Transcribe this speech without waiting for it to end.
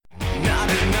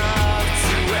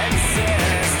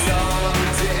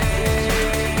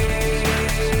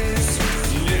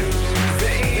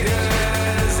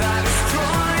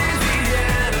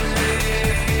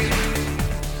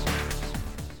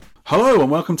Hello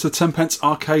and welcome to the Tenpence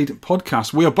Arcade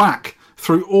podcast. We are back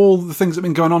through all the things that have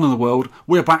been going on in the world.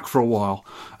 We're back for a while.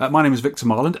 My name is Victor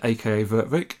Marland, aka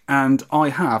Vertvic, and I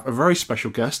have a very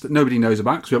special guest that nobody knows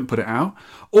about because we haven't put it out.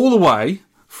 All the way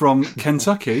from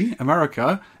Kentucky,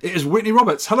 America, it is Whitney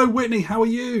Roberts. Hello Whitney, how are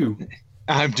you?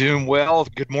 I'm doing well.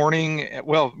 Good morning.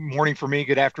 Well, morning for me.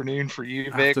 Good afternoon for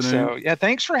you, Vic. Afternoon. So, yeah,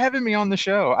 thanks for having me on the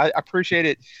show. I appreciate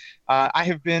it. I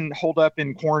have been holed up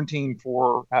in quarantine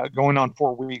for going on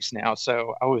 4 weeks now,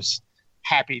 so I was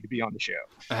happy to be on the show.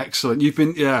 Excellent. You've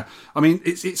been, yeah. I mean,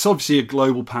 it's obviously a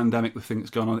global pandemic, the thing that's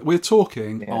going on. We're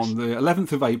talking on the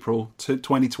 11th of April to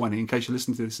 2020, in case you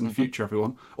listen to this in the future,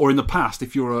 everyone, or in the past,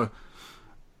 if you're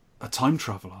a time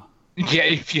traveler. Yeah,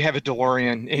 if you have a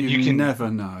DeLorean, and you can never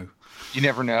know. You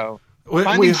never know.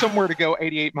 Finding somewhere to go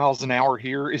 88 miles an hour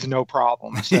here is no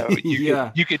problem. So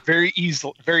you could very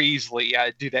easily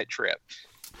do that trip.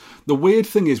 The weird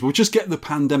thing is, we'll just get the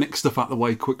pandemic stuff out of the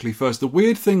way quickly first. The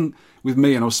weird thing with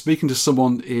me, and I was speaking to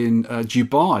someone in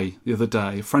Dubai the other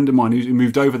day, a friend of mine who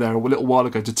moved over there a little while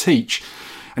ago to teach,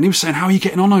 and he was saying, how are you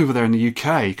getting on over there in the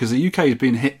UK? Because the UK has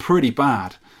been hit pretty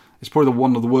bad. It's probably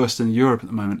one of the worst in Europe at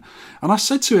the moment. And I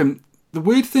said to him, the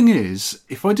weird thing is,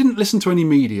 if I didn't listen to any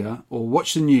media or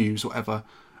watch the news or whatever,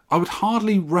 I would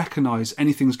hardly recognise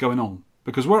anything's going on.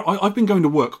 Because I've been going to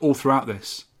work all throughout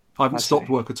this. I haven't stopped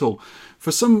work at all.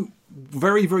 For some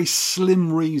very, very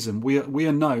slim reason, we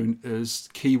are known as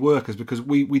key workers because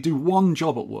we do one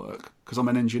job at work, because I'm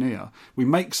an engineer. We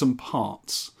make some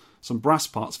parts, some brass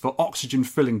parts for oxygen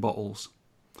filling bottles.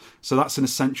 So that's an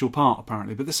essential part,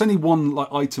 apparently. But there's only one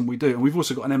item we do. And we've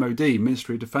also got an MOD,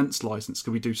 Ministry of Defence licence,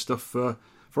 because we do stuff for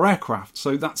aircraft.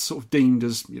 So that's sort of deemed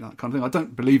as, that kind of thing. I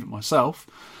don't believe it myself.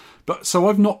 But so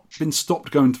I've not been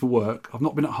stopped going to work. I've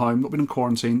not been at home, not been in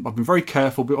quarantine. I've been very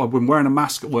careful. But I've been wearing a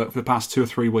mask at work for the past 2 or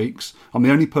 3 weeks. I'm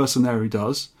the only person there who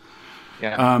does.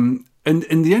 Yeah. And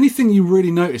the only thing you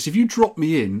really notice, if you drop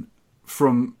me in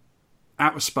from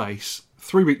outer space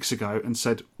 3 weeks ago and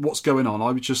said, what's going on?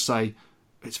 I would just say,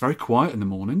 it's very quiet in the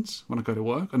mornings when I go to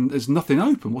work, and there's nothing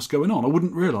open. What's going on? I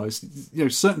wouldn't realise.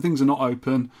 Certain things are not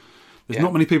open. There's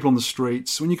not many people on the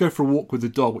streets. When you go for a walk with the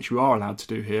dog, which we are allowed to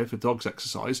do here for dogs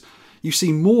exercise, you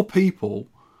see more people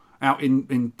out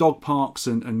in dog parks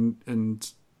and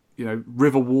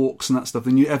river walks and that stuff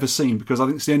than you've ever seen, because I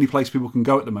think it's the only place people can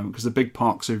go at the moment because the big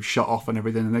parks are shut off and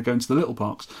everything, and they're going to the little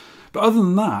parks. But other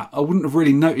than that, I wouldn't have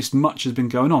really noticed much has been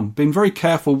going on. Been very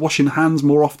careful, washing hands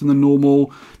more often than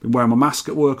normal. Been wearing my mask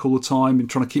at work all the time. Been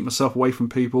trying to keep myself away from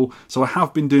people. So I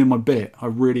have been doing my bit. I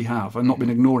really have. I've not been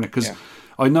ignoring it because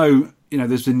I know,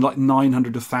 there's been like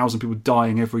 900 to 1,000 people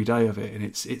dying every day of it, and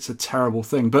it's a terrible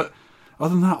thing. But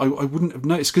other than that, I wouldn't have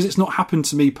noticed because it's not happened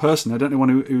to me personally. I don't know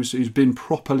anyone who's been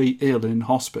properly ill in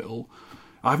hospital.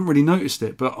 I haven't really noticed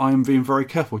it, but I am being very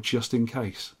careful just in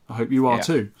case. I hope you are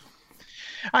too.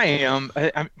 I am.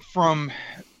 I'm from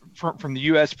the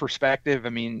U.S. perspective. I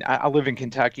mean, I live in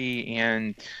Kentucky,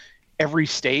 and every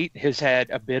state has had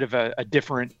a bit of a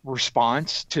different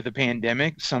response to the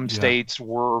pandemic. Some states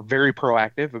were very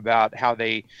proactive about how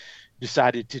they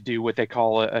decided to do what they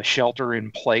call a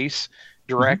shelter-in-place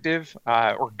directive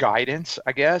or guidance,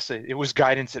 I guess. It was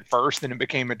guidance at first, then it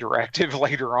became a directive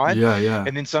later on. Yeah.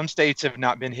 And then some states have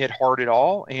not been hit hard at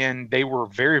all, and they were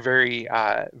very, very,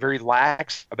 very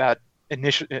lax about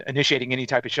initiating any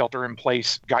type of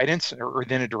shelter-in-place guidance or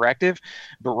then a directive.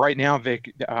 But right now,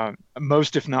 Vic,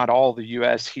 most if not all the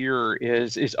U.S. here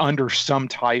is under some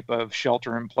type of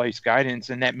shelter-in-place guidance,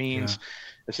 and that means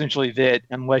essentially that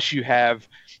unless you have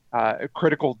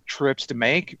critical trips to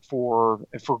make for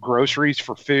groceries,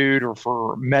 for food, or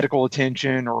for medical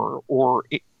attention, or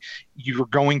you're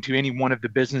going to any one of the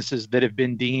businesses that have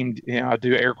been deemed, I'll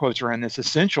do air quotes around this,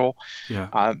 essential.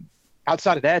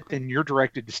 Outside of that, then you're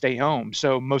directed to stay home.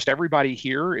 So most everybody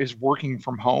here is working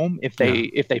from home if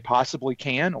they possibly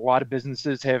can. A lot of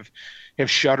businesses have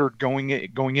shuttered going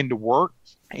into work,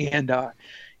 and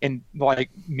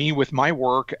like me with my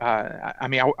work,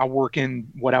 I work in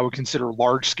what I would consider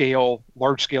large scale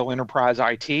enterprise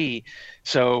IT.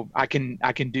 So I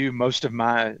can do most of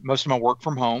my work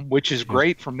from home, which is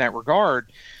great from that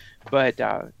regard. But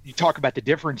you talk about the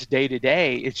difference day to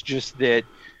day. It's just that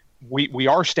we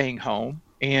are staying home,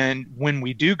 and when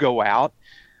we do go out,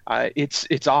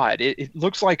 it's odd. It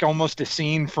looks like almost a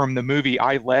scene from the movie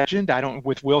I, Legend.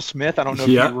 With Will Smith. I don't know if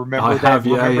you remember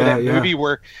that movie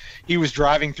where he was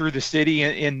driving through the city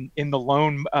in the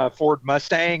lone Ford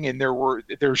Mustang, and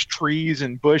there's trees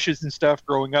and bushes and stuff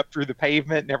growing up through the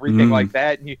pavement and everything like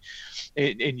that,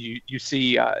 and you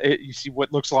see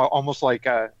what looks almost like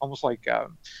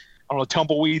don't know,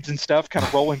 tumbleweeds and stuff kind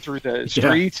of rolling through the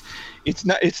streets.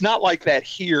 It's not like that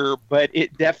here, but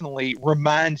it definitely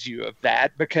reminds you of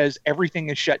that because everything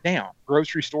is shut down.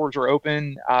 Grocery stores are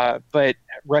open, but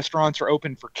restaurants are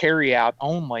open for carry out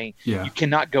only. Yeah. You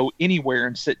cannot go anywhere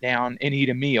and sit down and eat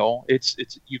a meal. It's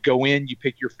you go in, you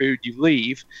pick your food, you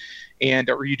leave,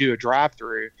 or you do a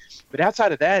drive-through. But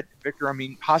outside of that, Victor, I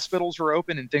mean, hospitals are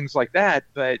open and things like that,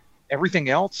 but everything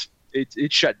else, it's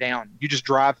shut down. You just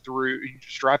drive through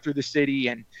the city,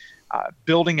 and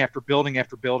building after building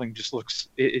after building just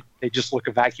they just look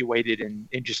evacuated and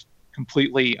just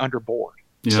completely underboard.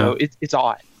 Yeah. So it's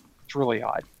odd. It's really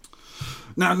odd.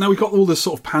 Now we've got all this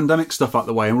sort of pandemic stuff out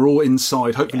the way, and we're all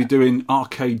inside, hopefully doing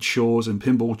arcade chores and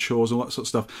pinball chores, all that sort of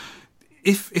stuff.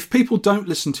 If people don't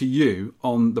listen to you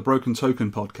on the Broken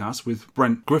Token podcast with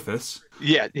Brent Griffiths,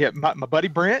 my buddy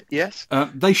Brent, yes,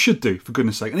 they should do, for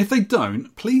goodness sake. And if they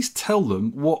don't, please tell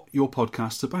them what your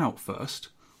podcast's about first.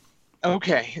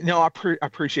 Okay, no, I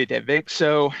appreciate that, Vic.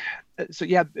 So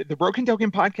yeah, the Broken Token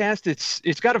podcast.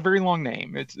 It's got a very long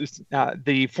name. It's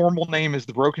the formal name is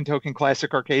the Broken Token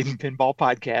Classic Arcade and Pinball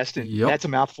Podcast, and that's a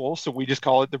mouthful. So we just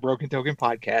call it the Broken Token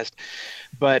Podcast.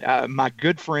 But my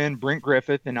good friend Brent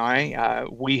Griffith and I,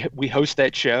 we host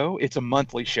that show. It's a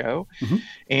monthly show,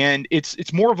 and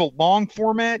it's more of a long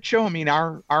format show. I mean,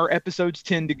 our episodes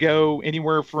tend to go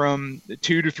anywhere from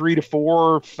 2 to 3 to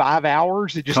 4, 5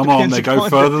 hours. It just depends. They go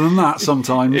further than that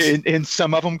sometimes, and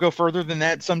some of them go further than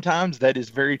that sometimes. That is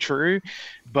very true,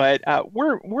 but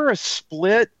we're a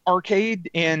split arcade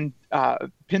and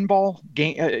pinball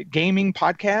gaming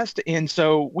podcast, and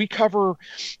so we cover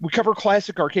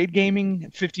classic arcade gaming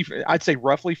I'd say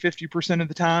roughly 50% of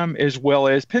the time, as well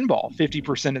as pinball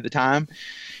 50% of the time,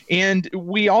 and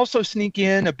we also sneak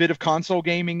in a bit of console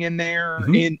gaming in there,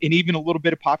 and even a little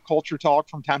bit of pop culture talk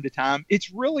from time to time. It's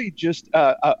really just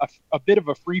a bit of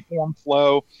a free-form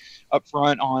flow up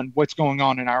front on what's going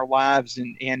on in our lives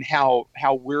and how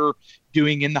we're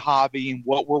doing in the hobby and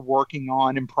what we're working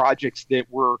on and projects that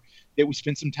we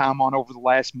spent some time on over the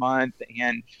last month,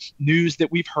 and news that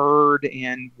we've heard,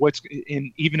 and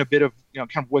even a bit of kind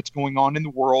of what's going on in the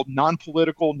world,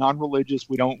 non-political, non-religious.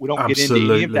 We don't get into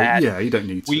any of that. Yeah, you don't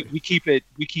need to. We keep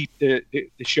the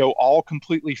show all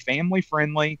completely family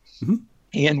friendly,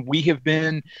 and we have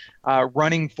been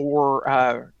running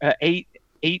for 8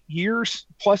 years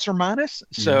plus or minus.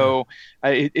 So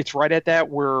it's right at that.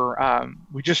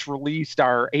 We just released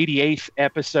our 88th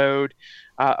episode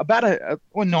a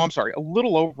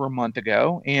little over a month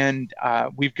ago. And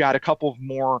we've got a couple of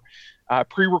more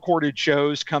pre-recorded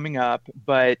shows coming up,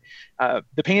 but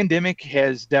the pandemic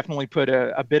has definitely put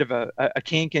a bit of a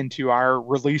kink into our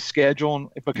release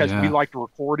schedule because we like to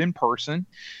record in person.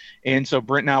 And so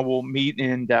Brent and I will meet,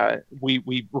 and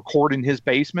we record in his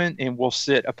basement, and we'll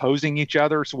sit opposing each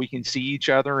other so we can see each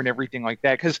other and everything like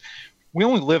that. Because we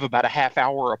only live about a half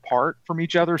hour apart from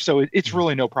each other, so it's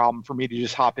really no problem for me to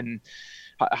just hop in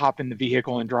the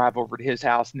vehicle and drive over to his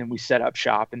house, and then we set up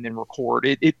shop and then record.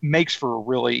 It makes for a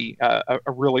really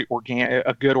organic,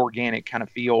 a good organic kind of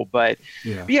feel. But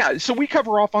so we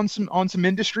cover off on some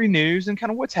industry news and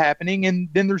kind of what's happening, and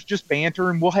then there's just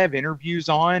banter, and we'll have interviews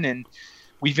on, and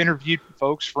we've interviewed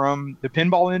folks from the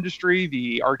pinball industry,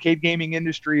 the arcade gaming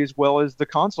industry, as well as the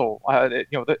console,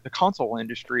 the console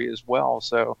industry as well.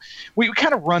 So we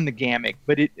kind of run the gamut,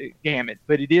 but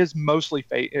it is mostly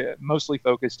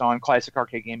focused on classic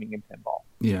arcade gaming and pinball.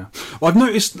 Yeah, well, I've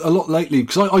noticed a lot lately,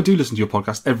 because I do listen to your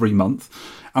podcast every month,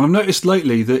 and I've noticed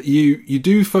lately that you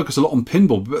do focus a lot on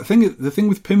pinball. But the thing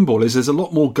with pinball is there's a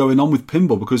lot more going on with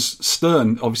pinball, because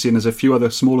Stern, obviously, and there's a few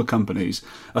other smaller companies,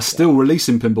 are still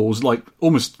releasing pinballs like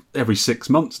almost every 6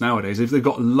 months nowadays. If they've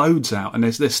got loads out, and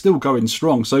they're still going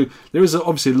strong. So there is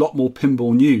obviously a lot more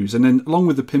pinball news, and then along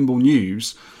with the pinball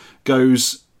news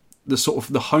goes the sort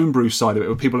of the homebrew side of it,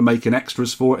 where people are making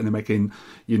extras for it, and they're making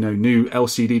new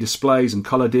LCD displays and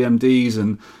color DMDs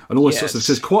and all this sort of stuff.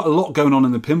 So there's quite a lot going on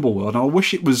in the pinball world, and I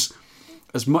wish it was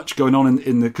as much going on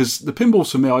in the, because the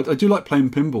pinballs for me, I do like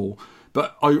playing pinball,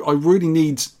 but I really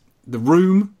need the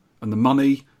room and the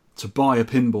money to buy a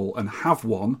pinball and have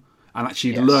one and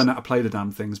actually learn how to play the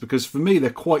damn things, because for me they're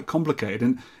quite complicated,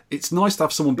 and it's nice to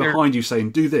have someone behind you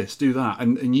saying do this, do that,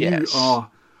 and you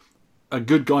are a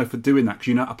good guy for doing that because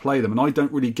you know how to play them, and I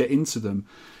don't really get into them.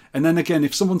 And then again,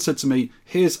 if someone said to me,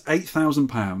 here's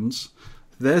 £8,000,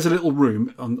 there's a little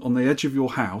room on the edge of your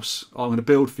house I'm going to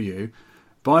build for you,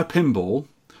 buy a pinball,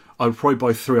 I would probably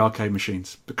buy 3 arcade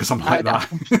machines, because I'm like that.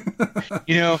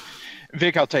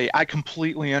 Vic, I'll tell you, I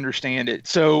completely understand it.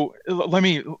 So let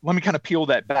me kind of peel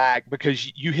that back,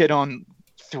 because you hit on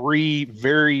 3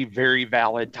 very, very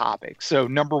valid topics. So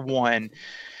number one,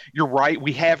 you're right.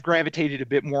 We have gravitated a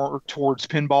bit more towards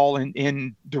pinball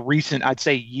in the recent, I'd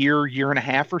say, year and a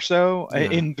half or so. Yeah.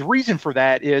 And the reason for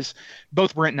that is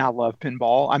both Brent and I love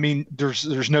pinball. I mean,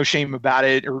 there's no shame about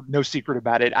it or no secret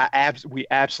about it. We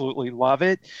absolutely love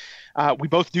it. We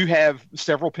both do have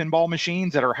several pinball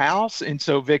machines at our house. And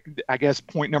so, Vic, I guess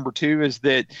point number two is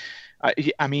that,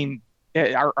 I mean,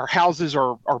 our houses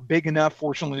are big enough,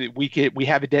 fortunately, that we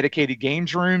have a dedicated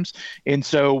games rooms, and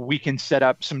so we can set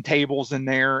up some tables in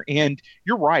there. And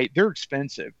you're right, they're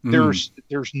expensive. There's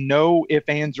no ifs,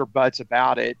 ands, or buts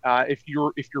about it. If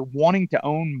you're wanting to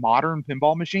own modern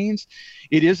pinball machines,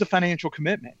 it is a financial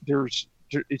commitment.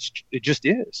 It just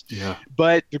is. Yeah.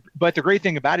 But the great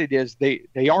thing about it is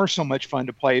they are so much fun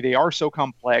to play. They are so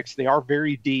complex. They are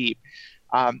very deep.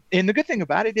 And the good thing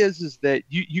about it is that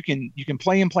you can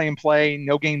play and play and play.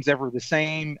 No game's ever the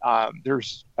same.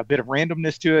 There's a bit of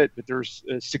randomness to it, but there's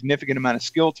a significant amount of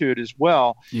skill to it as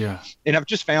well. Yeah. And I've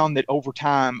just found that over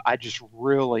time, I just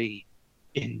really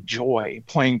enjoy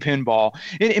playing pinball,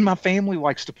 and my family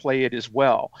likes to play it as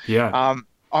well. Yeah.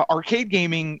 Arcade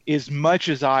gaming, as much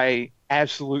as I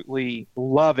absolutely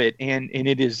love it and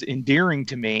it is endearing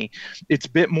to me, it's a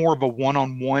bit more of a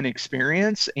one-on-one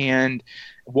experience, and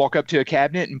walk up to a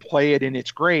cabinet and play it and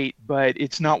it's great, but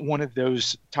it's not one of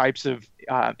those types of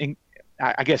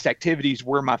I guess activities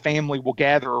where my family will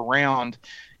gather around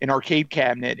an arcade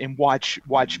cabinet and watch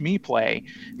me play.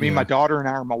 My daughter and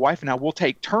I, or my wife and I, will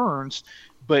take turns.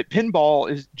 But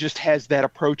pinball just has that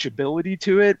approachability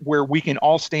to it where we can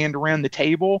all stand around the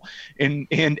table and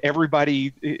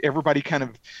everybody kind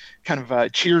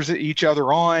of cheers each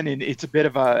other on, and it's a bit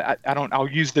of I'll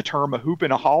use the term a hoop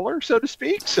and a holler, so to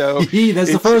speak. So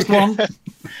there's the first one.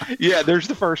 Yeah, there's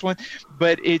the first one.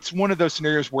 But it's one of those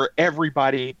scenarios where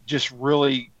everybody just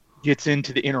really gets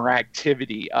into the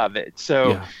interactivity of it.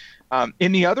 So, and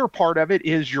the other part of it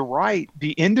is, you're right,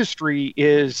 the industry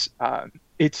is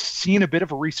it's seen a bit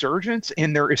of a resurgence,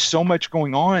 and there is so much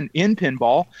going on in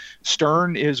pinball.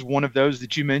 Stern is one of those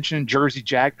that you mentioned, Jersey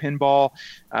Jack Pinball,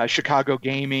 Chicago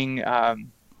Gaming,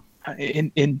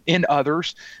 in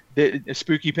others,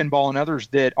 Spooky Pinball and others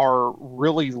that are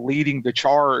really leading the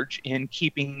charge in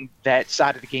keeping that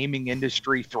side of the gaming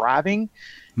industry thriving.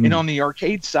 And on the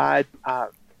arcade side, I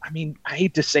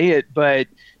hate to say it, but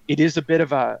it is a bit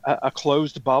of a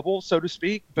closed bubble, so to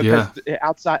speak, because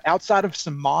outside of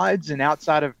some mods and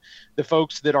outside of the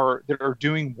folks that are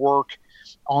doing work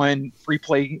on free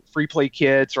play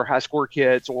kits or high score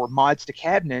kits or mods to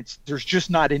cabinets, there's just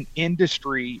not an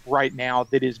industry right now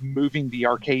that is moving the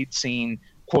arcade scene,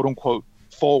 quote unquote,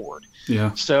 forward.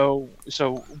 Yeah. So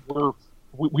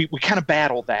we kind of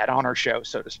battle that on our show,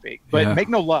 so to speak. But make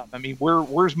no love, I mean,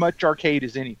 we're as much arcade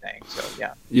as anything.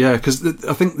 So yeah, because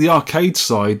I think the arcade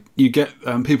side, you get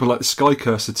people like the Sky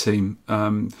Cursor team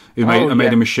who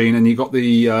made a machine, and you got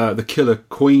the Killer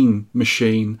Queen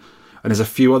machine, and there's a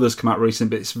few others come out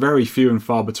recently, but it's very few and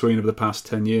far between over the past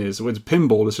 10 years. With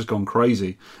pinball, it's just gone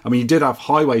crazy. I mean, you did have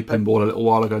Highway Pinball a little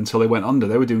while ago until they went under.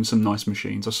 They were doing some nice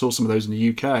machines. I saw some of those in the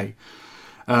UK.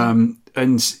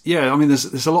 And yeah, I mean,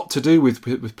 there's a lot to do with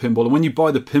pinball. And when you buy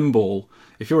the pinball,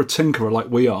 if you're a tinkerer like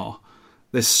we are,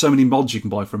 there's so many mods you can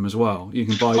buy from as well. You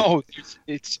can buy. Oh,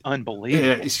 it's unbelievable.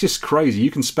 Yeah, it's just crazy. You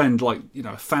can spend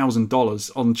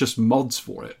 $1,000 on just mods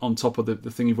for it on top of the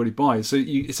thing you've already bought. So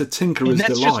it's a tinkerer's delight. And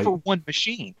that's just for one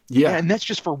machine. Yeah, and that's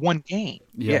just for one game.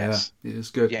 Yeah, yes.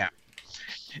 It's good. Yeah.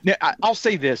 Now, I'll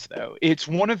say this, though. It's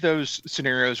one of those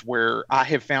scenarios where I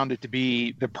have found it to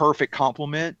be the perfect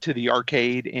complement to the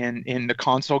arcade and in the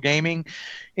console gaming.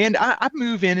 And I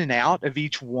move in and out of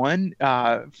each one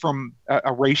from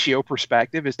a ratio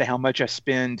perspective as to how much I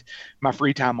spend my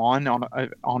free time on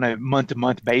a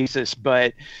month-to-month basis.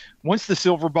 But once the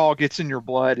silver ball gets in your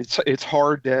blood, it's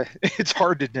hard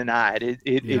to deny it.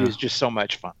 It is just so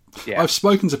much fun. Yeah. I've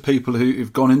spoken to people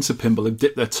who've gone into pinball and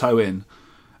dipped their toe in,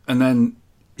 and then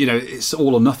it's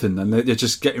all or nothing, and they're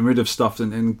just getting rid of stuff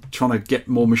and trying to get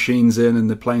more machines in, and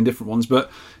they're playing different ones, but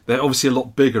they're obviously a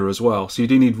lot bigger as well, so you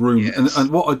do need room. Yes.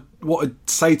 And what I'd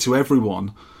say to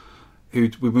everyone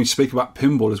when we speak about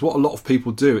pinball is what a lot of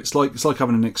people do. It's like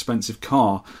having an expensive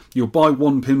car. You'll buy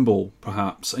one pinball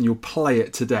perhaps, and you'll play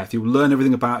it to death. You'll learn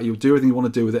everything about it, you'll do everything you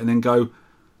want to do with it, and then go,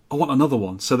 I want another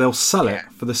one. So they'll sell it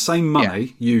for the same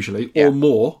money usually, or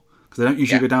more, because they don't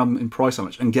usually go down in price that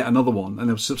much, and get another one, and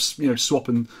they'll swap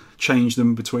and change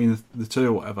them between the two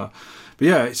or whatever. But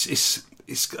yeah, it's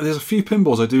there's a few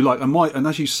pinballs I do like, and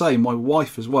as you say, my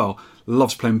wife as well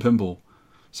loves playing pinball.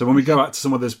 So when we go out to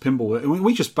some of those pinball,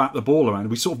 we just bat the ball around.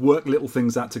 We sort of work little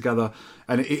things out together,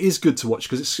 and it is good to watch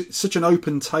because it's such an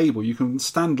open table. You can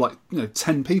stand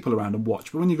 10 people around and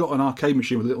watch. But when you've got an arcade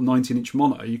machine with a little 19-inch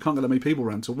monitor, you can't get that many people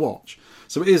around to watch.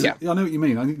 So it is. Yeah. I know what you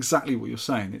mean. I think exactly what you're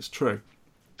saying. It's true.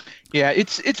 Yeah,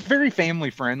 it's very family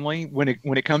friendly when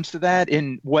it comes to that.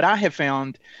 And what I have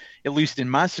found, at least in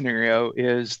my scenario,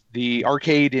 is the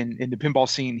arcade and the pinball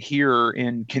scene here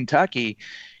in Kentucky.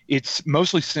 It's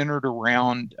mostly centered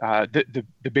around the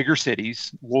bigger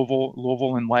cities,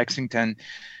 Louisville and Lexington,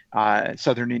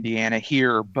 Southern Indiana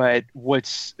here. But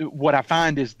what I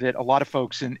find is that a lot of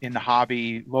folks in the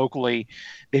hobby locally,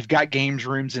 they've got games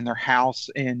rooms in their house,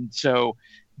 and so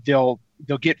they'll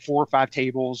get 4 or 5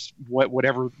 tables,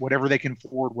 whatever they can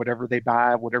afford, whatever they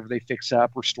buy, whatever they fix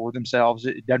up or store themselves.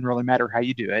 It doesn't really matter how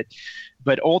you do it,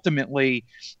 but ultimately,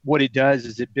 what it does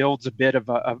is it builds a bit of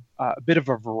a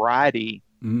variety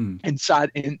inside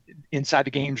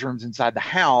the games rooms inside the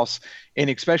house. And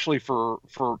especially for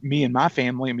me and my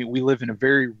family, I mean, we live in a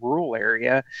very rural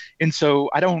area, and so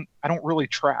I don't really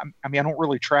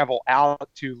travel out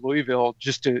to Louisville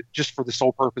just for the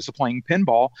sole purpose of playing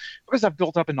pinball, because I've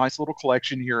built up a nice little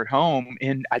collection here at home,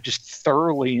 and I just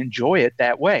thoroughly enjoy it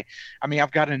that way. I mean,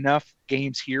 I've got enough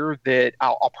games here that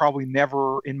I'll probably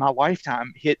never in my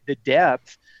lifetime hit the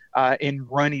depth and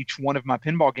run each one of my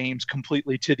pinball games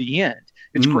completely to the end.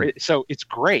 It's great. So it's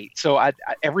great. So I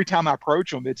every time I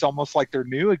approach them, it's almost like they're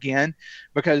new again,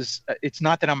 because it's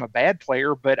not that I'm a bad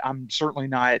player, but I'm certainly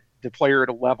not the player at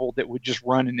a level that would just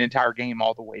run an entire game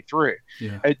all the way through.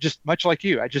 Yeah. Just much like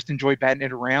you, I just enjoy batting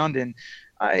it around and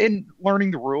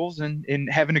learning the rules and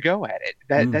having a go at it.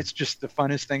 That's just the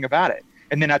funnest thing about it.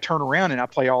 And then I turn around and I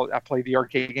play the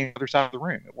arcade game on the other side of the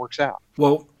room. It works out.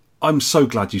 Well, I'm so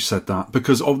glad you said that,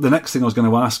 because the next thing I was going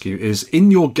to ask you is,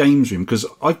 in your games room, because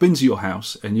I've been to your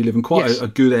house and you live in quite a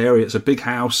good area. It's a big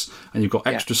house and you've got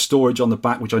extra storage on the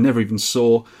back, which I never even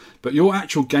saw. But your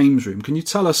actual games room, can you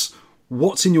tell us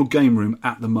what's in your game room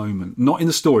at the moment? Not in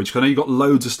the storage, because I know you've got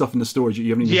loads of stuff in the storage that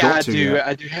you haven't even got to yet.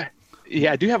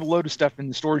 I do have a load of stuff in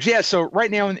the storage. Yeah, so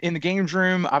right now in the games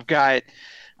room, I've got...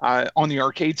 on the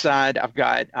arcade side, I've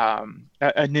got a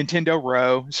Nintendo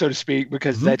row, so to speak,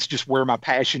 because that's just where my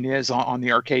passion is on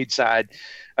the arcade side.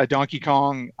 Donkey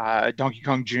Kong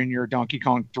Jr., Donkey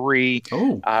Kong 3.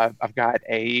 I've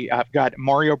got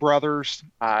Mario Brothers.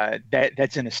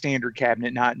 That's in a standard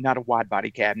cabinet, not a wide body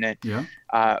cabinet. Yeah.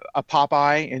 A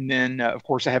Popeye, and then of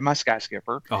course I have my Sky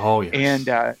Skipper. Oh yes. And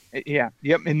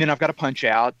and then I've got a Punch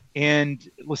Out. And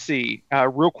let's see,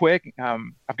 real quick,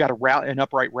 I've got an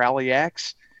Upright Rally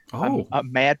X. A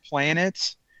Mad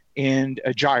Planets, and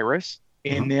a Gyrus.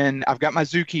 And then I've got my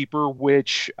Zookeeper,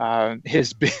 which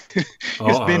has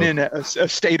been in a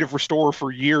state of restore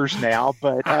for years now.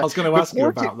 But I was going to ask you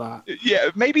about that.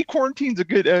 Yeah, maybe quarantine's a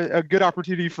good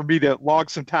opportunity for me to log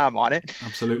some time on it.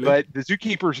 Absolutely. But the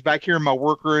Zookeeper's back here in my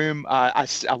workroom. I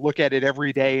look at it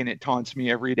every day, and it taunts me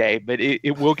every day. But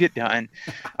it will get done.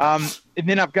 And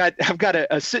then I've got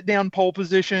a sit down pole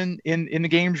position in the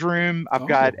games room. I've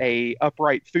got a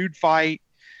upright food fight.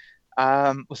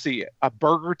 Let's see, a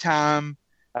Burger Time,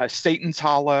 Satan's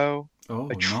Hollow,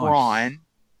 a Tron. Nice.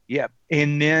 Yep.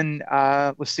 And then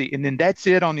let's see, and then that's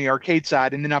it on the arcade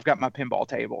side. And then I've got my pinball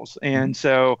tables. And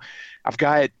so I've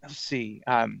got,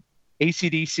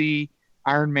 AC/DC,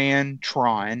 Iron Man,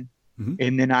 Tron,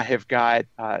 and then I have got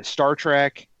Star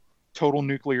Trek, Total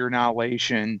Nuclear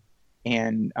Annihilation,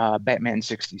 and Batman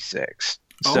 66.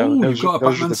 So you've got a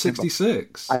Batman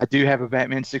 66. I do have a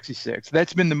Batman 66.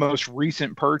 That's been the most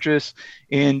recent purchase,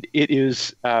 and it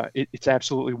is it's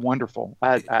absolutely wonderful.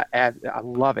 I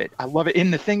love it. I love it.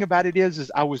 And the thing about it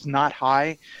is I was not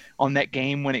high on that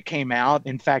game when it came out.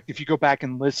 In fact, if you go back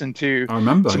and listen to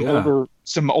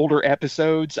some older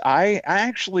episodes, I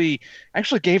actually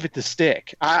gave it the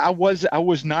stick. I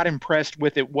was not impressed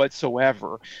with it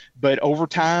whatsoever. But over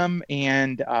time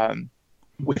and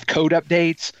with code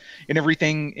updates and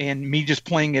everything, and me just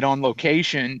playing it on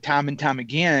location time and time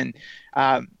again,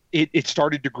 it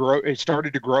started to grow. It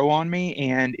started to grow on me,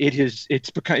 and it's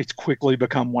quickly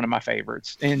become one of my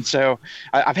favorites. And so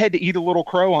I've had to eat a little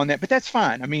crow on that, but that's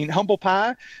fine. I mean, humble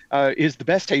pie is the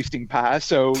best tasting pie,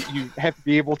 so you have to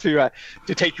be able to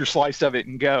take your slice of it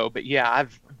and go. But yeah,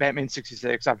 Batman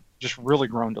 66. I've just really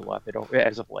grown to love it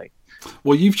as of late.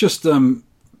 Well, you've just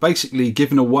basically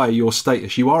given away your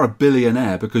status. You are a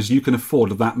billionaire because you can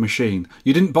afford that machine.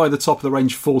 You didn't buy the top of the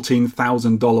range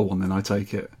 $14,000 one, then I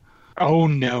take it. Oh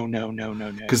no!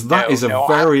 Because that is a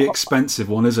very expensive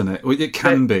one, isn't it? It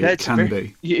can be. It can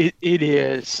be. It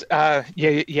is.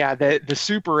 Yeah. The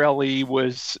Super LE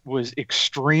was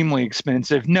extremely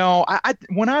expensive. No,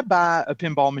 when I buy a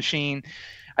pinball machine,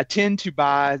 I tend to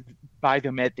buy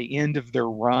them at the end of their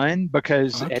run,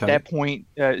 because at that point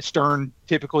Stern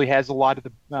typically has a lot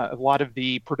of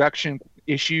the production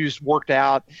issues worked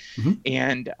out,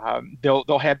 and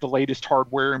they'll have the latest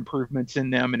hardware improvements in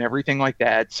them and everything like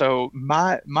that. So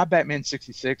my Batman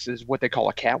 66 is what they call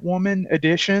a Catwoman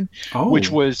edition, which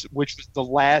was the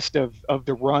last of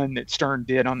the run that Stern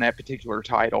did on that particular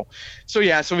title. So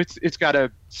yeah, so it's got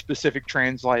a specific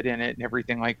translate in it and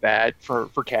everything like that for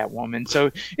Catwoman.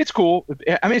 So it's cool.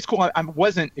 I mean, it's cool. I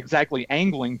wasn't exactly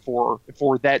angling for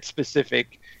that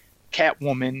specific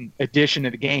Catwoman edition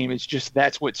of the game. It's just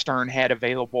that's what Stern had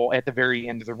available at the very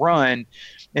end of the run,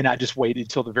 and I just waited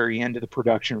till the very end of the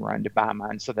production run to buy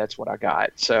mine. So that's what I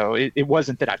got. So it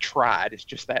wasn't that I tried. It's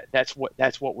just that's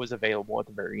what was available at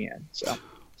the very end. So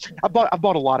I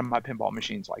bought a lot of my pinball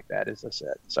machines like that, as I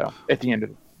said. So at the end of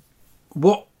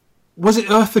what was it,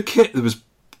 Eartha Kitt that was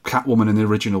Catwoman in the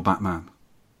original Batman?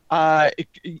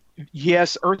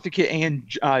 Yes, Eartha Kitt and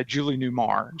Julie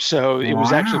Newmar. So it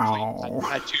was actually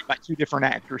played by two different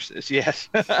actresses. Yes.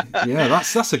 Yeah,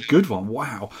 that's a good one.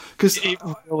 Wow, because it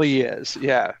really is.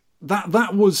 Yeah.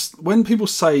 That was when people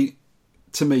say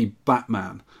to me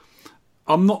Batman,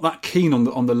 I'm not that keen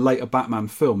on the later Batman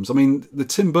films. I mean, the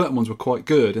Tim Burton ones were quite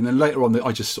good, and then later on,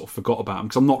 I just sort of forgot about them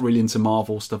because I'm not really into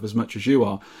Marvel stuff as much as you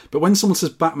are. But when someone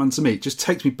says Batman to me, it just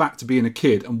takes me back to being a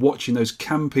kid and watching those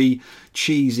campy,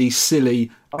 cheesy,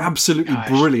 silly, absolutely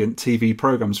brilliant TV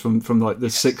programs from like the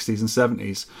 60s and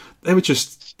 70s. They were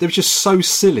just so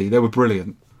silly. They were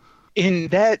brilliant. In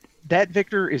that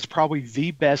Victor is probably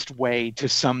the best way to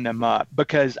sum them up,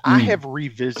 because I have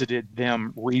revisited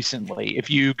them recently. If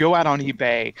you go out on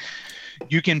eBay,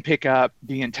 you can pick up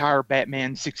the entire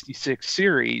Batman 66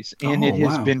 series, and it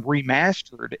has been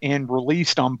remastered and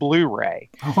released on Blu-ray.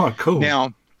 Oh, cool.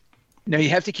 Now you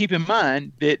have to keep in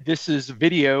mind that this is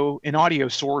video and audio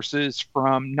sources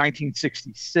from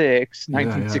 1966,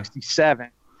 1967.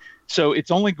 So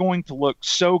it's only going to look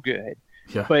so good.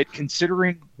 Yeah. But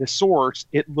considering the source,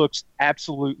 it looks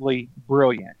absolutely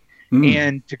brilliant.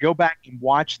 And to go back and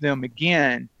watch them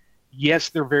again, yes,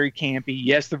 they're very campy.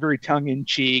 Yes, they're very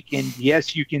tongue-in-cheek. And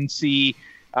yes, you can see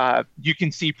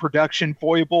production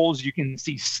foibles. You can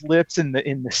see slips in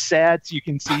the sets. You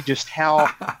can see just how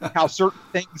certain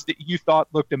things that you thought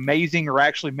looked amazing are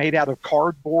actually made out of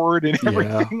cardboard and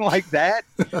everything like that.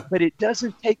 But it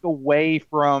doesn't take away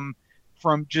from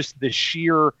just the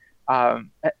sheer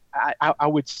I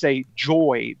would say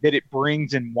joy that it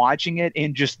brings in watching it,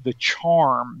 and just the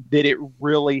charm that it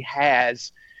really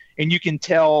has. And you can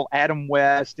tell Adam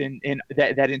West and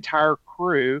that entire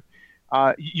crew,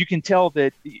 you can tell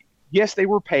that, yes, they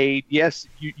were paid. Yes,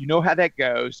 you know how that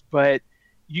goes, but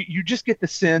you just get the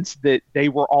sense that they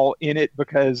were all in it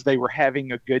because they were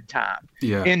having a good time.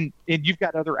 Yeah. And you've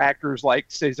got other actors like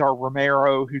Cesar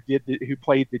Romero who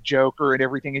played the Joker and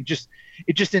everything, and just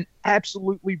an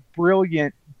absolutely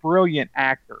brilliant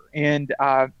actor. And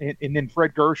then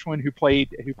Fred Gershwin who played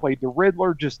the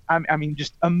Riddler. Just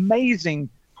amazing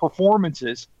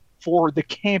performances for the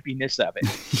campiness of it,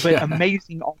 but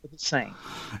amazing all the same.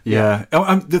 Yeah.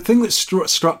 The thing that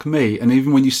struck me, and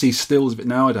even when you see stills of it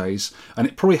nowadays, and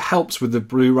it probably helps with the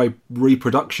Blu-ray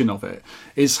reproduction of it,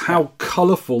 is how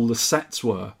colourful the sets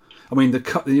were. I mean,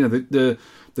 the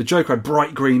Joker had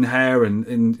bright green hair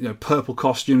and purple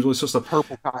costumes, all this sort of stuff.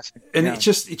 Purple costume, and it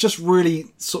just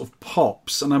really sort of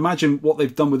pops. And I imagine what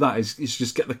they've done with that is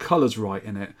just get the colours right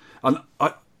in it. And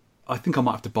I think I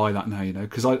might have to buy that now,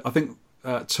 because I think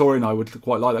Tori and I would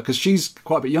quite like that, because she's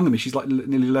quite a bit younger than me. She's like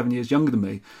nearly 11 years younger than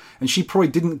me, and she probably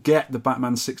didn't get the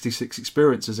Batman 66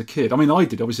 experience as a kid. I mean, I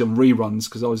did, obviously, on reruns,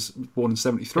 because I was born in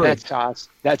 73.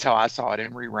 That's how I saw it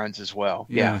in reruns as well.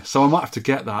 Yeah. So I might have to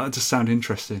get that. That just sounds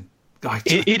interesting.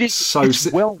 It is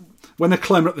so when they're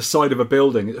climbing up the side of a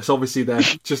building, it's obviously they're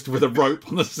just with a rope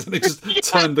on the. They just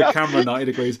turned the camera 90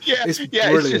 degrees. It's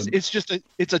brilliant.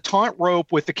 It's a taunt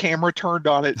rope with the camera turned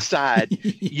on its side.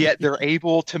 Yet they're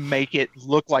able to make it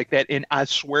look like that. And I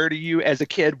swear to you, as a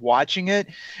kid watching it,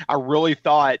 I really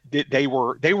thought that they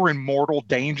were in mortal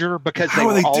danger, because they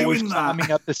were always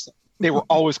climbing up the. They were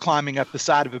always climbing up the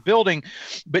side of a building.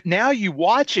 But now you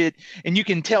watch it and you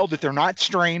can tell that they're not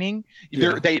straining.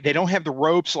 Yeah. They don't have the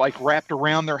ropes like wrapped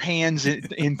around their hands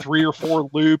in 3 or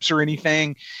 4 loops or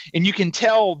anything. And you can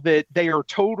tell that they're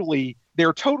totally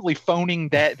phoning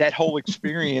that whole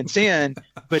experience in,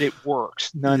 but it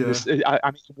works. It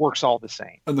works all the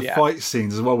same. And the fight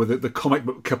scenes as well, with the comic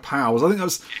book kapows. I think that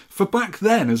was, for back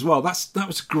then as well, that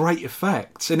was great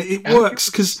effects. And it works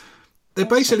because they're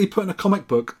basically putting a comic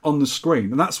book on the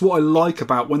screen, and that's what I like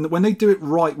about when they do it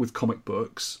right with comic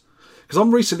books. Because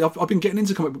I've been getting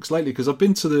into comic books lately, because I've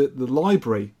been to the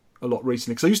library a lot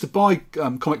recently, because I used to buy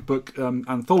comic book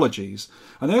anthologies,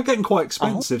 and they were getting quite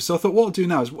expensive. So I thought, what I'll do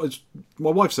now is my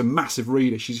wife's a massive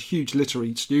reader; she's a huge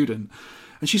literary student,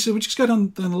 and she said, "We just go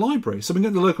down the library." So I've been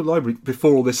going to the local library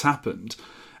before all this happened,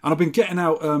 and I've been getting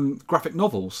out graphic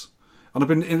novels, and I've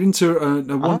been into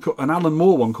an Alan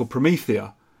Moore one called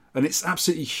Promethea, and it's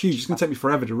absolutely huge. It's going to take me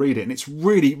forever to read it, and it's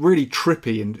really, really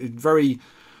trippy and very.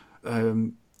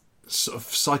 Sort of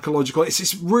psychological.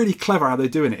 It's really clever how they're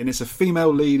doing it, and it's a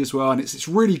female lead as well, and it's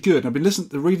really good. And I've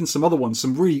been reading some other ones,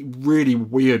 some really, really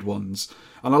weird ones,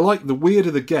 and I like the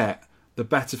weirder they get, the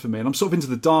better for me. And I'm sort of into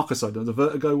the darker side of the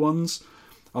Vertigo ones.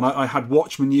 And I had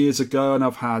Watchmen years ago, and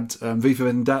I've had V for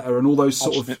Vendetta and all those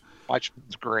sort of.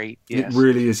 Watchmen's great. Yes. It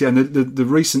really is, yeah. And the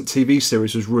recent TV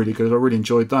series was really good. I really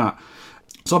enjoyed that.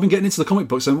 So I've been getting into the comic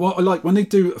books, and what I like when they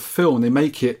do a film, they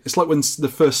make it. It's like when the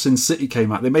first Sin City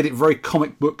came out. They made it very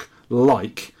comic book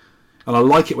like, and I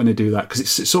like it when they do that, because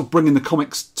it's sort of bringing the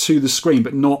comics to the screen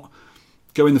but not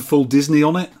going the full Disney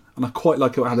on it, and I quite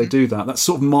like how they do that. That's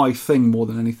sort of my thing more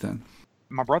than anything.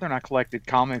 My brother and I collected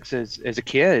comics as a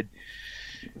kid,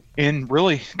 and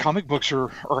really comic books are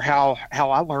how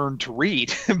I learned to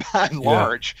read by and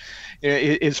large,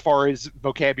 as far as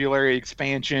vocabulary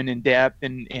expansion and depth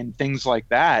and things like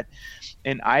that.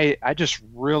 And I just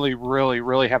really, really,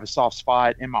 really have a soft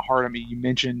spot in my heart. I mean, you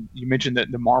mentioned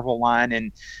the Marvel line,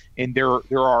 and there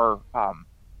are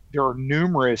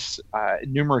numerous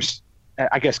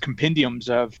I guess compendiums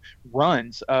of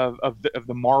runs of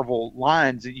the Marvel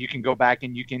lines that you can go back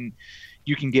and you can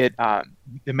get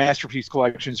the Masterpiece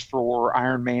collections for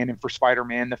Iron Man and for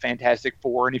Spider-Man, the Fantastic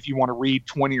Four, and if you want to read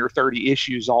 20 or 30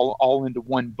 issues all into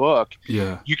one book,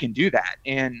 you can do that.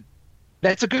 And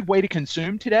that's a good way to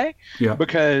consume today,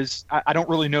 because I don't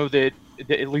really know that,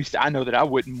 at least I know that I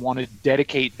wouldn't want to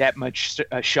dedicate that much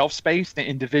shelf space to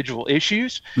individual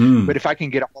issues. But if I can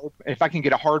get a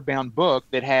hardbound book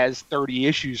that has 30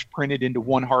 issues printed into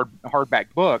one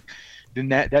hardback book, then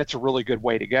that's a really good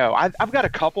way to go. I've got a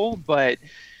couple, but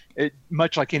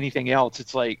much like anything else,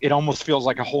 it's like it almost feels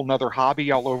like a whole nother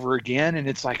hobby all over again, and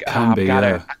it's like I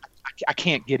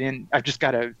can't get in. I've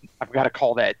got to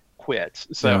call that quits.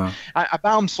 So I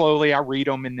buy them slowly, I read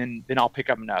them, and then I'll pick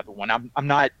up another one. I'm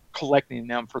not collecting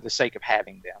them for the sake of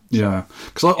having them. So, yeah,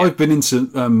 because I've been into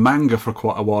manga for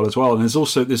quite a while as well, and there's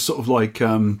also this sort of like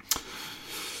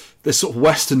there's sort of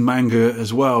Western manga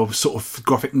as well, sort of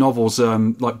graphic novels,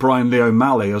 like Brian Lee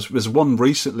O'Malley. There's one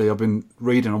recently I've been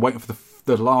reading. I'm waiting for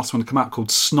the last one to come out,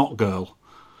 called Snot Girl.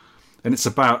 And it's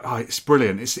about, it's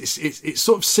brilliant. It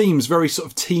sort of seems very sort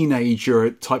of teenager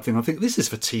type thing. I think this is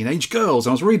for teenage girls.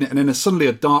 And I was reading it, and then suddenly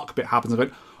a dark bit happens. I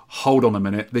go, hold on a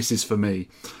minute, this is for me.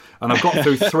 And I've got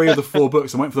through 3 of the 4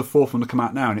 books. I'm waiting for the 4th one to come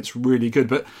out now, and it's really good.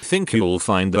 But I think you'll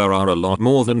find there are a lot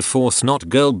more than 4 Snot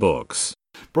Girl books.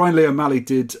 Brian Lee O'Malley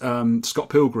did Scott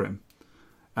Pilgrim.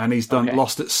 And he's done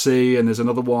Lost at Sea, and there's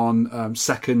another one,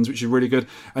 Seconds, which is really good.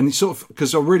 And he sort of,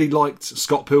 because I really liked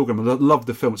Scott Pilgrim, and I loved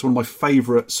the film. It's one of my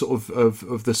favourite sort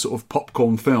of the sort of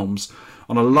popcorn films,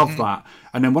 and I love that.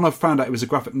 And then when I found out it was a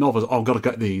graphic novel, I was like, I've got to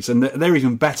get these. And they're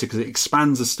even better because it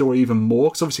expands the story even more,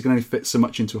 because obviously it can only fit so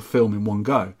much into a film in one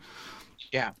go.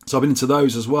 Yeah. So I've been into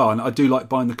those as well, and I do like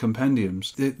buying the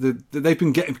compendiums. They've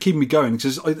been keeping me going,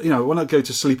 because when I go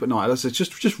to sleep at night, I say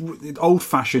just old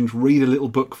fashioned, read a little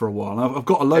book for a while. And I've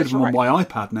got a load of them on my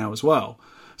iPad now as well.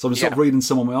 So I'm sort of reading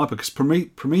some on my iPad, because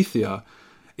Promethea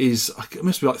it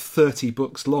must be like 30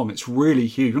 books long. It's really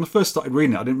huge. When I first started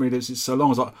reading it, I didn't realise it's so long. I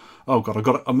was like, oh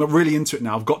god, I'm really into it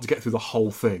now. I've got to get through the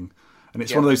whole thing, and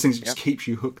it's one of those things that just keeps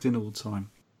you hooked in all the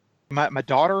time. My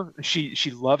daughter,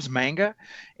 she loves manga,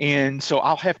 and so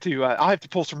I'll have to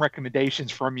pull some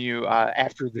recommendations from you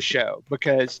after the show,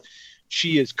 because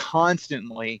she is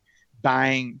constantly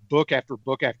buying book after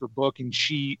book after book, and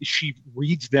she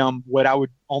reads them what I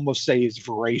would almost say is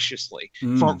voraciously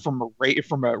from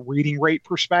a reading rate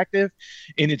perspective,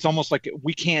 and it's almost like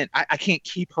I can't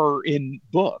keep her in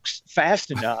books fast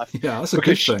enough. Yeah, that's a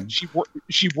good thing.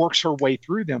 She works her way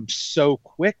through them so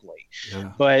quickly.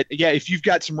 Yeah. But yeah, if you've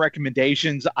got some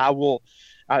recommendations, I'll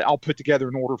put together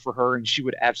an order for her, and she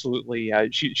would absolutely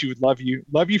she would love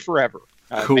you forever.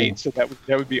 Cool. Mate, so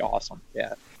that would be awesome.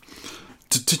 Yeah.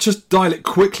 To just dial it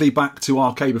quickly back to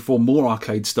arcade before more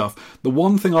arcade stuff, the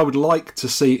one thing I would like to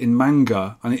see in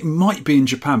manga, and it might be in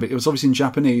Japan, but it was obviously in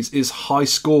Japanese, is High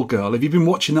Score Girl. Have you been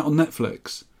watching that on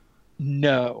Netflix?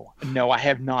 No, I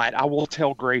have not. I will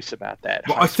tell Grace about that.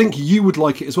 Well, I think you would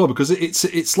like it as well, because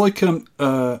it's like an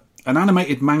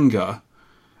animated manga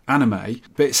anime,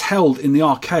 but it's held in the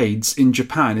arcades in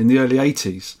Japan in the early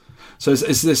 80s. So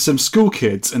there's some school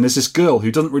kids, and there's this girl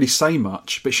who doesn't really say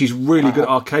much, but she's really good at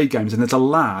arcade games. And there's a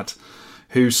lad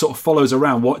who sort of follows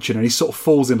around watching her, and he sort of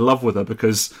falls in love with her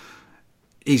because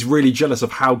he's really jealous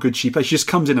of how good she plays. She just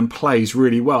comes in and plays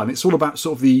really well. And it's all about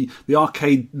sort of the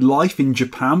arcade life in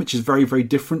Japan, which is very, very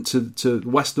different to the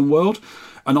Western world.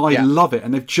 And I love it.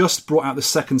 And they've just brought out the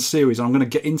second series. And I'm going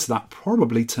to get into that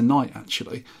probably tonight,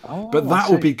 actually. But that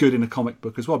will be good in a comic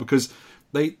book as well, because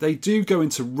they do go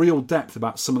into real depth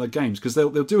about some of the games, because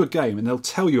they'll do a game and they'll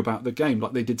tell you about the game,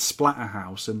 like they did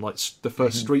Splatterhouse and like the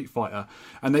first Street Fighter,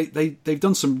 and they've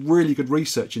done some really good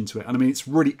research into it. And I mean, it's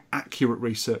really accurate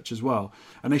research as well.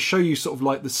 And they show you sort of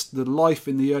like the life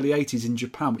in the early 80s in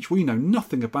Japan, which we know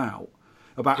nothing about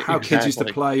how kids used to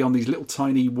play on these little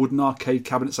tiny wooden arcade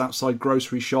cabinets outside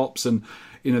grocery shops, and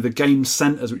the game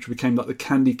centres, which became like the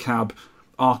Candy Cab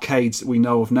arcades that we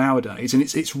know of nowadays. And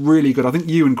it's really good. I think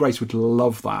you and Grace would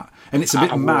love that. And it's a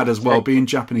bit mad as well. Being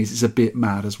Japanese, it's a bit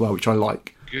mad as well, which I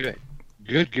like.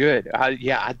 Good.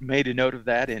 I made a note of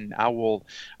that, and I'll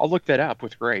look that up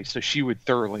with Grace. So she would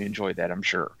thoroughly enjoy that, I'm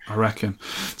sure. I reckon.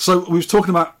 So we was talking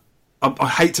about, I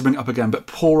hate to bring it up again, but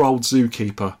poor old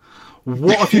Zookeeper.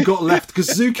 What have you got left? Because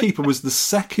Zookeeper was the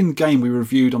second game we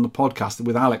reviewed on the podcast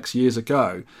with Alex years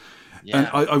ago. Yeah.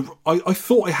 And I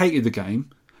thought I hated the game,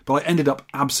 but I ended up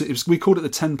absolutely... We called it the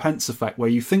 10 pence effect, where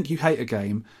you think you hate a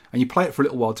game and you play it for a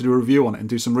little while to do a review on it and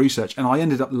do some research. And I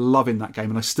ended up loving that game,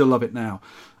 and I still love it now.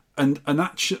 And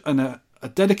a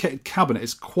dedicated cabinet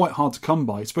is quite hard to come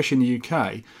by, especially in the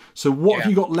UK. So what have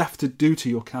you got left to do to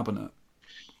your cabinet?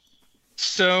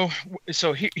 So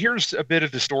here's a bit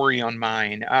of the story on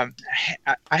mine. I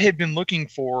had been looking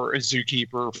for a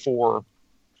Zookeeper for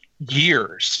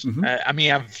years. I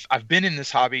mean, I've been in this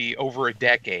hobby over a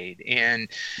decade, and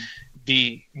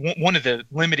one of the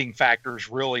limiting factors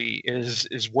really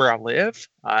is where I live.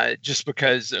 Just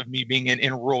because of me being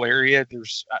in a rural area,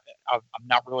 I'm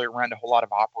not really around a whole lot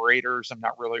of operators. I'm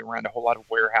not really around a whole lot of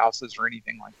warehouses or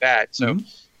anything like that.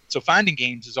 So finding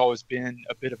games has always been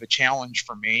a bit of a challenge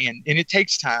for me, and it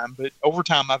takes time, but over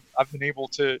time I've been able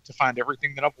to find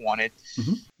everything that I've wanted.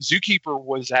 Zookeeper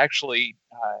was actually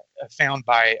found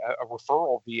by a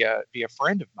referral via a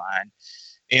friend of mine,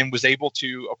 and was able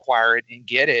to acquire it and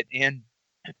get it. And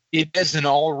it is an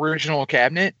all original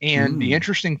cabinet. And the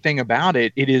interesting thing about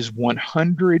it is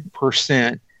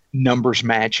 100% numbers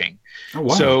matching. Oh,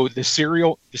 wow. So the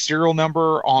serial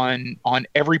number on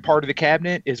every part of the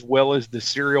cabinet, as well as the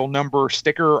serial number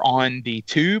sticker on the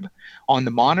tube on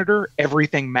the monitor,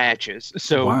 everything matches.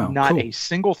 So not a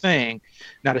single thing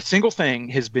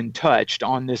has been touched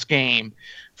on this game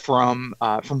from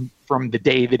the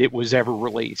day that it was ever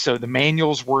released. So the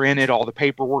manuals were in it, all the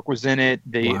paperwork was in it,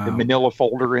 the manila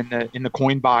folder in the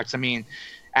coin box. I mean,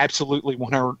 absolutely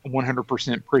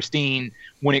 100% pristine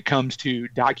when it comes to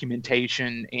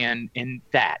documentation and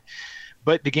that.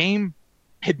 But the game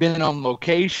had been on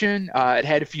location. It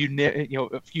had a few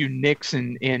nicks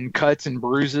and cuts and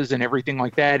bruises and everything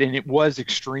like that, and it was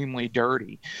extremely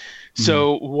dirty.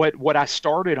 So what I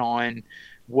started on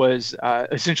was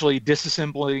essentially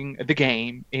disassembling the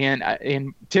game,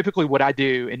 and typically what I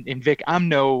do, and Vic, I'm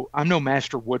no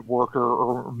master woodworker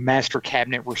or master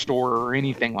cabinet restorer or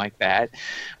anything like that.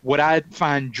 What I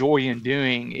find joy in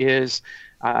doing is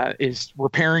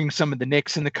repairing some of the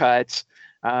nicks and the cuts,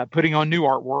 putting on new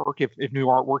artwork if new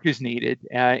artwork is needed.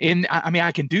 And I mean,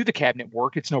 I can do the cabinet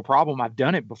work. It's no problem. I've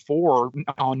done it before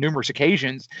on numerous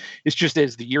occasions. It's just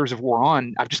as the years have wore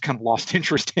on, I've just kind of lost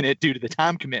interest in it due to the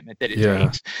time commitment that it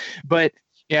takes. But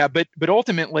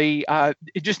ultimately,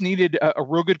 it just needed a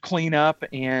real good cleanup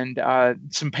and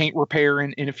some paint repair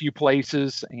in a few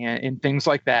places and things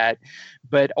like that.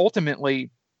 But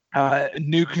ultimately,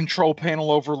 new control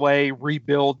panel overlay,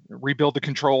 rebuild the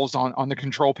controls on the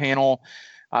control panel,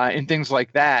 and things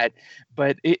like that.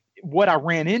 But what I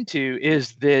ran into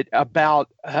is that about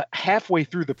halfway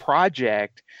through the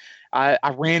project, I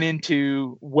ran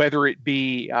into, whether it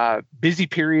be busy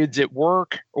periods at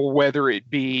work or whether it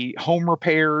be home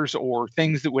repairs or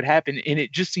things that would happen. And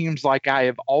it just seems like I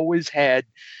have always had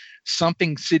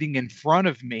something sitting in front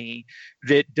of me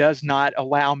that does not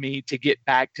allow me to get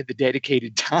back to the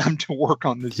dedicated time to work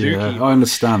on the Zookeeper. Yeah, I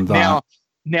understand that.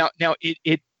 Now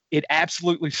it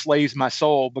absolutely slays my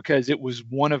soul, because it was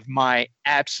one of my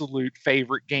absolute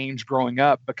favorite games growing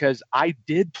up, because I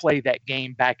did play that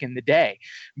game back in the day.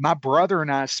 My brother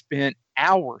and I spent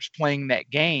hours playing that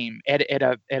game at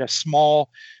a small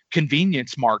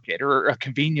convenience market or a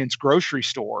convenience grocery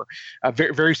store, a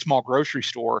very, very small grocery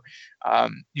store.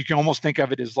 You can almost think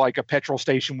of it as like a petrol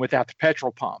station without the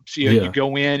petrol pumps. You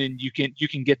go in and you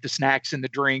can get the snacks and the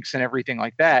drinks and everything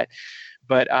like that.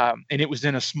 but and it was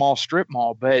in a small strip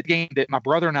mall, but a game that my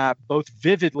brother and I both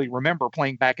vividly remember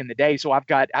playing back in the day. So I've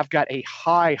got a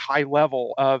high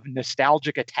level of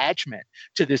nostalgic attachment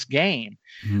to this game,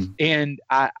 and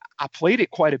I played it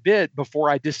quite a bit before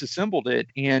I disassembled it,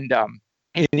 and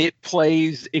it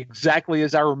plays exactly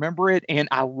as I remember it, and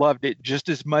I loved it just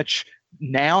as much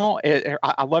now.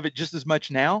 I love it just as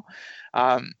much now,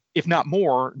 if not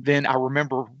more, than I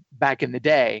remember back in the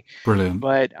day. Brilliant.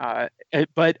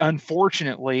 But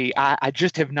unfortunately, I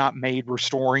just have not made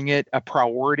restoring it a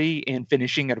priority and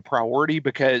finishing it a priority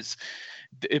because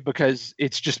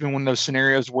it's just been one of those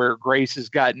scenarios where Grace has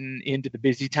gotten into the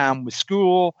busy time with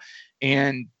school,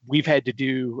 and we've had to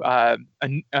do a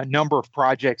number of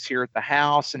projects here at the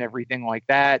house and everything like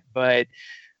that. But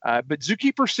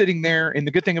Zookeeper's sitting there, and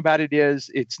the good thing about it is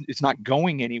it's not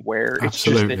going anywhere.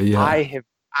 Absolutely, it's just that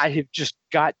I have just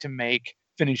got to make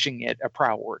finishing it a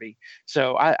priority.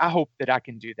 So I hope that I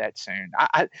can do that soon.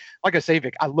 I like I say,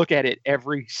 Vic, I look at it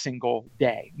every single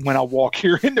day when I walk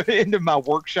here into my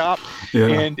workshop,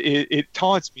 and it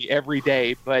taunts me every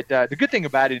day. But the good thing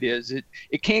about it is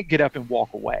it can't get up and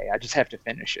walk away. I just have to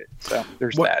finish it. So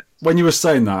there's that. When you were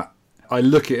saying that, I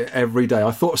look at it every day.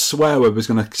 I thought a swear word was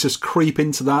going to just creep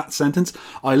into that sentence.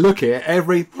 I look at it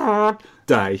every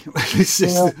day. It's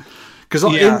just... Because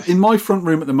in my front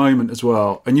room at the moment as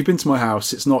well, and you've been to my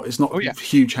house, it's not a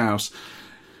huge house.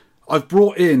 I've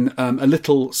brought in a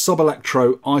little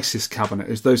sub-electro ISIS cabinet.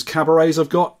 It's those cabarets I've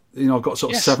got. I've got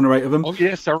sort of 7 or 8 of them. Oh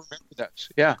yes, I remember those.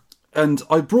 Yeah. And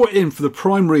I brought it in for the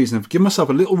prime reason of giving myself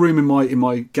a little room in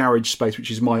my garage space,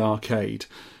 which is my arcade.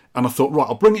 And I thought, right,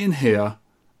 I'll bring it in here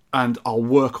and I'll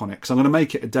work on it because I'm going to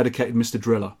make it a dedicated Mr.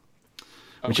 Driller.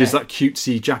 Which is that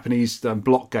cutesy Japanese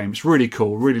block game. It's really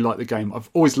cool. Really like the game. I've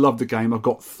always loved the game. I've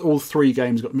got all 3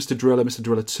 games. I've got Mr. Driller, Mr.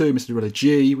 Driller 2, Mr. Driller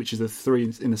G, which is the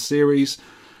 3 in the series.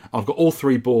 I've got all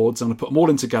 3 boards. I'm going to put them all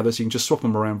in together so you can just swap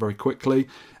them around very quickly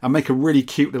and make a really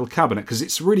cute little cabinet because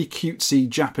it's really cutesy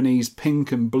Japanese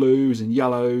pink and blues and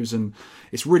yellows, and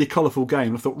it's a really colourful game.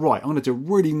 And I thought, right, I'm going to do a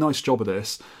really nice job of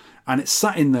this. And it's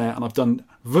sat in there and I've done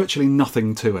virtually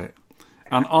nothing to it.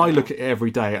 And I look at it every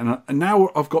day, and now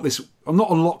I've got this. I'm not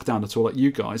on lockdown at all like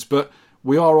you guys, but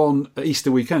we are on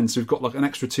Easter weekend, so we've got like an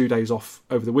extra 2 days off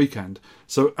over the weekend.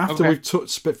 So after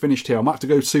we've finished here, I might have to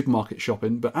go supermarket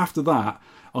shopping, but after that,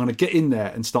 I'm going to get in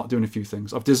there and start doing a few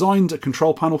things. I've designed a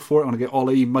control panel for it. I'm going to get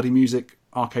Ollie, Muddy Music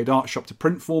Arcade Art Shop to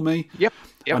print for me. Yep.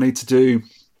 I need to do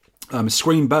a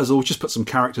screen bezel, just put some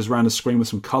characters around the screen with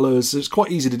some colours. It's quite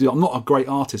easy to do. I'm not a great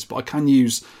artist, but I can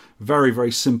use very,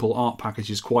 very simple art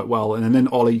packages quite well. And then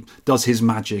Ollie does his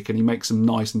magic and he makes them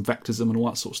nice and vectors them and all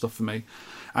that sort of stuff for me.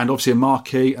 And obviously a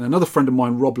marquee. And another friend of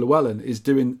mine, Rob Llewellyn, is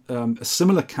doing a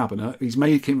similar cabinet. He's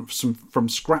making some from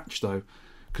scratch though,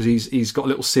 because he's got a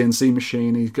little CNC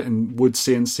machine. He's getting wood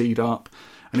CNC'd up,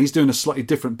 and he's doing a slightly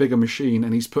different, bigger machine.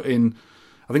 And he's put in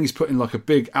like a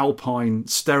big Alpine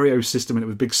stereo system in it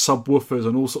with big subwoofers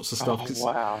and all sorts of stuff. Oh,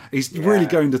 wow. He's really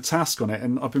going to task on it,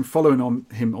 and I've been following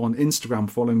him on Instagram,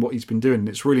 following what he's been doing.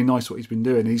 It's really nice what he's been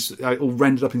doing. He's all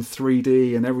rendered up in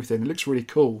 3D and everything. It looks really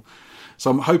cool.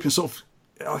 So I'm hoping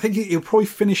I think he'll probably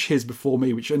finish his before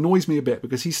me, which annoys me a bit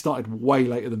because he started way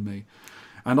later than me.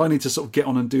 And I need to sort of get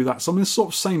on and do that. So I'm in the sort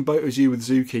of same boat as you with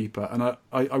Zookeeper, and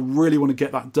I really want to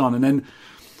get that done.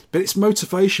 But it's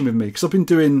motivation with me because I've been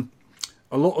doing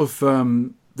a lot of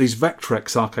these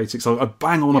Vectrex arcade. I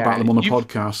bang on about them on the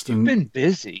podcast. You've been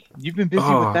busy. You've been busy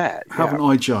with that. Haven't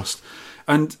I just?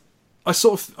 And I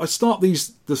start the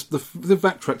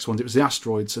Vectrex ones. It was the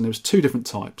asteroids, and there was 2 different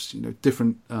types,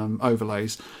 different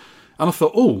overlays. And I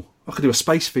thought, I could do a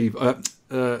Space Fever,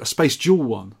 a Space Jewel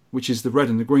one, which is the red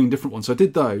and the green different one. So I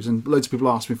did those, and loads of people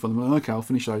asked me for them. Okay, I'll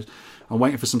finish those. I'm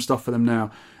waiting for some stuff for them now.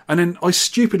 And then I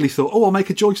stupidly thought, I'll make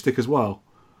a joystick as well.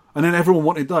 And then everyone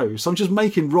wanted those. So I'm just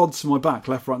making rods for my back,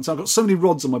 left, right, and so I've got so many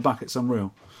rods on my back, it's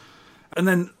unreal.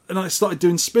 And I started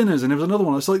doing spinners, and there was another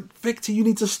one. I was like, Victor, you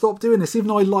need to stop doing this. Even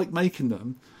though I like making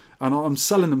them, and I'm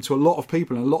selling them to a lot of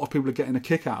people, and a lot of people are getting a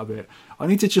kick out of it, I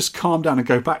need to just calm down and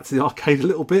go back to the arcade a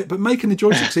little bit. But making the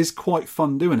joysticks is quite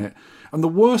fun doing it. And the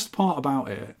worst part about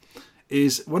it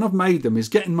is when I've made them is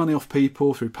getting money off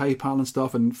people through PayPal and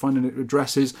stuff and finding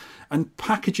addresses and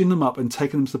packaging them up and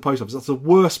taking them to the post office. That's the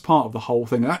worst part of the whole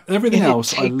thing. Everything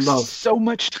else I love. So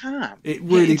much time. It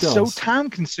really does. It's so time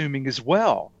consuming as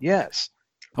well. Yes.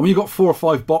 And when you've got 4 or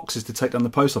 5 boxes to take down the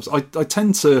post office, I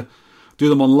tend to do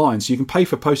them online. So you can pay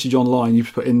for postage online. You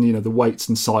put in the weights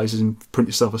and sizes and print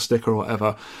yourself a sticker or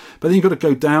whatever. But then you've got to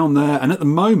go down there. And at the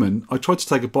moment, I tried to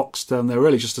take a box down there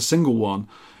early, just a single one.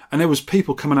 And there was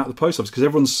people coming out of the post office because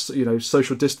everyone's,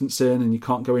 social distancing and you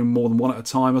can't go in more than one at a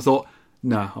time. I thought,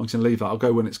 No, I'm just going to leave that. I'll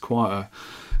go when it's quieter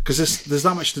because there's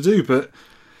that much to do. But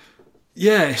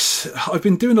yes, I've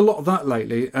been doing a lot of that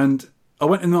lately, and I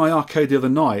went in my arcade the other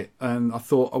night, and I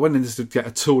thought I went in just to get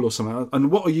a tool or something. And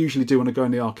what I usually do when I go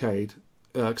in the arcade,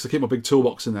 because I keep my big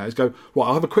toolbox in there, is go, right,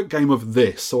 I'll have a quick game of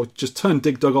this. So I just turn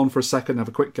Dig Dug on for a second, have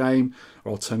a quick game,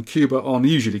 or I'll turn Cubert on,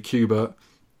 usually Cubert.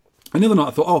 And the other night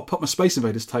I thought, I'll put my Space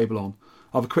Invaders table on.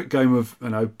 I'll have a quick game of,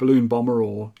 Balloon Bomber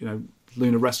or,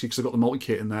 Lunar Rescue, because I've got the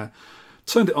multi-kit in there.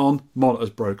 Turned it on,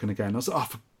 monitor's broken again. I was like, oh,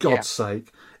 for God's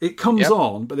sake. It comes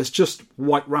on, but there's just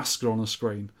white raster on the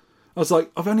screen. I was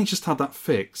like, I've only just had that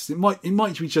fixed. It might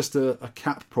be just a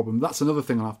cap problem. That's another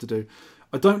thing I'll have to do.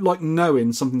 I don't like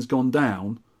knowing something's gone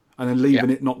down and then leaving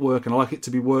it not working. I like it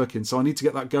to be working, so I need to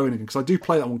get that going again, because I do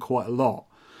play that one quite a lot.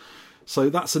 So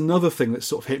that's another thing that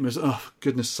sort of hit me as, oh,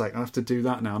 goodness sake, I have to do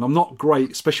that now. And I'm not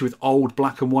great, especially with old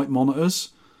black and white monitors.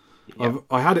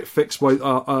 I had it fixed by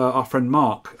our friend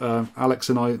Mark, Alex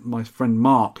and my friend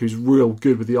Mark, who's real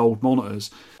good with the old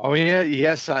monitors. Oh yeah,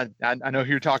 yes, I know who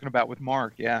you're talking about with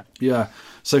Mark. Yeah.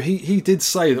 So he did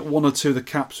say that one or two of the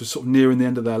caps were sort of nearing the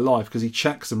end of their life, because he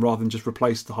checks them rather than just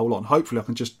replace the whole lot. And hopefully I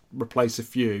can just replace a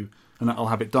few and that'll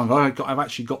have it done. I've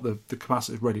actually got the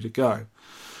capacitors ready to go.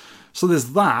 So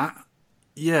there's that.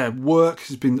 Yeah, work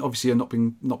has been obviously not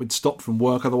been stopped from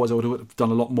work. Otherwise I would have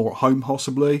done a lot more at home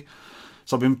possibly.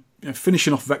 So I've been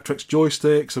finishing off Vectrex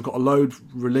joysticks. I've got a load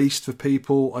released for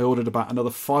people. I ordered about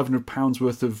another £500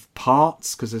 worth of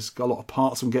parts, because there's got a lot of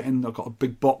parts I'm getting. I've got a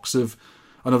big box of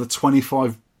another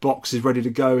 25 boxes ready to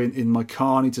go in my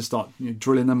car. I need to start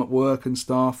drilling them at work and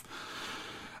stuff.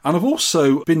 And I've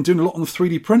also been doing a lot on the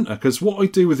 3D printer, because what I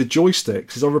do with the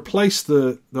joysticks is I replace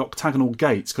the octagonal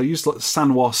gates. Because I use like the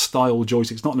Sanwa style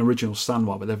joysticks, not an original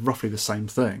Sanwa, but they're roughly the same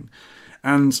thing.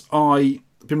 And I've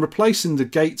been replacing the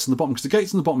gates on the bottom, because the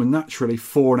gates on the bottom are naturally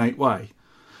 4 and 8 way.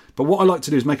 But what I like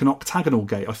to do is make an octagonal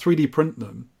gate. I 3D print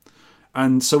them.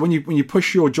 And so when you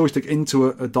push your joystick into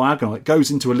a diagonal, it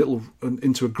goes into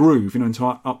a groove, into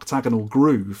an octagonal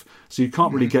groove. So you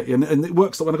can't really get and it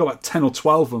works. Like when I've got about 10 or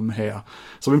 12 of them here.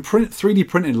 So I've been 3D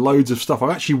printing loads of stuff. I've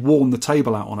actually worn the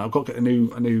table out on it. I've got to get a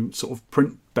new sort of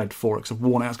print bed for it, because I've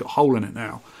worn it out. It's got a hole in it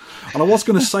now. And I was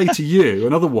going to say to you,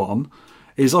 another one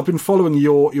is I've been following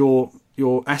your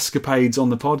escapades on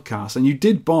the podcast, and you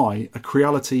did buy a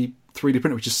Creality 3D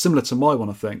printer, which is similar to my one,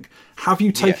 I think. Have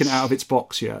you taken it out of its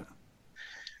box yet?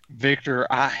 Victor,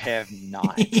 I have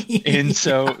not. And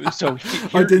so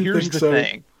here's the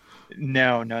thing.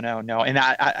 No. And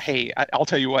I'll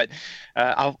tell you what.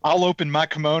 I'll open my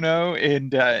kimono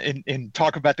and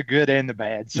talk about the good and the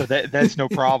bad. So that's no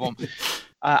problem.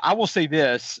 I will say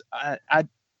this.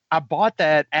 I bought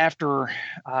that after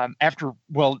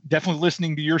definitely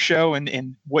listening to your show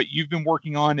and what you've been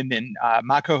working on, and then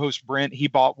my co-host Brent, he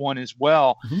bought one as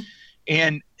well,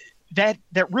 and that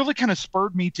really kind of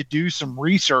spurred me to do some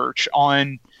research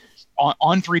on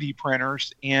 3D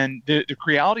printers and the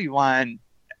Creality line.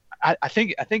 I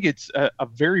think it's a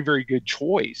very, very good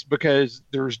choice, because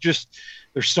there's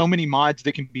so many mods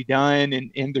that can be done,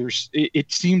 and it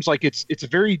seems like it's a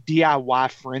very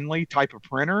DIY friendly type of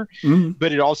printer,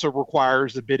 but it also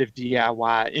requires a bit of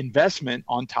DIY investment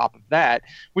on top of that,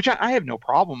 which I have no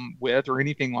problem with or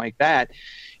anything like that.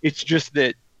 It's just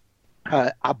that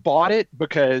I bought it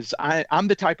because I'm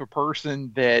the type of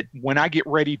person that when I get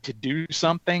ready to do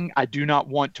something, I do not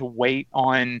want to wait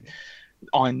on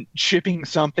shipping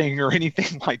something or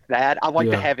anything like that. I like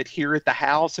to have it here at the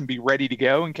house and be ready to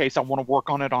go in case I want to work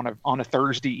on it on a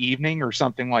Thursday evening or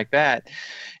something like that.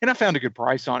 And I found a good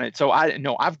price on it. So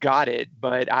I've got it,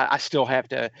 but I still have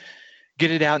to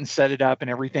get it out and set it up and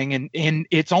everything. And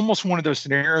it's almost one of those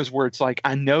scenarios where it's like,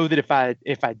 I know that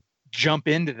if I jump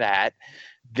into that,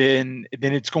 then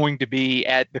it's going to be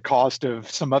at the cost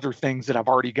of some other things that I've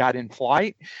already got in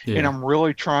flight. And I'm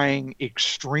really trying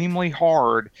extremely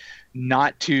hard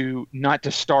not to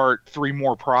start 3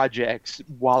 more projects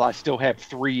while I still have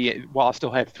 3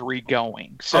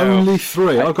 going. So only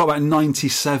 3. I've got about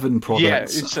 97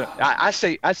 projects. Yeah, I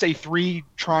say 3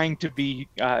 trying to be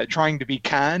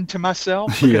kind to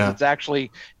myself, because it's actually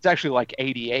like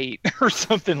 88 or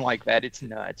something like that. It's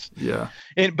nuts. Yeah.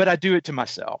 But I do it to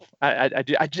myself.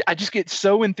 I just get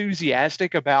so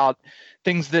enthusiastic about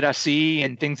things that I see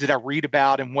and things that I read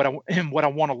about and what I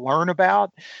want to learn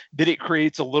about, that it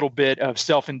creates a little bit of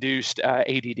self-induced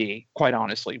ADD, quite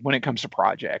honestly, when it comes to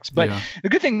projects. But the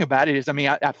good thing about it is,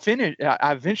 I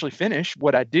eventually finish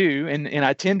what I do, and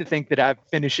I tend to think that I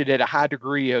finish it at a high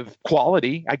degree of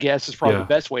quality, I guess is probably the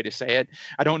best way to say it.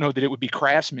 I don't know that it would be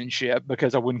craftsmanship,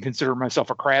 because I wouldn't consider myself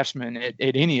a craftsman at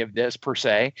any of this per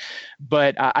se,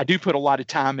 but I do put a lot of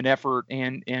time and effort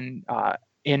and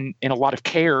a lot of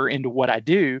care into what I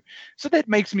do. So that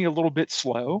makes me a little bit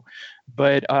slow,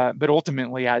 but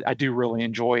ultimately I do really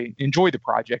enjoy the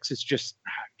projects. It's just,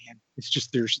 man, it's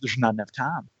just there's not enough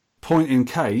time. Point in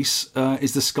case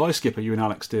is the Sky Skipper you and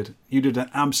Alex did. You did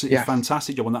an absolutely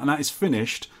fantastic job on that, and that is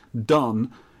finished,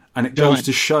 done, and it goes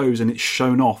to shows and it's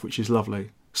shown off, which is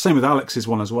lovely. Same with Alex's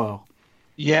one as well.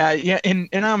 Yeah, and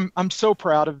I'm so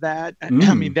proud of that. I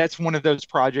mean, that's one of those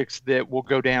projects that will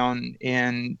go down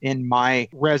in my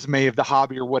resume of the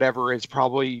hobby or whatever as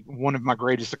probably one of my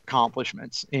greatest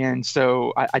accomplishments. And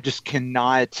so I just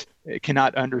cannot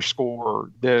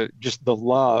underscore the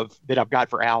love that I've got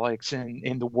for Alex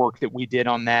and the work that we did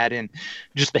on that, and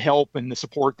just the help and the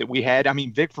support that we had. I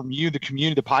mean, Vic, from you, the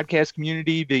community, the podcast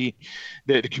community,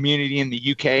 the community in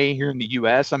the UK, here in the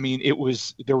US, I mean,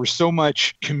 there was so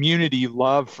much community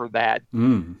love for that.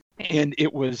 And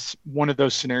it was one of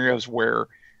those scenarios where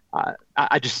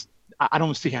I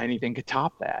don't see how anything could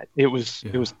top that. It was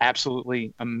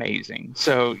absolutely amazing.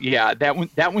 So yeah,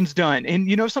 that one's done. And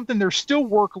you know something, there's still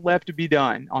work left to be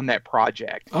done on that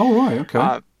project. Oh right,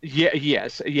 okay.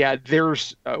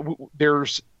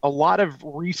 There's a lot of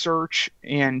research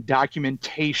and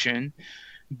documentation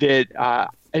that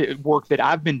work that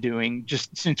I've been doing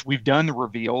just since we've done the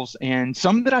reveals, and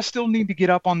some that I still need to get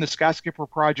up on the Skyskipper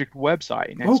Project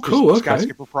website. And it's cool. Just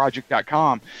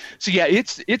Skyskipperproject.com. So yeah,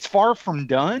 it's far from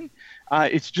done.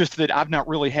 It's just that I've not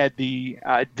really had the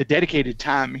dedicated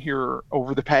time here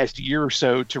over the past year or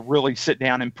so to really sit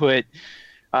down and put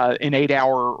an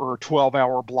 8-hour or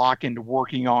 12-hour block into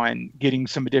working on getting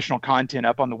some additional content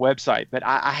up on the website. But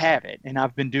I have it, and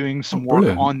I've been doing some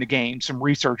work on the game, some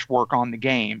research work on the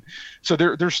game. So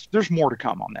there's more to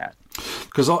come on that.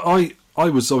 Because I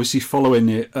was obviously following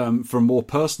it from a more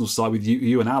personal side with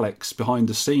you and Alex behind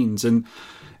the scenes, and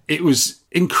it was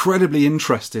incredibly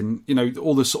interesting, you know,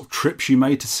 all the sort of trips you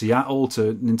made to Seattle,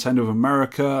 to Nintendo of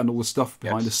America, and all the stuff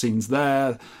behind the scenes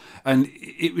there. And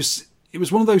it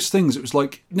was one of those things, it was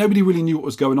like nobody really knew what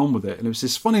was going on with it. And it was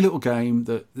this funny little game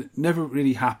that never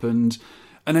really happened.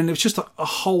 And then there was just a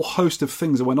whole host of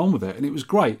things that went on with it. And it was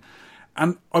great.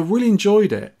 And I really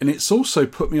enjoyed it. And it's also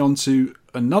put me onto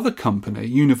another company,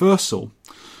 Universal.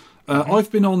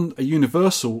 I've been on a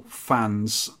Universal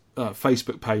fans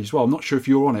Facebook page as well. I'm not sure if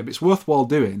you're on it, but it's worthwhile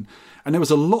doing. And there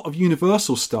was a lot of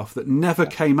Universal stuff that never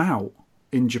came out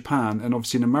in Japan and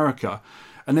obviously in America.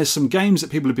 And there's some games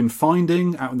that people have been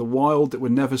finding out in the wild that were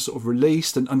never sort of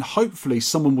released. And hopefully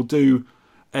someone will do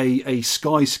a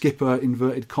Sky Skipper,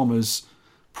 inverted commas,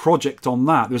 project on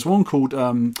that. There's one called,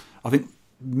 I think,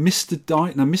 Mr.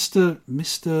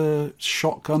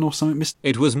 Shotgun or something.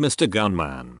 It was Mr.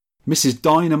 Gunman. Mrs.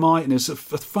 Dynamite. And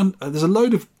there's a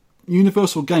load of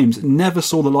Universal games that never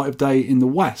saw the light of day in the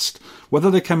West.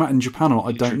 Whether they came out in Japan or not,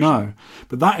 I don't know.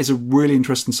 But that is a really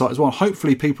interesting site as well.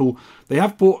 Hopefully people, they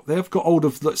have got hold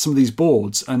of some of these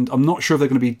boards, and I'm not sure if they're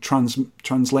going to be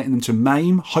translating them to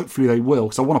MAME. Hopefully they will,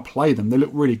 because I want to play them. They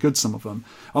look really good, some of them.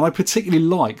 And I particularly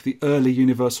like the early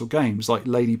Universal games, like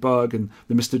Ladybug and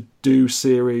the Mr. Do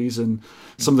series, and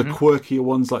some of the quirkier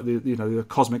ones like the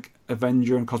Cosmic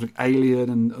Avenger and Cosmic Alien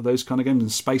and those kind of games,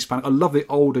 and Space Planet. I love the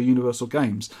older Universal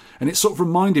games. And it sort of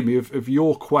reminded me of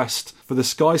your quest for the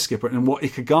Sky Skipper and what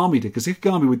Ikegami did, because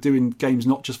Ikegami were doing games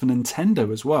not just for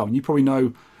Nintendo as well, and you probably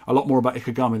know a lot more about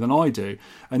Ikegami than I do,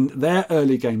 and their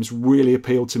early games really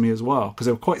appealed to me as well, because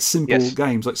they were quite simple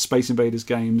games, like Space Invaders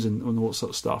games and all that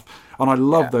sort of stuff, and I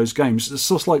love those games. It's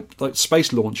sort of like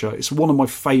Space Launcher. It's one of my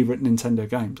favourite Nintendo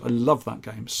games. I love that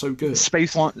game. It's so good.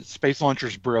 Space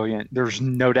Launcher's brilliant. There's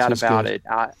no doubt about it.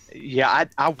 I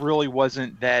really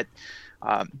wasn't that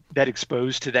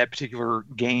exposed to that particular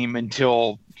game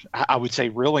until, I would say,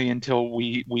 really until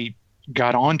we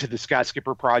got onto the Sky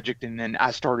Skipper project, and then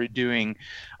I started doing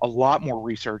a lot more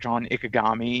research on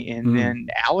Ikegami, and then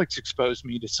Alex exposed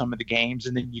me to some of the games,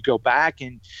 and then you go back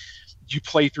and you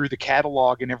play through the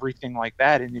catalog and everything like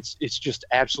that, and it's just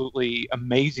absolutely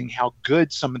amazing how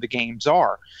good some of the games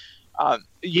are.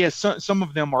 Some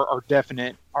of them are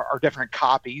definite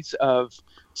copies of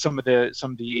some of the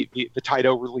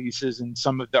Taito releases and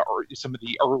some of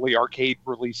the early arcade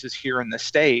releases here in the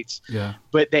States. Yeah.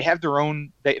 But they have their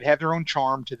own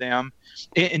charm to them.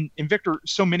 And Victor,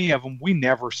 so many of them we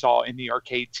never saw in the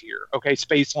arcades here. Okay,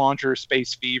 Space Launcher,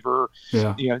 Space Fever.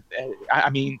 Yeah.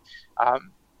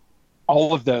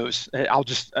 All of those. I'll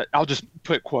just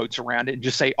put quotes around it and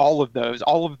just say all of those.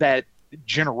 All of that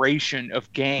generation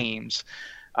of games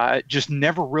just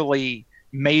never really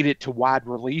made it to wide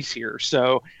release here.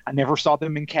 So I never saw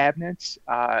them in cabinets,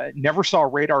 never saw a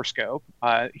radar scope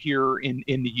here in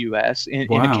the US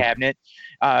in a cabinet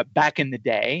back in the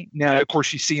day. Now, of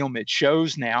course, you see them at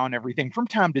shows now and everything from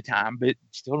time to time, but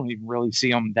still don't even really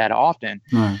see them that often.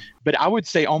 No. But I would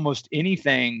say almost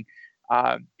anything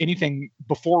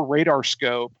before radar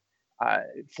scope,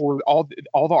 for all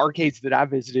the arcades that I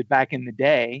visited back in the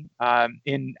day,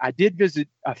 and I did visit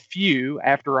a few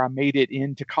after I made it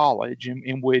into college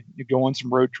and would go on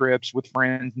some road trips with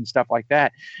friends and stuff like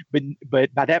that.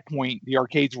 But by that point, the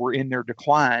arcades were in their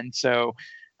decline. So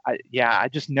I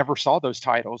just never saw those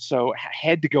titles. So I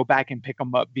had to go back and pick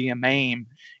them up via MAME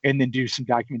and then do some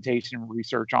documentation and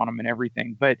research on them and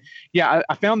everything. But yeah,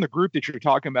 I found the group that you're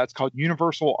talking about. It's called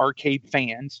Universal Arcade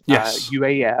Fans, yes.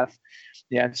 UAF.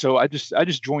 Yeah. So I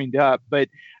just joined up, but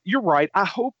you're right. I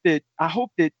hope that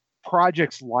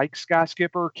projects like Sky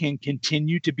Skipper can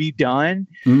continue to be done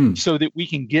so that we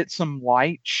can get some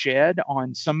light shed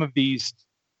on some of these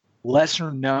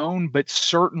lesser known but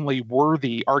certainly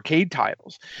worthy arcade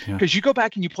titles. Because you go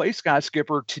back and you play Sky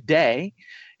Skipper today,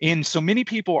 and so many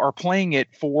people are playing it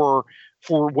for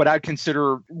what I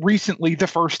consider recently the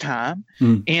first time,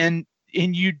 and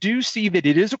you do see that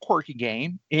it is a quirky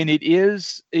game, and it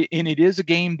is a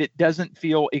game that doesn't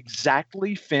feel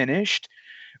exactly finished,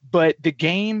 but the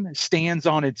game stands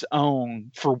on its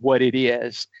own for what it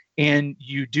is, and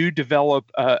you do develop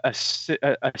a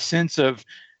sense of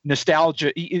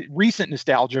nostalgia, recent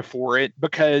nostalgia for it,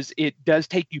 because it does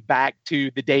take you back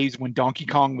to the days when Donkey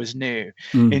Kong was new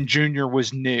and Junior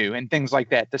was new and things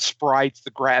like that. The sprites,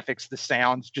 the graphics, the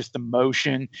sounds, just the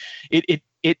motion.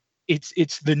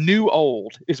 It's the new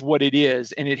old is what it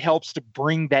is, and it helps to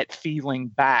bring that feeling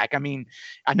back. I mean,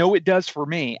 I know it does for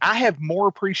me. I have more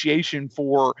appreciation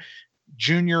for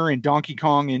Junior and Donkey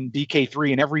Kong and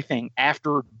DK3 and everything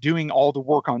after doing all the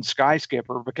work on Sky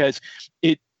Skipper, because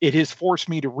it has forced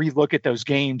me to relook at those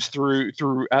games through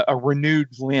a renewed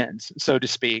lens, so to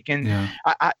speak. And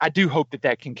I do hope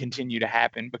that can continue to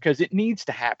happen, because it needs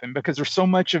to happen, because there's so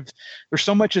much of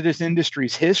this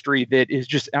industry's history that is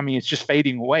just, I mean, it's just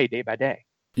fading away day by day.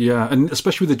 Yeah, and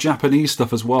especially with the Japanese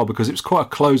stuff as well, because it was quite a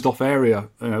closed-off area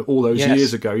all those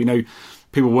years ago. You know,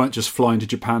 people weren't just flying to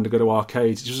Japan to go to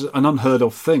arcades. It was an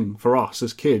unheard-of thing for us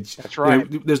as kids. That's right.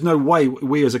 You know, there's no way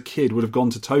we as a kid would have gone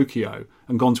to Tokyo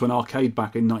and gone to an arcade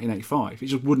back in 1985. It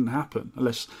just wouldn't happen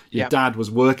unless your dad was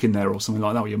working there or something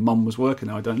like that, or your mum was working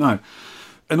there. I don't know.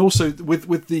 And also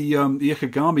with the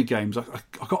Ikegami games, I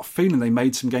got a feeling they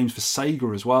made some games for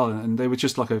Sega as well, and they were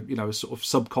just like a sort of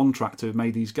subcontractor who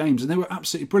made these games, and they were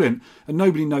absolutely brilliant. And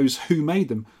nobody knows who made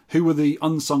them. Who were the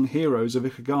unsung heroes of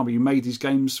Ikegami who made these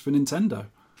games for Nintendo?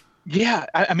 Yeah,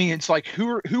 I mean, it's like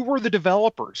who were the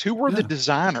developers? Who were the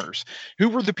designers? Who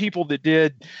were the people that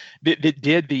did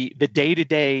the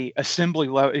day-to-day assembly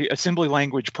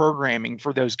language programming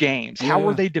for those games? How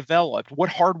were they developed? What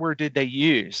hardware did they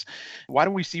use? Why do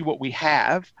we see what we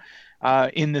have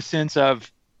in the sense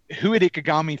of who at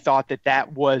Ikegami thought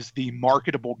that was the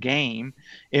marketable game,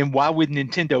 and why would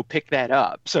Nintendo pick that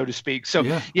up, so to speak? So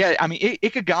I mean,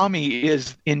 Ikegami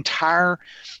is entire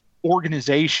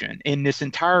organization in this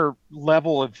entire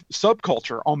level of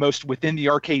subculture almost within the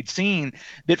arcade scene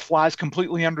that flies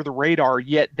completely under the radar,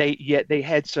 yet they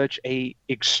had such a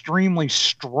extremely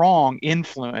strong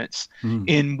influence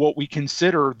in what we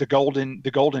consider the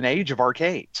golden age of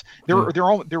arcades. They're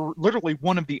literally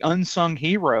one of the unsung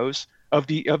heroes of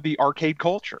the arcade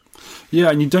culture.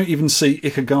 Yeah, and you don't even see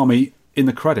Ikegami in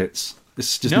the credits.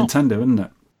 It's just Nintendo, isn't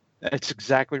it? That's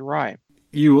exactly right.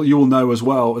 You will know as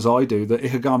well as I do that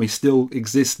Ikegami still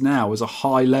exists now as a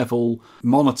high-level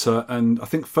monitor and I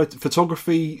think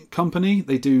photography company.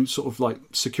 They do sort of like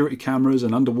security cameras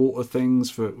and underwater things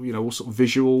for all sort of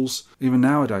visuals even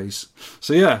nowadays.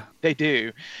 So yeah, they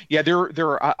do. Yeah,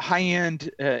 they're a high-end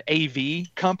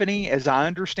AV company as I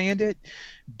understand it,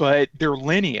 but their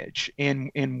lineage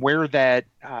and where that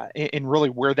and really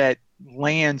where that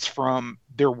lands from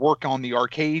their work on the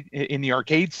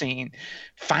arcade scene,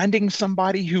 finding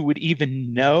somebody who would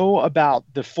even know about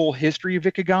the full history of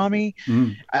Ikegami,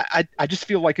 I just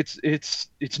feel like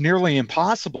it's nearly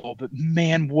impossible. But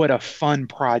man, what a fun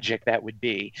project that would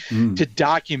be to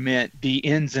document the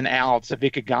ins and outs of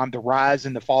Ikegami, the rise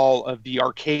and the fall of the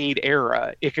arcade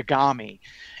era Ikegami,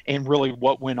 and really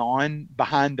what went on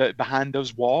behind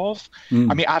those walls.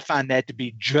 I mean, I find that to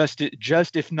be just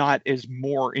if not as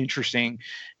more interesting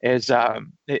as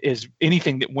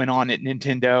anything that went on at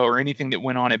Nintendo or anything that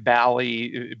went on at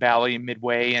Bally,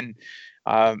 Midway, and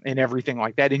everything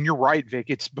like that. And you're right, Vic.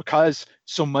 It's because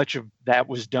so much of that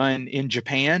was done in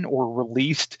Japan or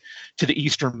released to the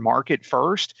Eastern market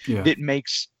first that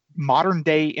makes modern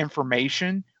day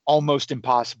information almost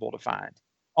impossible to find.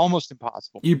 Almost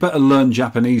impossible. You better learn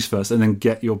Japanese first and then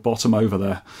get your bottom over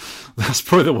there. That's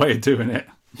probably the way of doing it.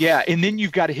 Yeah, and then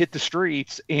you've got to hit the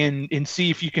streets and see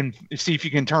if you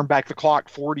can turn back the clock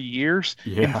 40 years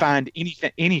and find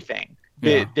anything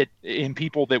that in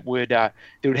people that would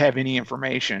have any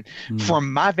information.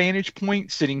 From my vantage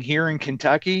point, sitting here in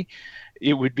Kentucky,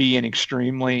 it would be an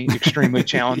extremely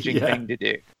challenging thing to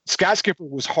do. Skyscraper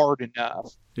was hard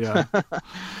enough. Yeah.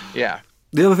 Yeah.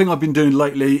 The other thing I've been doing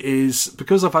lately is,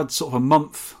 because I've had sort of a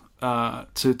month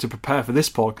to prepare for this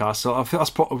podcast, so I think that's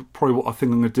probably what I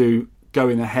think I'm going to do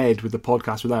going ahead with the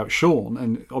podcast without Sean,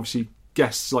 and obviously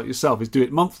guests like yourself, is do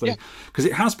it monthly, because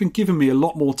it has been giving me a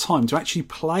lot more time to actually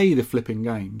play the flipping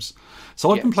games.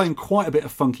 So I've been playing quite a bit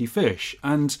of Funky Fish,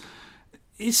 and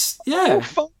it's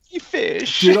Funky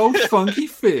Fish, good old Funky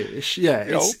Fish. Yeah,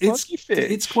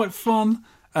 it's quite fun.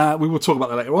 We will talk about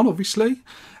that later on, obviously.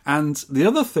 And the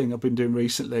other thing I've been doing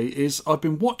recently is I've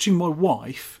been watching my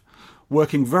wife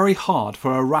working very hard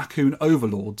for her raccoon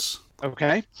overlords.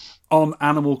 Okay. On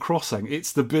Animal Crossing.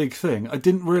 It's the big thing. I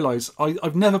didn't realise.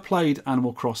 I've never played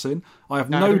Animal Crossing. I have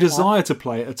no desire to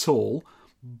play it at all.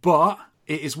 But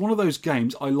it is one of those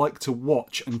games I like to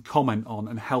watch and comment on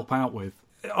and help out with.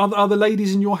 Are the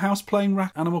ladies in your house playing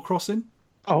Animal Crossing?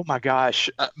 Oh my gosh.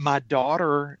 My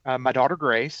daughter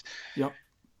Grace. Yep.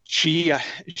 She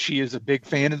is a big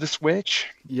fan of the Switch,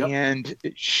 and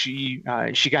she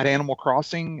got Animal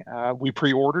Crossing. We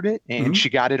pre-ordered it, and she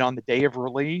got it on the day of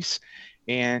release,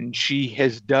 and she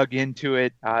has dug into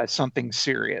it something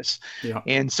serious. Yeah.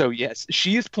 And so yes,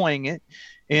 she is playing it,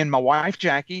 and my wife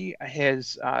Jackie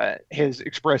has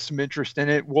expressed some interest in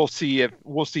it. We'll see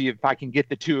if I can get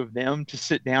the two of them to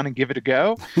sit down and give it a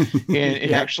go,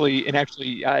 and actually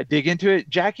dig into it.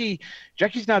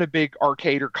 Jackie's not a big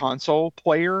arcade or console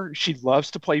player. She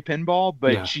loves to play pinball,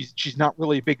 but she's not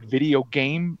really a big video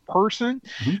game person.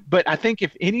 But I think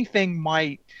if anything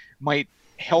might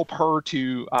help her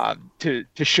to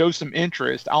show some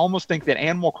interest, I almost think that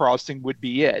Animal Crossing would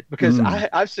be it, because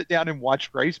I've sit down and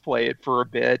watched Grace play it for a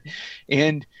bit,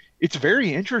 and it's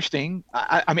very interesting.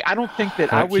 I mean, I don't think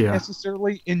that I would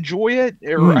necessarily enjoy it,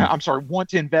 or want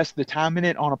to invest the time in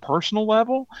it on a personal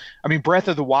level. I mean, Breath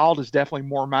of the Wild is definitely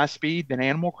more my speed than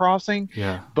Animal Crossing.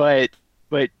 Yeah. But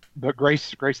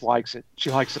Grace likes it.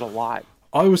 She likes it a lot.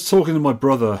 I was talking to my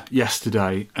brother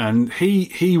yesterday, and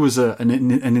he was a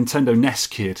Nintendo NES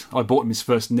kid. I bought him his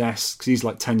first NES because he's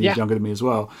like 10 years younger than me as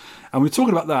well. And we were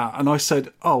talking about that, and I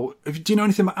said, "Oh, do you know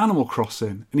anything about Animal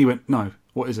Crossing?" And he went, "No,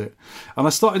 what is it?" And I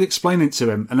started explaining it to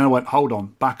him, and then I went, "Hold on,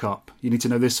 back up. You need to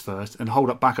know this first, and hold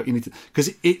up, back up. You need to," because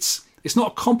it's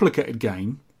not a complicated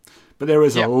game, but there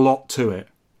is a lot to it.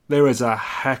 There is a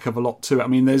heck of a lot to it. I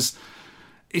mean,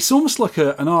 it's almost like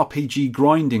an RPG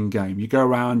grinding game. You go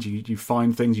around, you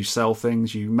find things, you sell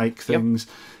things, you make things.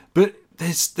 But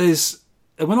there's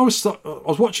when I was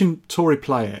watching Tori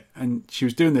play it, and she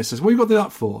was doing this. I said, "What you got to do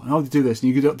that for?" And how do you do this?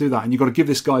 And you got to do that, and you got to give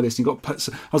this guy this. And you got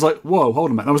to I was like, "Whoa, hold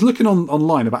on a minute!" And I was looking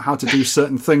online about how to do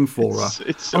certain thing for her.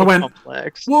 It's so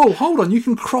complex. "Whoa, hold on! You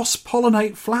can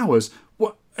cross-pollinate flowers.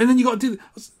 What?" And then you got to do.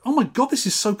 Oh my god, this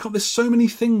is so. There's so many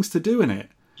things to do in it.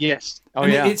 Yes. Oh,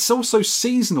 and it's also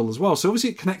seasonal as well. So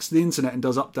obviously it connects to the internet and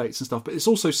does updates and stuff, but it's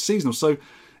also seasonal. So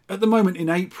at the moment in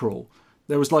April,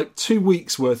 there was like 2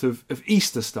 weeks worth of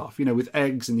Easter stuff, with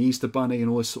eggs and the Easter bunny and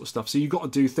all this sort of stuff. So you've got to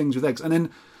do things with eggs. And then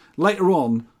later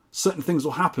on, certain things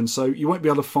will happen. So you won't be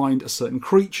able to find a certain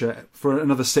creature for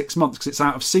another 6 months because it's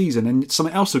out of season, and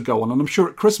something else will go on. And I'm sure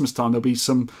at Christmas time there'll be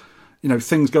some,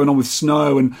 things going on with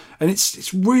snow, and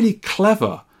it's really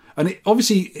clever. And it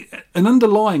obviously, an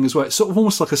underlying as well, it's sort of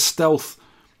almost like a stealth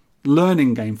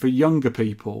learning game for younger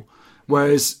people.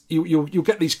 Whereas you'll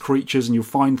get these creatures and you'll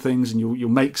find things and you'll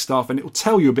make stuff, and it will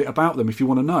tell you a bit about them if you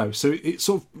want to know. So it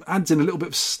sort of adds in a little bit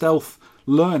of stealth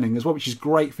learning as well, which is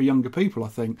great for younger people, I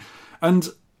think. And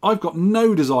I've got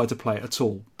no desire to play it at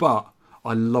all, but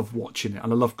I love watching it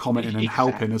and I love commenting and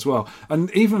helping as well.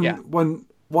 And even when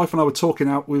wife and I were talking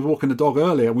out, we were walking the dog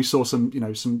earlier, and we saw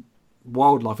some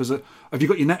wildlife. Have you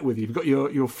got your net with you? Have you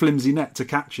got your flimsy net to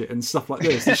catch it and stuff like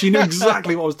this? And she knew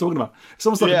exactly what I was talking about. It's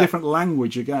almost like a different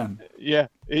language again. Yeah,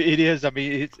 it is. I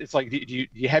mean, it's like, do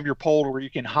you have your pole where you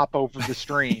can hop over the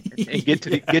stream and get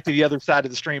to the other side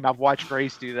of the stream? I've watched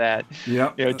Grace do that.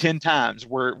 10 times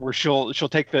where she'll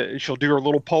do her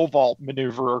little pole vault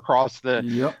maneuver across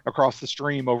the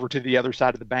stream over to the other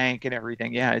side of the bank and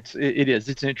everything. Yeah,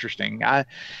 it's interesting. I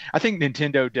think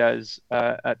Nintendo does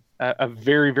a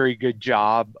very, very good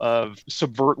job of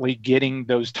subvertly getting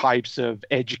those types of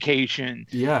education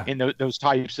and those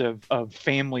types of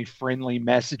family-friendly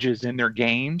messages in their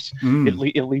games games,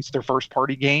 at least their first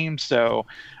party games. So,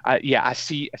 yeah, I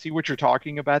see what you're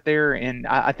talking about there, and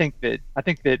I think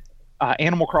that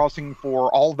Animal Crossing,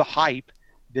 for all the hype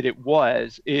that it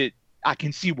was, I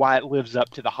can see why it lives up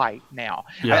to the hype now.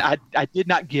 Yeah. I did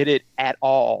not get it at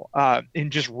all in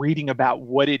just reading about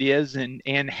what it is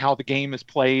and how the game is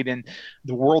played and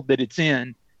the world that it's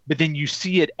in. But then you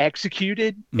see it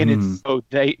executed, and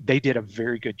they did a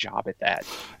very good job at that.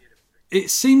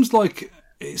 It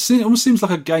almost seems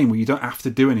like a game where you don't have to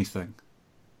do anything.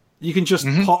 You can just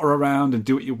potter around and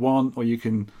do what you want, or you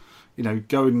can,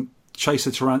 go and chase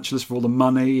the tarantulas for all the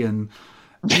money, and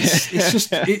it's just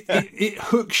it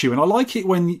hooks you. And I like it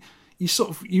when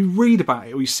you read about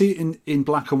it or you see it in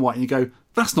black and white, and you go,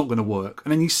 that's not going to work.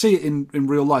 And then you see it in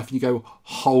real life, and you go,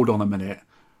 hold on a minute.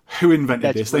 Who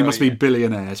invented this? They must be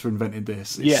billionaires who invented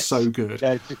this. It's so good.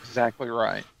 That's exactly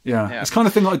right. Yeah. It's the kind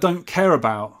of thing that I don't care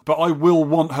about, but I will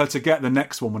want her to get the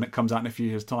next one when it comes out in a few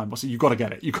years' time. I say, you've got to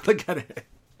get it. You've got to get it.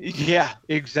 Yeah,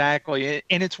 exactly.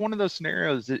 And it's one of those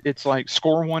scenarios. It's like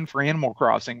score one for Animal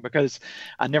Crossing, because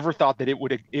I never thought that it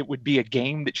would be a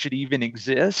game that should even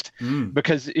exist,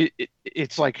 because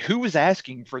it's like, who was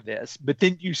asking for this? But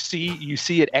then you see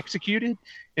it executed,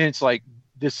 and it's like,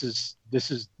 this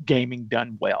is gaming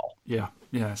done well. Yeah,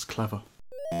 it's clever.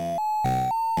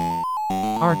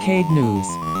 Arcade news.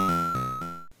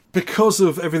 Because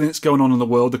of everything that's going on in the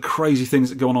world, the crazy things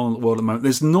that are going on in the world at the moment,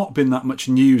 there's not been that much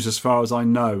news as far as I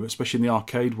know, especially in the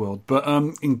arcade world. But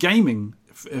in gaming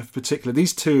in particular,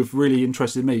 these two have really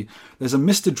interested me. There's a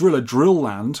Mr. Driller Drill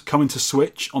Land coming to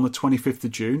Switch on the 25th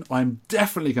of June. I'm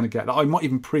definitely going to get that. I might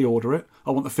even pre-order it.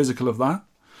 I want the physical of that.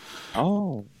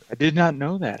 Oh, I did not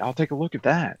know that. I'll take a look at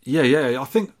that. Yeah. I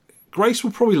think Grace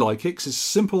will probably like it because it's a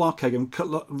simple arcade game,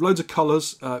 loads of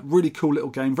colours, really cool little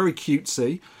game, very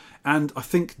cutesy. And I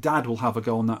think Dad will have a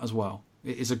go on that as well.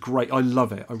 It is I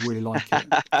love it. I really like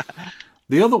it.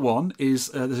 The other one is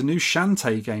there's a new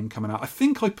Shantae game coming out. I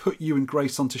think I put you and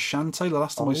Grace onto Shantae the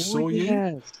last time I saw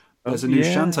you. There's a new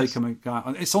Shantae coming out.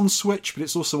 And it's on Switch, but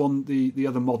it's also on the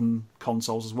other modern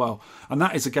consoles as well. And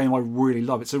that is a game I really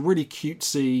love. It's a really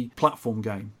cutesy platform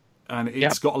game. And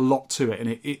it's got a lot to it.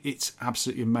 And it's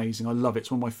absolutely amazing. I love it. It's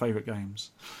one of my favourite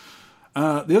games.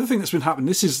 The other thing that's been happening,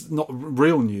 this is not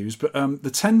real news, but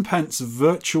the 10 Pence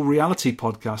virtual reality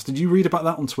podcast. Did you read about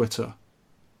that on Twitter?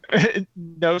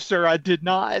 No, sir, I did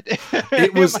not.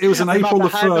 It was an April the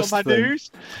 1st thing.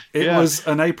 It was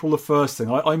an April the 1st thing.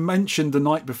 I mentioned the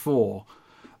night before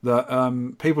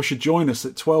that people should join us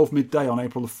at 12 midday on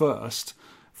April the 1st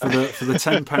for the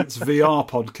 10 Pence VR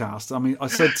podcast. I mean, I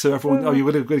said to everyone, "Oh, you're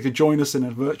going to join us in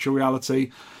a virtual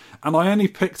reality." And I only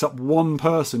picked up one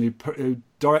person who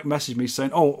direct messaged me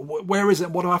saying, "Oh, where is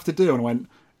it? What do I have to do?" And I went,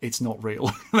 "It's not real."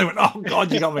 And they went, "Oh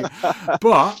God, you got me."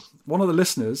 But one of the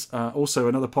listeners, also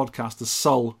another podcaster,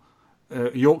 Sol,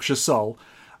 Yorkshire Sol,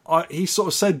 he sort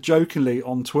of said jokingly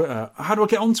on Twitter, "How do I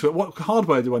get onto it? What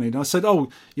hardware do I need?" And I said, "Oh,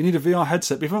 you need a VR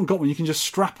headset. But if you haven't got one, you can just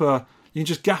you can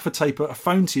just gaffer tape a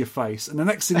phone to your face." And the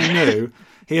next thing he knew,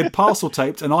 he had parcel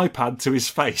taped an iPad to his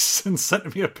face and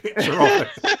sent me a picture of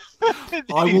it.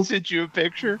 He sent you a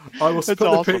picture? I will put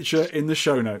the picture in the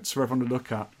show notes for everyone to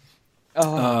look at.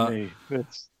 Oh,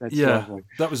 that's lovely.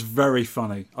 That was very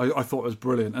funny. I thought it was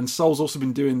brilliant. And Sol's also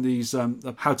been doing these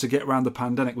how to get around the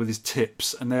pandemic with his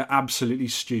tips, and they're absolutely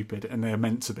stupid, and they're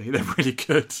meant to be. They're really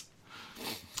good.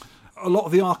 A lot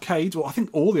of the arcades, well, I think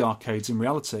all the arcades in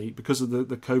reality, because of the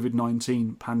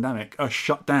COVID-19 pandemic, are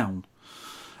shut down.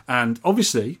 And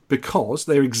obviously, because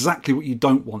they're exactly what you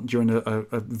don't want during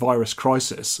a virus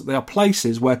crisis, they are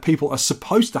places where people are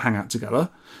supposed to hang out together,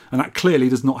 and that clearly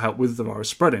does not help with the virus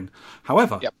spreading.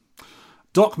 However,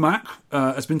 Doc Mack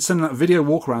has been sending out video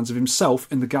walkarounds of himself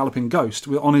in the Galloping Ghost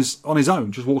on his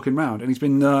own, just walking around, and he's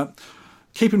been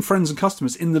keeping friends and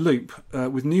customers in the loop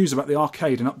with news about the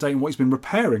arcade and updating what he's been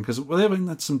repairing, because they've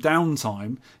had some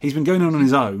downtime. He's been going on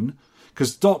his own,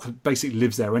 because Doc basically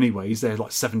lives there anyway. He's there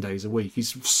like 7 days a week.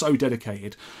 He's so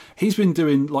dedicated. He's been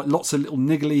doing like lots of little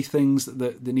niggly things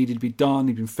that needed to be done.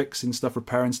 He's been fixing stuff,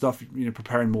 repairing stuff,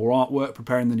 preparing more artwork,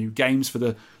 preparing the new games for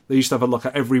they used to have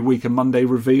every week a Monday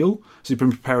reveal. So he's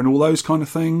been preparing all those kind of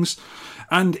things.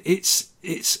 And it's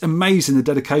amazing the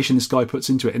dedication this guy puts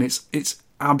into it. And it's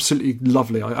absolutely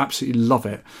lovely. I absolutely love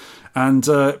it. And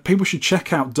people should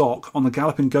check out Doc on the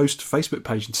Galloping Ghost Facebook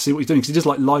page and see what he's doing, because he does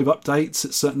like live updates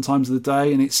at certain times of the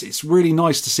day, and it's really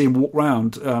nice to see him walk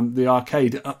around the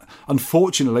arcade.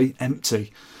 Unfortunately,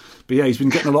 empty. But yeah, he's been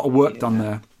getting a lot of work done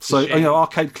there. So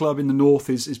Arcade Club in the north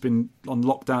has been on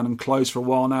lockdown and closed for a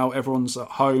while now. Everyone's at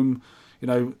home,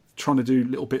 trying to do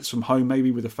little bits from home,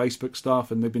 maybe with the Facebook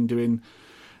stuff, and they've been doing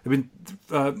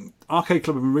Arcade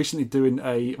Club have been recently doing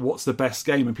a what's the best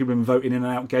game, and people have been voting in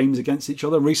and out games against each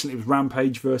other. Recently it was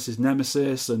Rampage versus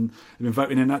Nemesis, and they've been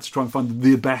voting in and out to try and find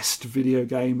the best video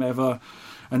game ever.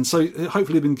 And so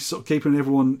hopefully they've been sort of keeping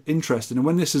everyone interested. And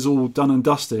when this is all done and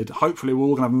dusted, hopefully we're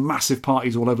all going to have massive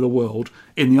parties all over the world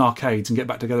in the arcades and get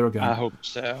back together again. I hope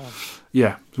so.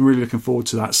 Yeah, I'm really looking forward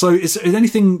to that. So is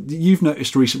anything that you've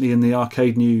noticed recently in the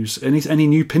arcade news? Any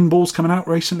new pinballs coming out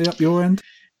recently up your end?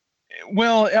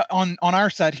 Well, on our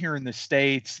side here in the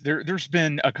States, there's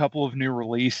been a couple of new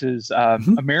releases.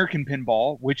 American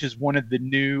Pinball, which is one of the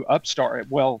new upstart,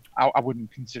 well, I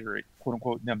wouldn't consider it, quote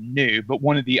unquote, them new, but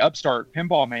one of the upstart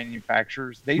pinball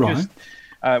manufacturers. They just,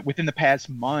 within the past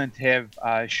month, have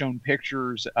shown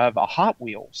pictures of a Hot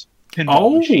Wheels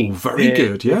pinball machine. Very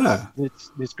good, yeah.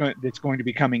 That's going to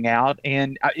be coming out,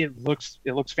 and it looks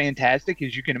fantastic.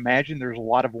 As you can imagine, there's a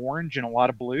lot of orange and a lot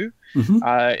of blue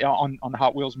on the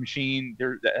Hot Wheels machine.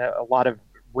 There's a lot of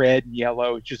red and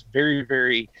yellow. It's just very,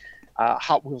 very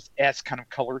Hot Wheels-esque kind of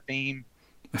color theme.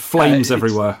 Flames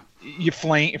everywhere.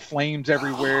 Flames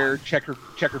everywhere. Checkered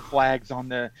flags on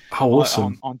the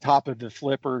awesome. on top of the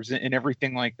flippers and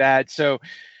everything like that. So.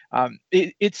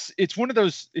 It's one of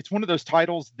those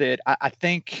titles that I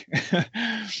think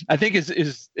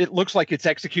is it looks like it's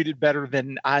executed better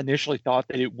than I initially thought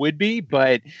that it would be.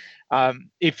 But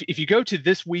if you go to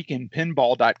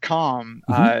thisweekinpinball.com,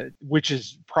 which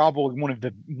is probably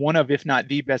one of if not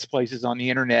the best places on the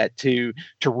internet to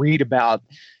read about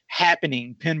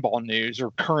happening pinball news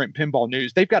or current pinball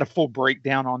news, they've got a full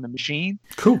breakdown on the machine.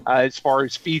 Cool. As far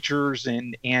as features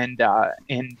and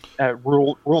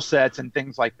rule sets and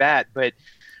things like that. But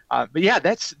yeah,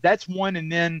 that's one. And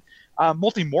then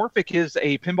Multimorphic is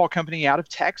a pinball company out of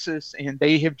Texas, and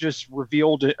they have just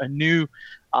revealed a new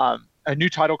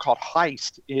title called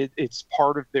Heist. It's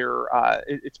part of their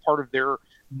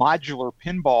modular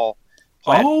pinball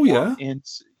platform. Oh yeah. And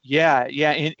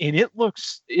it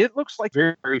looks like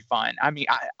very, very fun. I mean,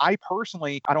 I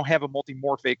personally, I don't have a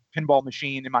Multimorphic pinball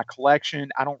machine in my collection.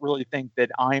 I don't really think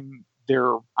that I'm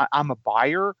a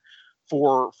buyer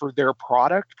for their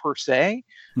product per se.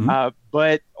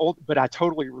 But I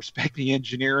totally respect the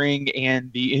engineering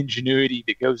and the ingenuity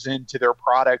that goes into their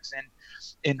products.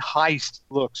 And Heist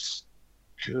looks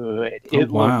good.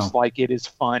 Looks like it is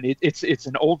fun. It's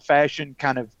an old fashioned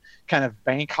kind of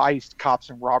bank heist, cops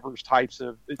and robbers type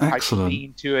of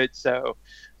theme to it. So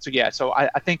I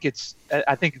think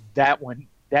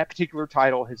that particular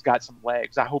title has got some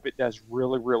legs. I hope it does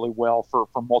really, really well for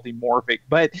Multimorphic.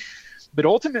 But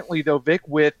ultimately though, Vic,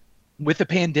 with the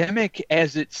pandemic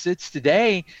as it sits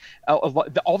today,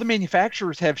 all the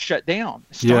manufacturers have shut down.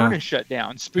 Stern has shut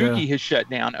down. Spooky has shut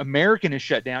down. American has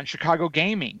shut down. Chicago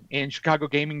Gaming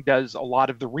does a lot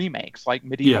of the remakes like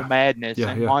Medieval Madness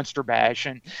and Monster Bash,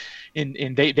 and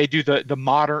they do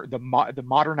the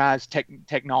modernized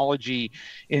technology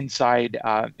inside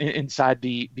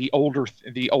the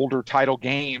older title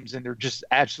games, and they're just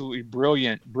absolutely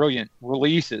brilliant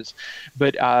releases.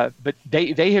 But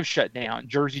they have shut down.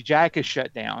 Jersey Jack is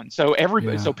shut down. So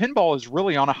so pinball is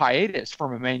really on a hiatus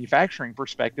from a manufacturing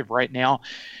perspective right now.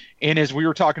 And as we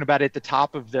were talking about at the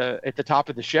top of the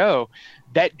show,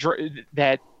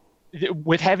 that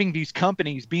with having these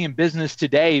companies be in business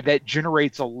today, that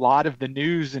generates a lot of the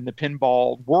news in the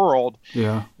pinball world.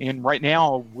 Yeah. And right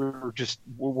now we're just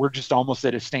almost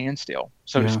at a standstill,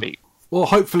 so to speak. Well,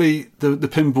 hopefully the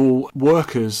pinball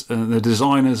workers and the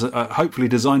designers are hopefully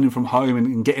designing from home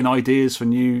and getting ideas for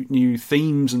new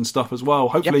themes and stuff as well.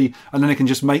 Hopefully, and then they can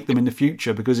just make them in the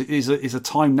future, because it is a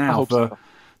time now for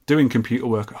doing computer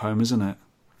work at home, isn't it?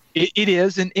 It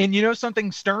is, and you know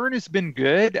something, Stern has been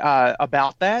good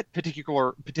about that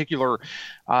particular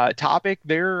topic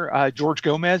there. George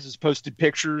Gomez has posted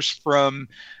pictures from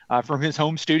his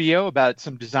home studio about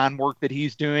some design work that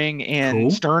he's doing, and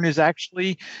cool. Stern has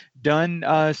actually done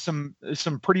some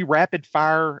pretty rapid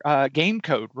fire game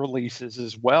code releases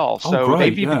as well. So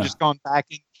they've even just gone back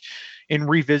and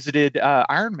revisited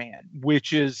Iron Man,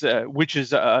 which is a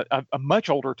much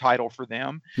older title for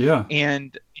them. Yeah,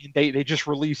 and they just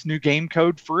released new game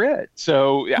code for it.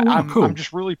 So I'm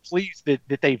just really pleased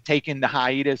that they've taken the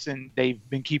hiatus and they've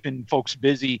been keeping folks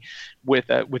busy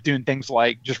with doing things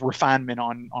like just refinement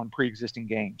on pre-existing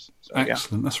games. So,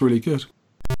 excellent, that's really good.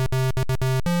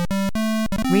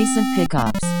 Recent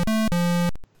pickups.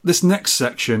 This next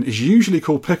section is usually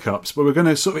called pickups, but we're going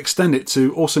to sort of extend it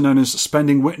to also known as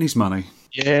spending Whitney's money.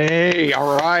 Yay!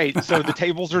 All right, so the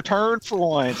tables are turned for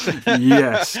once.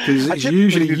 Yes, because it's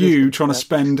usually you trying to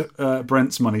spend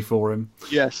Brent's money for him.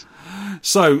 Yes.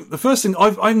 So the first thing,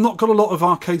 I've not got a lot of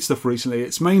arcade stuff recently.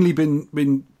 It's mainly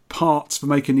been parts for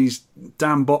making these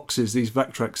damn boxes, these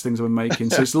Vectrex things I've been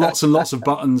making. So it's lots and lots of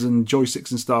buttons and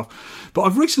joysticks and stuff. But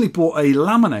I've recently bought a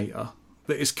laminator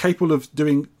that is capable of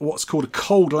doing what's called a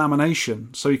cold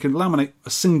lamination. So you can laminate a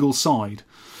single side.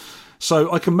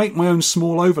 So I can make my own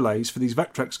small overlays for these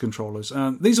Vectrex controllers.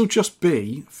 And these will just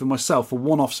be, for myself, for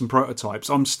one-offs and prototypes.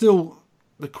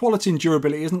 The quality and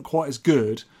durability isn't quite as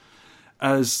good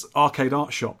as Arcade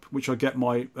Art Shop, which I get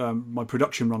my my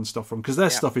production run stuff from, because their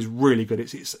stuff is really good.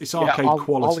 It's arcade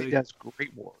quality. Ollie does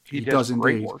great work. He does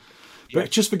great indeed. work.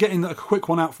 But just for getting a quick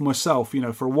one out for myself,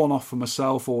 for a one-off for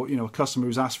myself, or a customer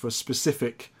who's asked for a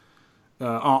specific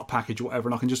art package or whatever,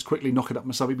 and I can just quickly knock it up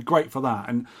myself, it'd be great for that.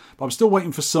 But I'm still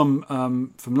waiting for some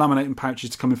from laminating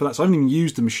pouches to come in for that. So I haven't even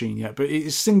used the machine yet. But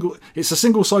it's a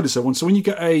single-sided one. So when you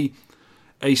get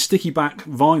a sticky back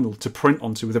vinyl to print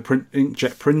onto with a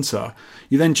inkjet printer,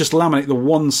 you then just laminate the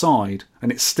one side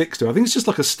and it sticks to it. I think it's just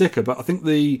like a sticker, but I think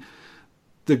the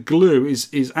glue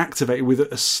is activated with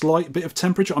a slight bit of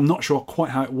temperature. I'm not sure quite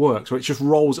how it works, or it just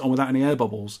rolls on without any air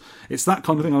bubbles. It's that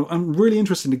kind of thing. I'm really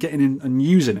interested in getting in and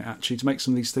using it, actually, to make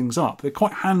some of these things up. They're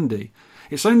quite handy.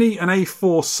 It's only an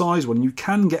A4 size one. You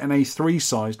can get an A3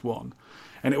 sized one,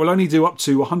 and it will only do up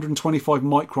to 125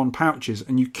 micron pouches,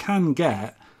 and you can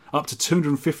get up to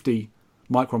 250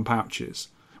 micron pouches,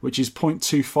 which is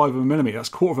 0.25 of a millimetre. That's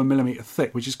 1/4 of a millimetre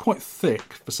thick, which is quite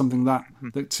thick for something that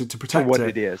to protect for what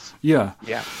it. it is. Yeah.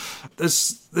 Yeah.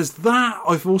 There's that.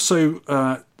 I've also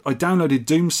I downloaded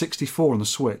Doom 64 on the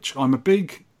Switch. I'm a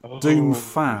big Doom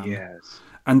fan. Yes.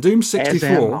 And Doom As am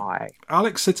 64, I.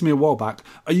 Alex said to me a while back,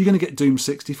 "Are you going to get Doom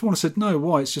 64?" And I said, "No,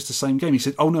 why? It's just the same game." He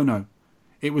said, "Oh, no.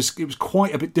 It was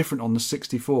quite a bit different on the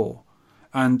 64."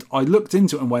 And I looked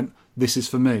into it and went, "This is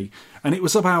for me." And it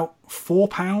was about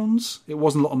 £4. It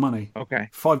wasn't a lot of money. Okay.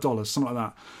 $5, something like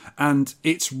that. And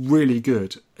it's really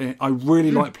good. I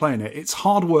really like playing it. It's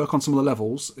hard work on some of the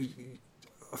levels.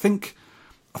 I think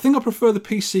I prefer the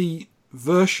PC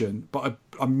version, but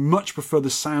I much prefer the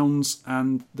sounds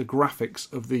and the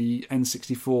graphics of the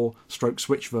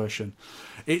N64/Switch version.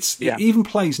 It even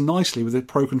plays nicely with the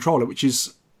Pro Controller, which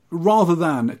is rather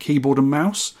than a keyboard and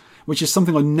mouse, which is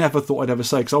something I never thought I'd ever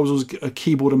say, because I was always a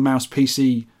keyboard and mouse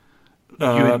PC. You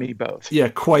and me both. Yeah,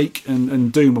 Quake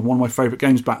and Doom are one of my favourite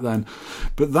games back then.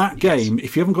 But that game,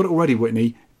 if you haven't got it already,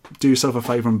 Whitney, do yourself a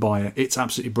favour and buy it. It's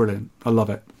absolutely brilliant. I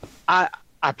love it. I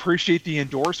appreciate the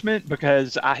endorsement,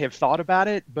 because I have thought about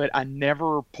it, but I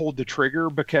never pulled the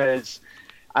trigger, because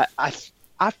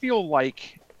I feel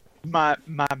like my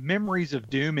memories of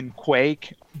Doom and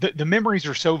Quake, the memories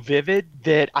are so vivid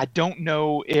that I don't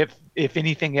know if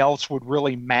anything else would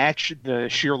really match the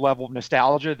sheer level of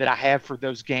nostalgia that I have for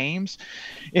those games.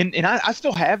 And I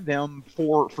still have them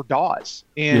for DOS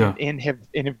and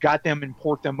have got them and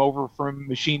port them over from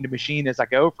machine to machine as I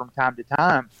go from time to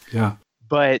time. Yeah.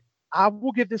 But I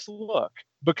will give this a look,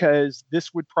 because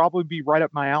this would probably be right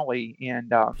up my alley,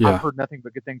 and I've heard nothing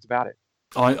but good things about it.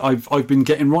 I've been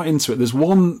getting right into it. There's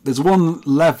one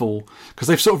level, because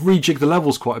they've sort of rejigged the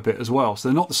levels quite a bit as well, so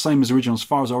they're not the same as the original as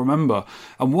far as I remember.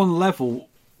 And one level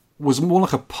was more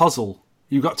like a puzzle.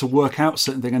 You got to work out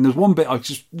certain thing, and there's one bit I was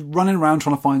just running around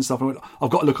trying to find stuff. I went, I've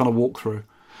got to look on a walkthrough.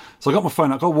 So I got my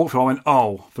phone, I got a walkthrough. I went,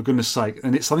 oh, for goodness sake!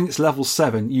 And I think it's level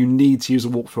 7. You need to use a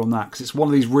walkthrough on that, because it's one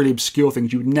of these really obscure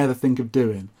things you would never think of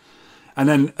doing. And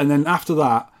then after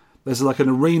that, there's like an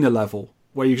arena level,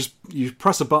 where you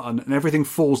press a button and everything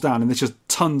falls down, and there's just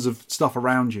tons of stuff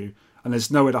around you, and there's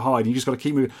nowhere to hide, and you just got to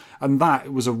keep moving. And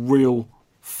that was a real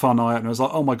fun eye-opener. I was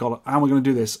like, oh my god, how am I going to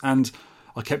do this? And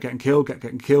I kept getting killed, kept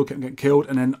getting killed,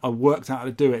 and then I worked out how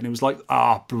to do it, and it was like,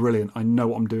 brilliant, I know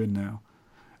what I'm doing now.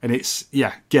 And it's,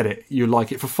 get it, you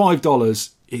like it. For $5,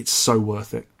 it's so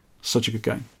worth it. Such a good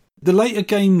game. The later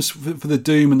games for the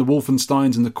Doom and the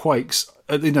Wolfensteins and the Quakes,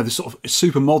 the sort of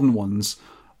super modern ones,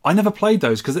 I never played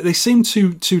those, because they seemed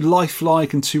too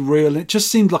lifelike and too real. It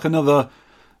just seemed like another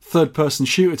third-person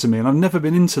shooter to me, and I've never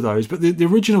been into those. But the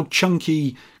original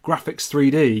chunky graphics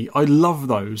 3D, I love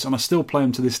those, and I still play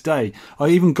them to this day. I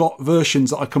even got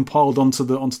versions that I compiled onto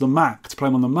the Mac to play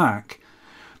them on the Mac.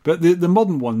 But the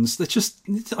modern ones, they're just,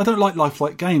 I don't like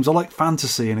lifelike games. I like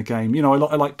fantasy in a game. I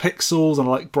like pixels, and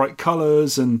I like bright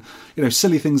colours, and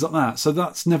silly things like that. So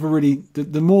that's never really,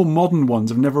 the more modern ones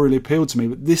have never really appealed to me.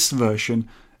 But this version,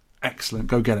 excellent.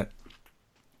 Go get it.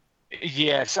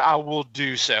 Yes, I will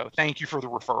do so. Thank you for the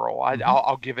referral.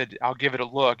 I'll give it a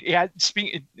look. Yeah.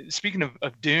 Speaking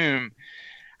of Doom,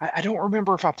 I don't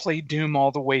remember if I played Doom all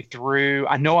the way through.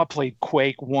 I know I played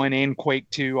Quake 1 and Quake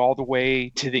 2 all the way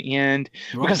to the end,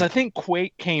 right, because I think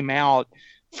Quake came out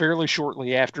fairly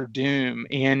shortly after Doom,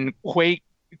 and Quake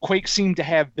seemed to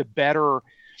have the better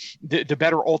the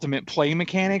better ultimate play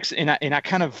mechanics, and I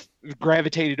kind of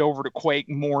gravitated over to Quake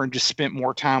more and just spent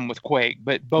more time with Quake.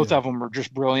 But both of them are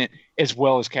just brilliant, as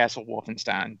well as Castle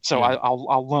Wolfenstein. So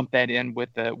I'll lump that in with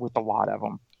a lot of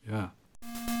them. Yeah.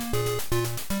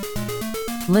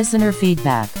 Listener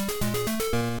feedback.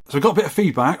 So we got a bit of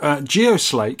feedback.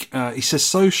 Geoslake, he says,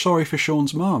 so sorry for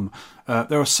Sean's mum.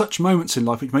 There are such moments in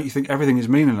life which make you think everything is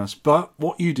meaningless, but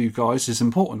what you do, guys, is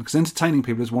important, because entertaining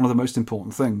people is one of the most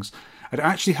important things. It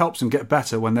actually helps them get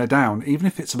better when they're down, even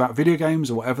if it's about video games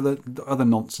or whatever the other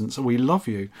nonsense. We love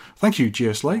you. Thank you,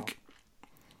 Geoslake.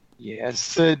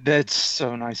 Yes, that's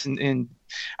so nice. And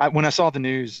when I saw the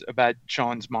news about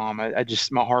Sean's mom, I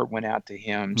just, my heart went out to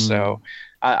him. So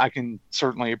I can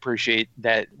certainly appreciate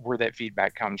that, where that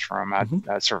feedback comes from. I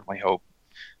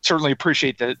certainly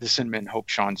appreciate the sentiment and hope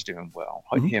Sean's doing well.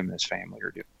 Him and his family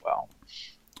are doing well.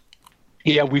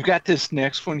 Yeah, we've got this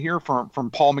next one here from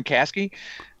Paul McCaskey.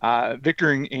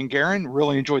 Victor and Garen,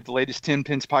 really enjoyed the latest 10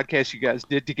 Pins podcast you guys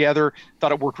did together.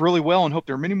 Thought it worked really well and hope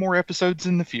there are many more episodes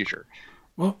in the future.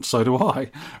 Well, so do I.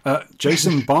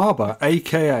 Jason Barber,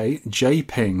 a.k.a.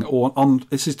 J-Ping,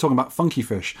 this is talking about Funky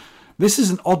Fish. This is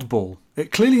an oddball.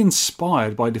 It clearly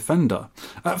inspired by Defender.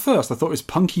 At first, I thought it was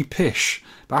Punky Pish,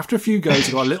 but after a few goes,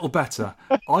 it got a little better.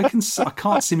 I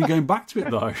can't see me going back to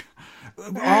it, though.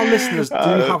 Our listeners do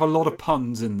have a lot of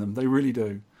puns in them. They really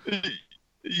do.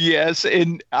 Yes,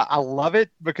 and I love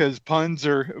it, because puns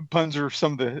are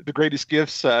some of the greatest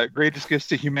gifts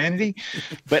to humanity.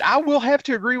 But I will have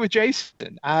to agree with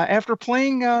Jason. After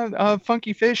playing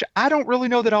Funky Fish, I don't really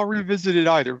know that I'll revisit it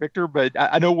either, Victor. But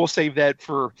I know we'll save that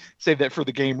for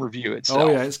the game review itself.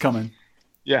 Oh yeah, it's coming.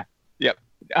 Yeah. Yep.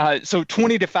 So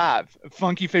 20-5,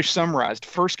 Funky Fish summarized.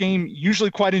 First game,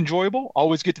 usually quite enjoyable.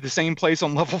 Always get to the same place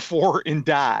on level 4 and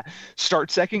die.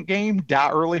 Start second game, die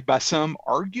early by some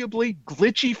arguably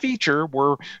glitchy feature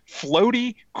where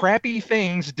floaty, crappy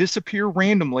things disappear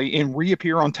randomly and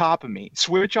reappear on top of me.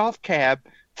 Switch off cab,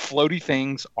 floaty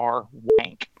things are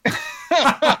wank.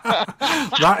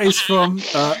 That is from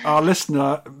our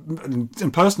listener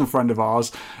and personal friend of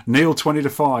ours, Neil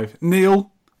 20-5.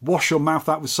 Neil, wash your mouth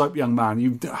out with soap, young man.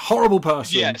 You horrible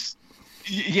person.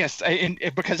 Yes, and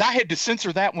because I had to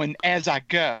censor that one as I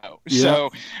go. Yeah. So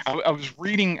I was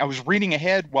reading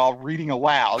ahead while reading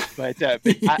aloud, but I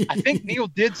think Neil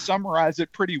did summarize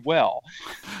it pretty well.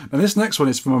 And this next one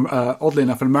is from, oddly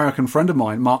enough, an American friend of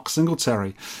mine, Mark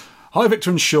Singletary. Hi, Victor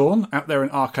and Sean, out there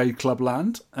in Arcade Club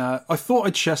land. I thought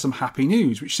I'd share some happy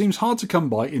news, which seems hard to come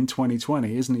by in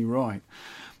 2020, isn't he right?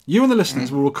 You and the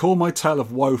listeners will recall my tale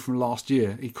of woe from last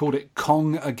year. He called it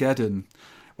Kong-ageddon,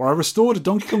 where I restored a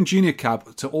Donkey Kong Jr.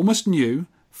 cab to almost new,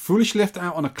 foolishly left it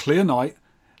out on a clear night,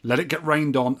 let it get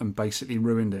rained on, and basically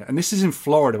ruined it. And this is in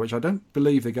Florida, which I don't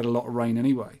believe they get a lot of rain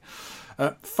anyway.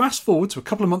 Fast forward to a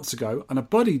couple of months ago, and a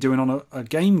buddy doing on a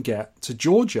game get to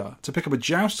Georgia to pick up a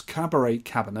Joust Cabaret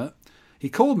cabinet. He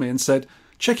called me and said,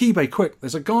 check eBay quick,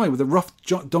 there's a guy with a rough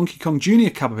Donkey Kong Jr.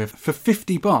 cabinet for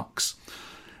 $50.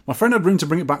 My friend had room to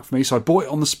bring it back for me, so I bought it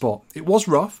on the spot. It was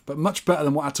rough, but much better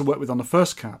than what I had to work with on the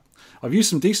first cab. I've used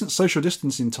some decent social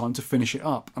distancing time to finish it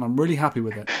up, and I'm really happy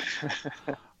with it.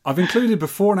 I've included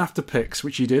before and after pics,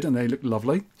 which he did, and they look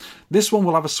lovely. This one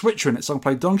will have a switcher in it, so I can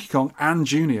play Donkey Kong and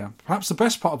Junior. Perhaps the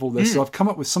best part of all this is I've come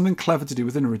up with something clever to do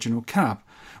with an original cab,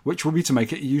 which will be to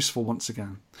make it useful once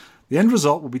again. The end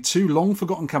result will be 2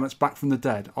 long-forgotten cabinets back from the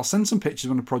dead. I'll send some pictures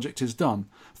when the project is done.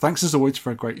 Thanks as always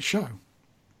for a great show.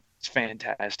 It's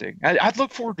fantastic. I'd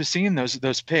look forward to seeing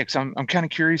those pics. I'm kind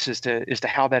of curious as to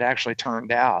how that actually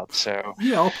turned out. So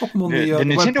yeah, I'll pop them on the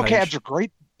Nintendo webpage. cabs are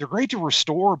great. They're great to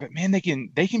restore, but man, they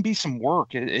can be some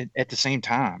work at the same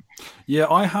time. Yeah,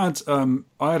 I had an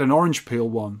orange peel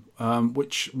one,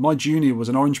 which my Junior was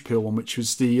an orange peel one, which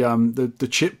was the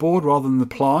chipboard rather than the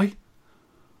ply.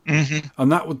 Mm-hmm.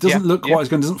 And that doesn't look quite as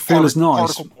good, doesn't feel as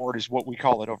nice. Particle board is what we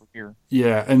call it over here.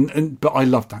 Yeah, but I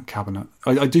love that cabinet.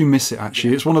 I do miss it, actually.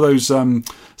 Yeah. It's one of those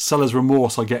seller's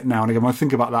remorse I get now and again. When I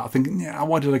think about that, I think, yeah,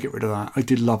 why did I get rid of that? I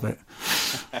did love it.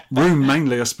 Room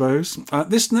mainly, I suppose.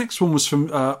 This next one was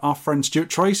from our friend Stuart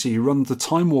Tracy, who runs the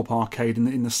Time Warp arcade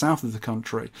in the south of the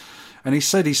country. And he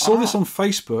said he saw this on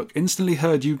Facebook, instantly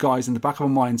heard you guys in the back of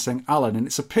my mind saying Alan, and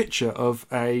it's a picture of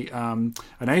an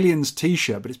Aliens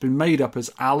t-shirt, but it's been made up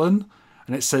as Alan,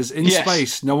 and it says, in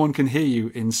space, no one can hear you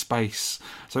in space.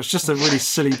 So it's just a really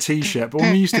silly t-shirt. But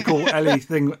when we used to call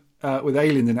with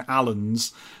Alien in it,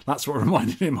 Alan's. That's what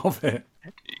reminded him of it.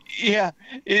 Yeah,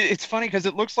 it's funny because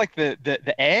it looks like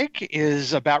the egg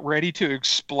is about ready to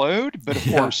explode, but of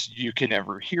course you can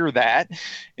never hear that.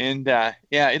 And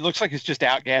it looks like it's just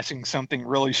outgassing something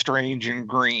really strange and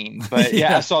green. But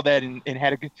I saw that and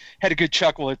had a good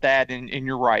chuckle at that. And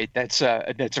you're right, that's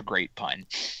a great pun.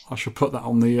 I should put that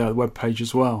on the webpage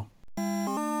as well.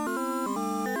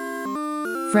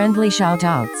 Friendly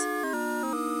shout-outs.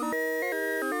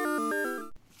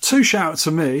 2 shout-outs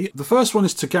for me. The first one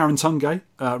is to Garen Tungay,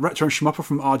 retro shmupper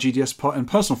from RGDS and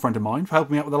personal friend of mine, for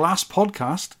helping me out with the last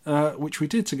podcast, which we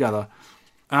did together.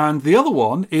 And the other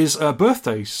one is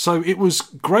birthdays. So it was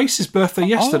Grace's birthday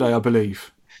yesterday, I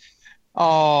believe.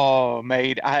 Oh,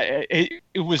 mate!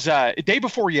 It was day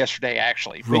before yesterday,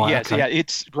 actually. But yes,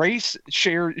 it's Grace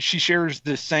She shares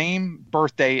the same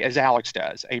birthday as Alex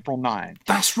does, April 9th.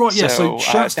 That's right. Yeah. So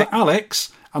shouts to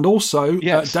Alex and also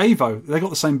Davo. They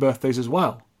got the same birthdays as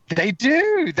well. They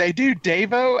do.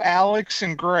 Davo, Alex,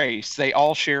 and Grace. They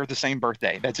all share the same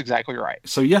birthday. That's exactly right.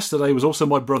 So yesterday was also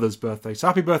my brother's birthday. So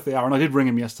happy birthday, Aaron! I did ring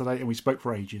him yesterday, and we spoke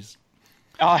for ages.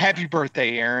 Oh, happy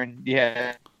birthday, Aaron!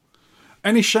 Yeah.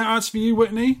 Any shout-outs for you,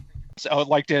 Whitney? So I would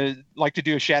like to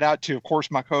do a shout out to, of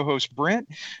course, my co-host Brent.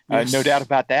 Yes. No doubt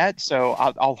about that. So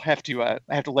I'll have to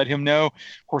let him know.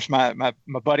 Of course, my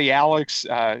buddy Alex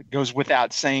goes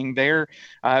without saying there.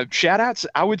 Shout outs,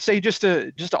 I would say just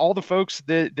to all the folks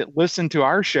that listen to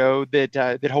our show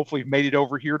that hopefully made it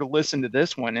over here to listen to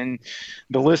this one. And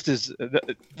the list is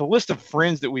the list of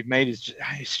friends that we've made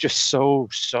it's just so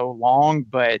long.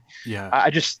 But I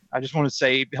just want to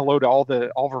say hello to all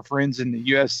of our friends in the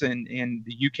U.S. and in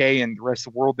the UK and the rest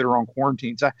of the world that are on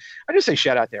quarantine. So I just say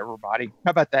shout out to everybody.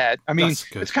 How about that? I mean,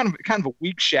 it's kind of a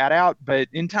weak shout out, but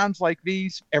in times like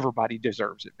these, everybody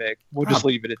deserves it, Vic. We'll just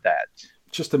leave it at that.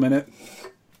 Just a minute.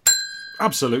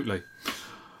 Absolutely.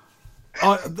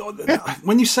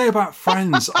 When you say about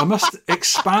friends, I must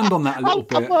expand on that a little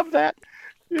bit. I love that.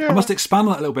 Yeah. I must expand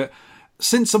on that a little bit.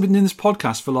 Since I've been in this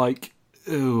podcast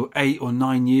for 8 or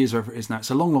 9 years, whatever it is now,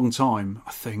 it's a long time,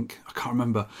 I think. I can't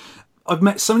remember. I've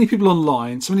met so many people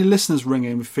online, so many listeners ring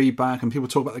in with feedback and people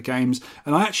talk about the games,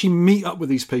 and I actually meet up with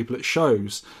these people at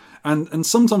shows. And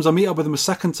sometimes I meet up with them a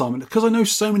second time, and because I know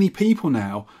so many people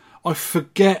now, I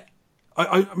forget.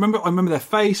 I remember their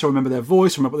face, or I remember their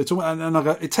voice, or I remember what they're talking about, and I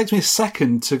go, it takes me a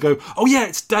second to go, oh yeah,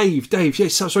 it's Dave, yeah,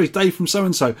 sorry, it's Dave from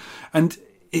so-and-so. And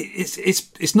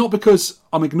it's not because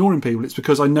I'm ignoring people, it's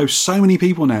because I know so many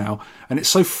people now, and it's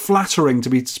so flattering to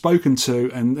be spoken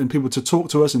to and people to talk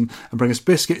to us and bring us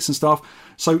biscuits and stuff.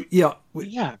 So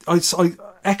I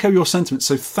echo your sentiments.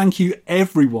 So thank you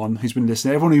everyone who's been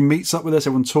listening, everyone who meets up with us,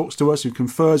 everyone talks to us, who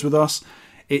confers with us.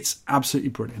 It's absolutely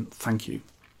brilliant. Thank you.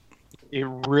 It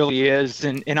really is.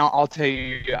 And I'll tell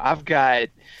you, I've got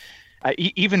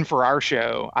even for our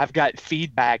show, I've got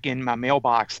feedback in my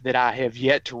mailbox that I have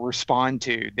yet to respond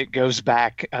to that goes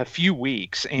back a few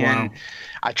weeks, and wow.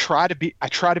 I try to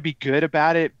be good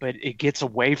about it, but it gets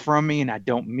away from me, and I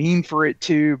don't mean for it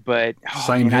to. But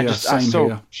I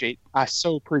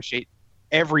so appreciate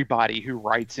everybody who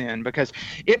writes in, because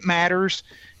it matters.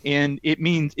 And it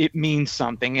means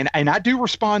something. And I do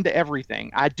respond to everything.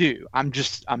 I do. I'm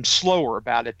slower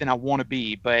about it than I want to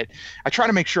be. But I try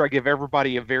to make sure I give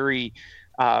everybody a very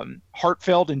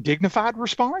heartfelt and dignified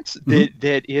response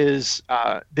that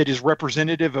is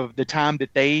representative of the time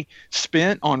that they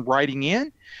spent on writing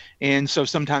in. And so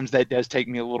sometimes that does take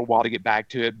me a little while to get back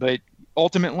to it. But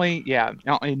ultimately,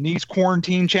 in these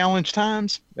quarantine challenge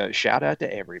times, shout out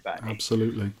to everybody.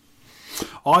 Absolutely.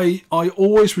 I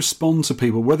always respond to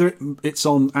people, whether it's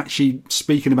on actually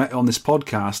speaking about it on this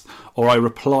podcast or I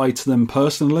reply to them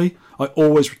personally. I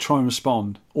always try and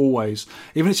respond, always.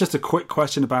 Even if it's just a quick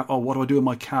question about, what do I do in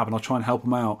my cab? And I'll try and help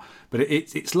them out. But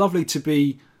it's lovely to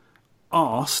be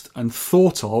asked and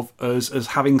thought of as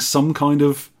having some kind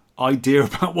of idea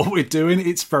about what we're doing.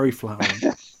 It's very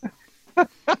flattering.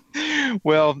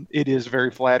 Well, it is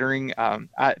very flattering.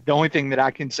 The only thing that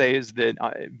I can say is that,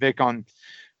 Vic,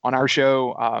 on our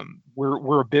show,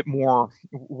 we're a bit more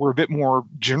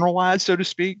generalized, so to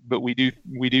speak, but we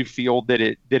do feel that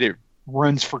it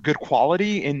runs for good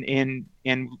quality and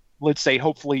let's say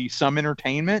hopefully some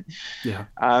entertainment. Yeah.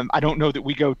 I don't know that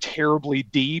we go terribly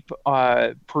deep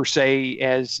per se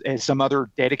as some other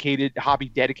hobby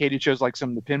dedicated shows like some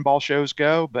of the pinball shows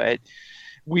go, but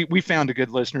we found a good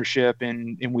listenership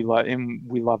and we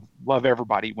love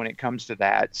everybody when it comes to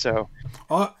that. So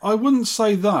I wouldn't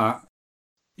say that.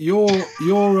 Your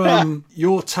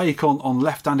take on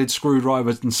left-handed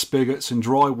screwdrivers and spigots and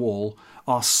drywall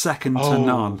are second to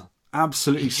none.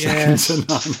 Absolutely second to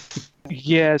none.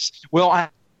 Yes. Well,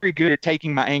 good at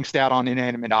taking my angst out on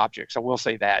inanimate objects. I will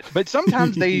say that. But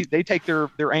sometimes they take their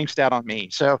angst out on me.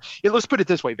 So let's put it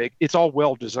this way, Vic. It's all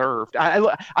well deserved.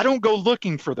 I don't go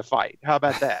looking for the fight. How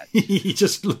about that? He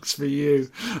just looks for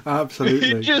you.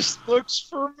 Absolutely. He just looks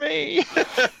for me.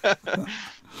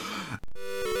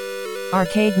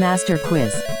 Arcade Master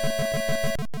Quiz.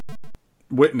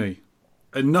 Whitney,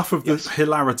 enough of the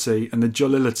hilarity and the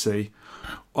jollity.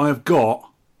 I have got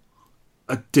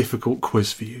a difficult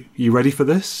quiz for you. You ready for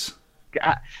this?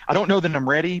 I don't know that I'm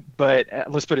ready, but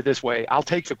let's put it this way. I'll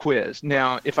take the quiz.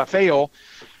 Now, if I fail,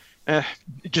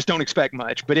 just don't expect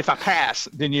much. But if I pass,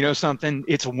 then you know something,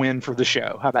 it's a win for the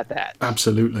show. How about that?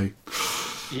 Absolutely.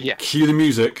 Yeah. Cue the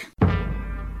music.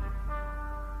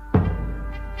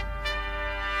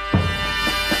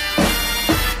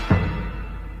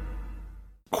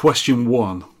 Question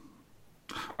 1.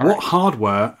 What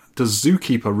hardware does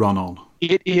Zookeeper run on?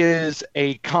 It is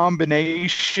a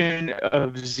combination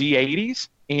of Z80s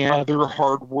and other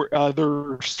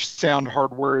sound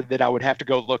hardware that I would have to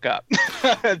go look up.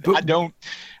 I don't.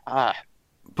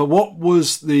 But what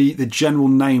was the general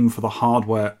name for the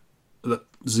hardware that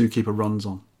Zookeeper runs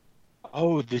on?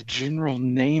 Oh, the general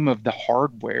name of the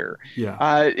hardware. Yeah.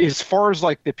 As far as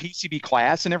like the PCB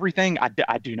class and everything, I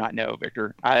do not know,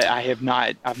 Victor. I've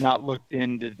not looked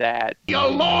into that. You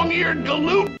long-eared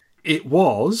galoot! It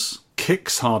was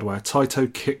Kix hardware, Taito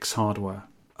Kix hardware.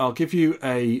 I'll give you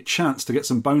a chance to get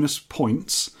some bonus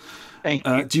points. Thank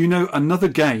you. Do you know another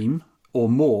game or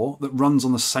more that runs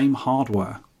on the same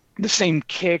hardware? The same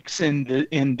Kix in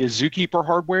the Zookeeper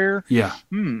hardware? Yeah.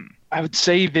 I would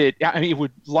say that it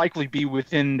would likely be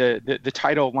within the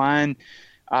title line.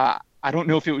 I don't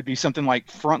know if it would be something like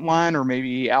Frontline or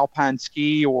maybe Alpine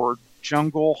Ski or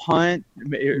Jungle Hunt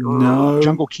or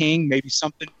Jungle King, maybe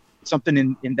something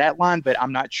in that line, but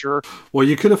I'm not sure. Well,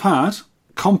 you could have had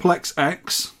Complex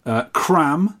X,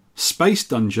 Cram, Space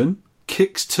Dungeon,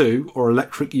 Kix 2, or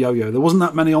Electric Yo-Yo. There wasn't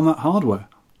that many on that hardware.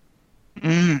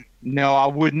 No, I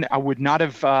wouldn't. I would not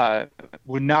have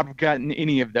gotten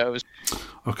any of those.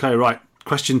 Okay, right.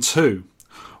 Question 2.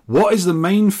 What is the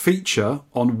main feature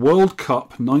on World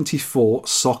Cup 94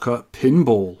 soccer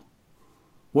pinball?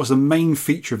 What's the main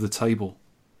feature of the table?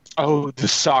 Oh, the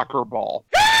soccer ball.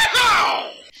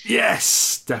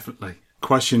 Yes, definitely.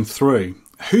 Question 3.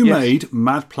 Who made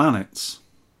Mad Planets?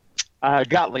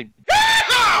 Gottlieb.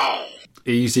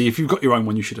 Easy. If you've got your own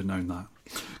one, you should have known that.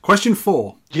 Question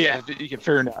 4. Yeah,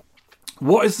 fair enough.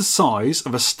 What is the size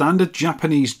of a standard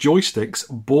Japanese joystick's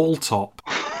ball top?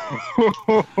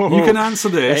 You can answer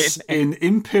this in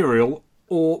imperial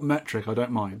or metric. I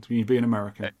don't mind. You be an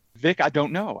American. Vic, I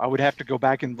don't know. I would have to go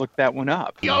back and look that one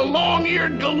up. You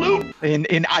long-eared galoot! And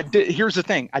here's the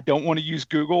thing. I don't want to use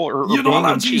Google or You're not Bing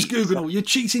allowed and to use cheat. Google. You're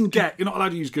cheating, Get. You're not allowed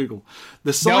to use Google.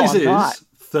 The size I'm not. is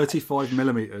 35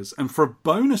 millimeters. And for a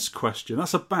bonus question,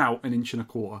 that's about 1.25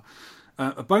 inches.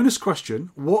 A bonus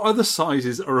question, what other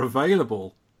sizes are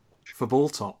available for ball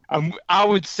top? I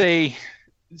would say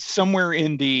somewhere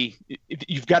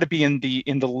you've got to be in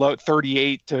the low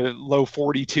 38 to low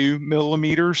 42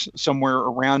 millimeters, somewhere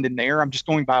around in there. I'm just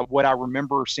going by what I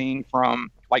remember seeing from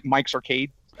like Mike's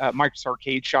Arcade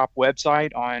Shop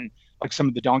website on like some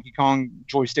of the Donkey Kong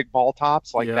joystick ball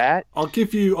tops like that. I'll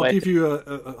give you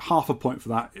a half a point for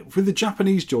that. With the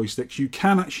Japanese joysticks, you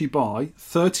can actually buy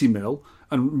 30mm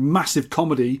and massive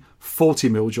comedy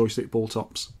 40mm joystick ball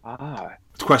tops.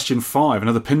 Question 5,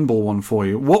 another pinball one for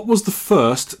you. What was the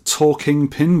first talking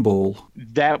pinball?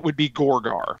 That would be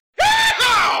Gorgar.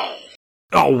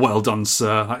 Oh, well done,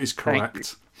 sir. That is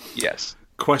correct. Yes.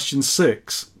 Question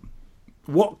 6.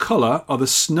 What colour are the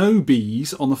snow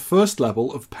bees on the first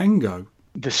level of Pengo?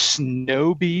 The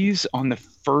snow bees on the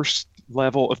first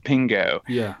level of Pingo.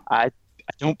 Yeah. I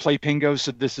don't play Pingo,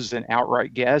 so this is an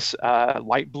outright guess.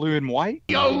 Light blue and white?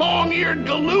 You long-eared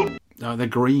galoot! No, they're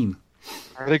green.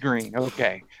 Are they green?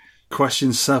 Okay.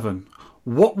 Question 7.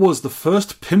 What was the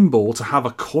first pinball to have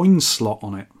a coin slot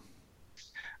on it?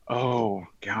 Oh,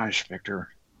 gosh, Victor.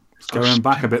 It's going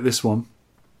back a bit, this one.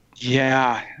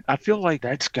 Yeah, I feel like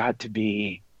that's got to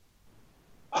be...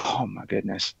 Oh, my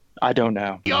goodness. I don't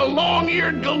know. You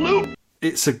long-eared galoot!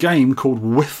 It's a game called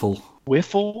Wiffle.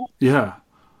 Wiffle? Yeah.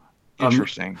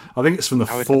 Interesting. I think it's from the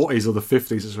 40s or the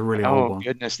 50s. It's a really old one. Oh,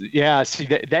 goodness. Yeah, see,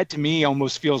 that to me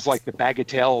almost feels like the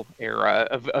Bagatelle era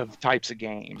of types of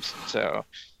games. So,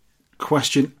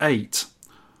 Question 8.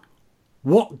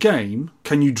 What game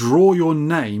can you draw your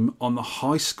name on the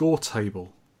high score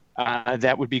table?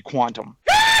 that would be Quantum.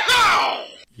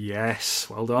 Yes,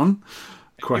 well done.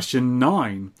 Question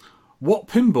 9. What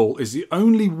pinball is the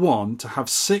only one to have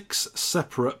 6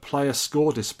 separate player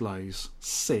score displays?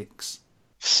 6.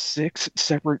 6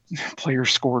 separate player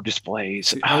score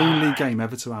displays. It's the only game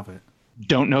ever to have it.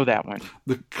 Don't know that one.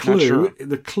 The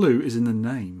Not clue is in the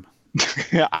name.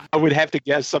 I would have to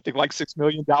guess something like $6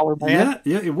 Million Man.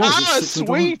 Yeah, it was. It's $6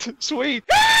 million. Sweet.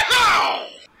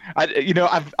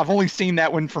 I've only seen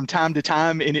that one from time to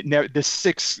time, and the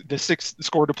six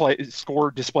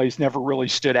score displays never really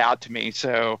stood out to me.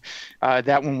 So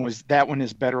that one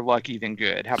is better lucky than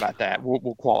good. How about that?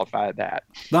 We'll qualify that.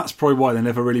 That's probably why they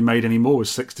never really made any more with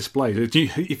 6 displays. If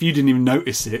you didn't even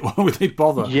notice it, why would they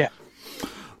bother? Yeah.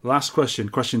 Last question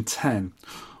 10.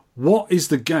 What is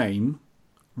the game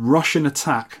Russian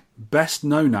Attack best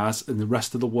known as in the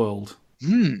rest of the world?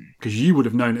 Because you would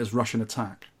have known it as Russian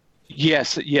Attack.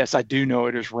 Yes, I do know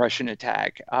it as Russian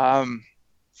Attack. I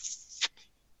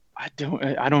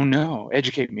don't know.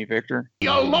 Educate me, Victor.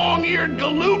 You long-eared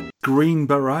galoot. Green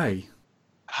Beret.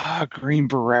 Green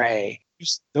Beret.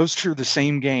 Those two are the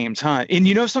same games, huh? And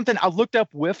you know something? I looked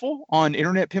up Wiffle on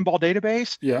Internet Pinball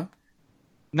Database. Yeah.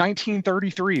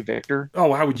 1933, Victor.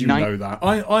 Oh, how would you know that?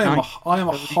 I am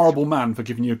a horrible man for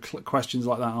giving you questions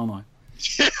like that, aren't I?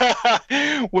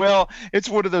 Well, it's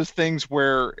one of those things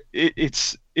where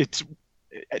it's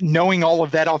knowing all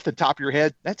of that off the top of your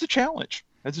head. That's a challenge.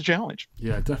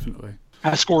 Yeah, definitely.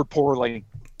 I scored poorly.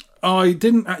 I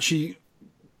didn't actually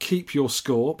keep your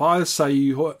score, but I'd say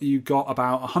you got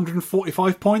about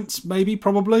 145 points, maybe,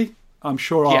 probably. I'm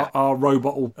sure our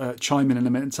robot will chime in a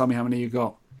minute and tell me how many you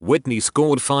got. Whitney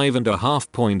scored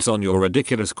 5.5 points on your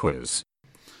ridiculous quiz.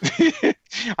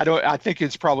 I think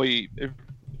it's probably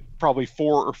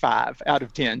 4 or 5 out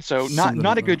of 10. So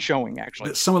not a good showing,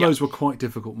 actually. Some of those were quite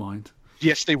difficult, mind.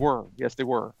 Yes, they were.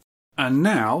 And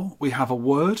now we have a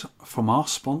word from our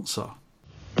sponsor.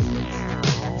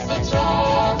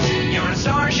 You're a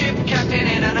starship captain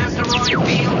in an asteroid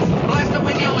field. Blast them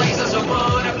with your lasers or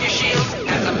put up your shields.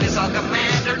 As a missile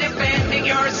commander defending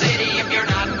your city. If you're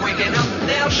not quick enough,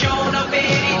 they'll show no pity.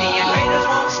 The invaders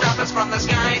won't stop us from the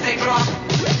skies they drop.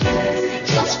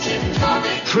 Just keep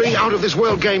coming. 3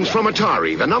 out-of-this-world games from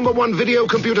Atari, the #1 video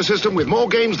computer system with more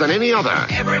games than any other.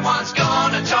 Everyone's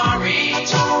gone Atari,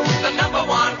 the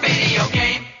 #1 video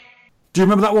game. Do you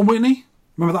remember that one, Whitney?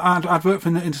 Remember that advert?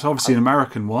 It's obviously an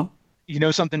American one. You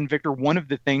know something, Victor? One of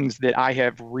the things that I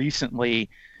have recently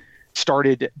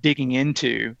started digging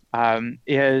into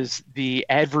is the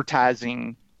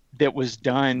advertising that was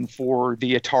done for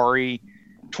the Atari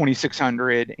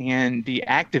 2600 and the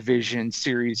Activision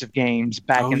series of games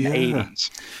back in the 80s.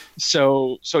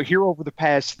 So here over the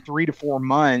past 3 to 4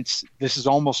 months, this has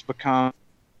almost become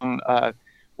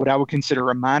what I would consider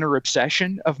a minor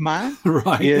obsession of mine.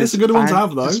 Right, it's a good one to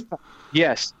have, though.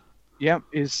 Yes,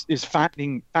 is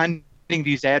finding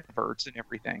these adverts and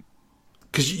everything.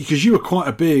 Because you were quite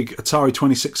a big Atari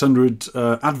 2600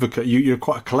 advocate. You're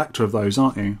quite a collector of those,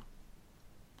 aren't you?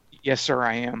 Yes, sir,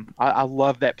 I am. I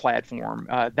love that platform.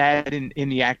 That in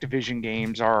the Activision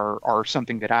games are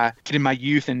something that I did in my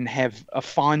youth and have a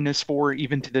fondness for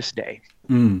even to this day.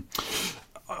 We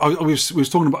was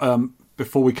talking about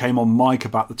before we came on mic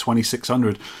about the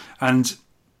 2600, and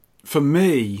for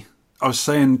me, I was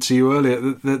saying to you earlier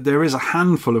that there is a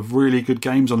handful of really good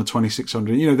games on the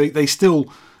 2600. You know, they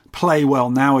still play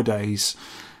well nowadays.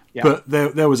 Yeah. But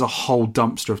there was a whole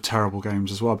dumpster of terrible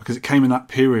games as well, because it came in that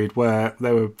period where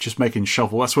they were just making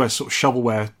shovel. That's where sort of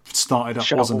shovelware started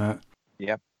up, wasn't it?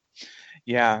 Yep.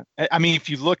 Yeah. I mean, if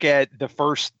you look at the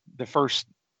first,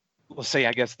 let's say,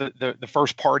 I guess the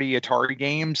first party Atari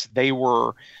games, they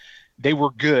were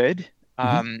good.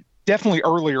 Mm-hmm. Definitely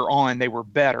earlier on, they were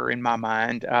better in my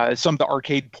mind. Some of the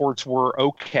arcade ports were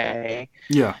okay.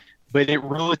 Yeah. But it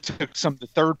really took some of the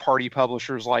third-party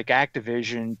publishers like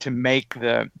Activision to make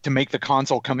the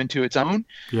console come into its own.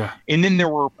 Yeah. And then there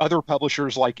were other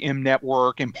publishers like M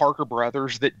Network and Parker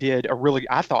Brothers that did a really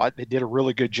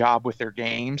good job with their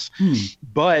games.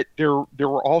 But there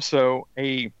were also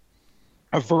a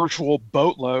virtual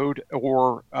boatload,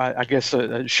 or I guess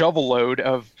a shovel load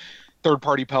of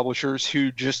third-party publishers who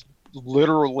just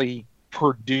literally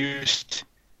produced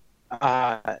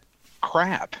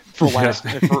crap, for lack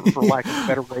of a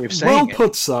better way of saying it. Well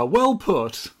put, sir. Well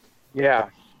put. Yeah.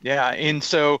 And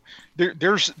so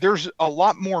there's a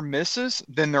lot more misses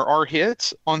than there are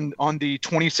hits on the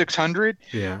 2600.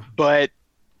 Yeah. But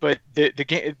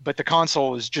the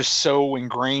console is just so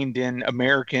ingrained in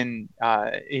American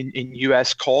in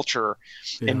U.S. culture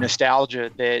and nostalgia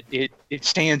that it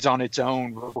stands on its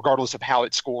own, regardless of how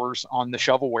it scores on the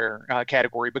shovelware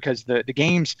category, because the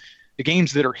games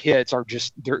that are hits are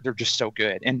just they're just so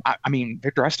good. And I mean,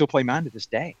 Victor, I still play mine to this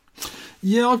day.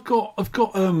 Yeah, I've got a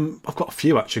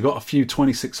few actually. I've got a few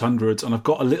 2600s, and I've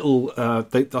got a little. I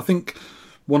think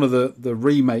one of the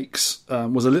remakes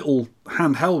was a little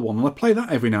handheld one, and I play that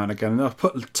every now and again. And I've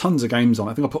put tons of games on.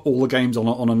 I think I put all the games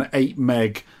on an 8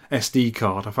 meg SD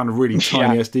card. I found a really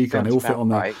tiny SD card. And they all fit on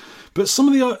there. Right. But some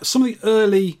of the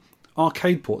early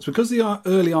arcade ports, because the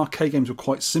early arcade games were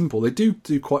quite simple, they do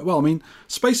quite well. I mean,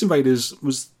 Space Invaders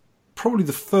was probably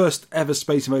the first ever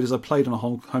Space Invaders I played on a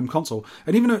home console,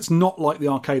 and even though it's not like the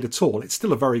arcade at all, it's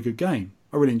still a very good game.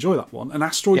 I really enjoy that one. And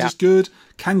Asteroids is good,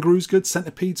 Kangaroo's good,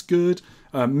 Centipede's good,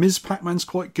 Ms. Pac-Man's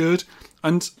quite good.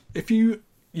 And if you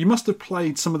must have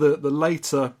played some of the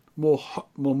later, more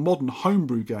modern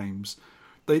homebrew games.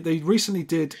 They recently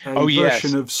did a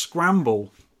version of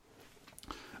Scramble,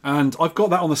 and I've got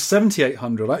that on the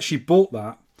 7800. I actually bought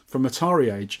that from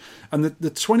Atari Age, and the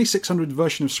 2600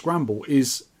 version of Scramble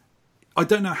is, I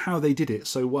don't know how they did it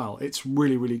so well. It's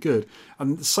really, really good.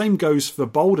 And the same goes for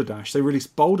Boulder Dash. They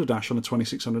released Boulder Dash on the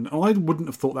 2600, and I wouldn't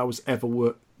have thought that was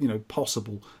ever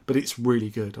possible, but it's really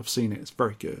good. I've seen it. It's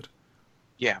very good.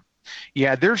 Yeah.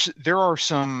 There are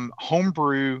some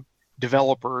homebrew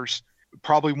developers.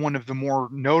 Probably one of the more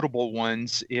notable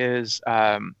ones is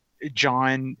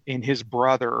John and his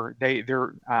brother.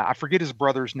 They're I forget his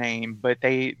brother's name, but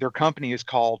their company is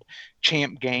called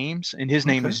Champ Games, and his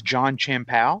name is John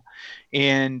Champao,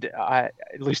 and at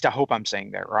least I hope I'm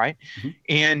saying that right. Mm-hmm.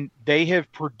 And they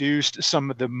have produced some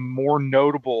of the more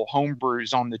notable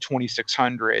homebrews on the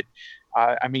 2600.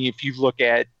 I mean, if you look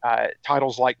at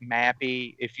titles like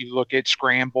Mappy, if you look at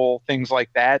Scramble, things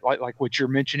like that, like what you're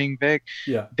mentioning, Vic,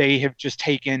 they have just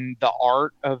taken the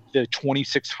art of the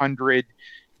 2600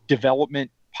 development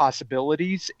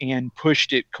possibilities and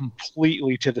pushed it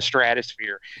completely to the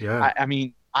stratosphere. Yeah.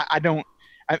 I don't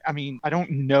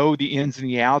know the ins and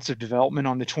the outs of development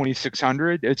on the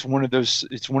 2600. It's one of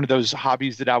those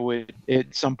hobbies that I would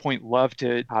at some point love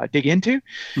to dig into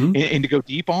and to go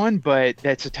deep on, but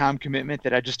that's a time commitment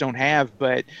that I just don't have.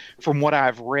 But from what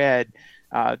I've read,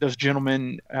 those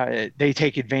gentlemen, they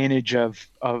take advantage of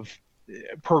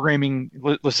programming,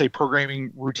 let's say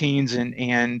programming routines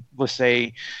and let's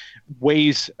say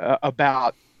ways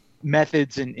about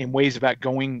methods and ways about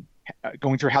going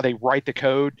through how they write the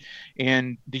code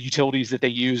and the utilities that they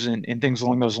use and things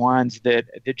along those lines that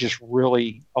just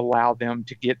really allow them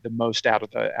to get the most out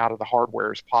of the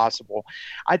hardware as possible.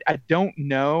 I don't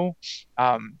know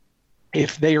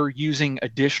if they are using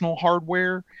additional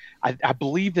hardware. I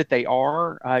believe that they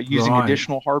are using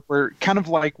additional hardware, kind of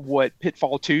like what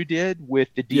Pitfall 2 did with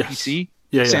the DPC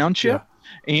sound chip.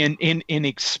 And in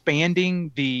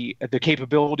expanding the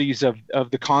capabilities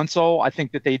of the console, I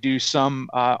think that they do some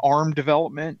ARM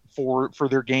development for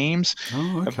their games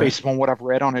based upon what I've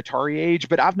read on Atari Age.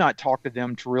 But I've not talked to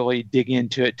them to really dig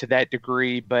into it to that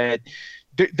degree. But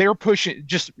they're pushing,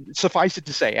 just suffice it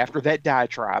to say, after that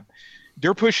diatribe,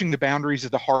 they're pushing the boundaries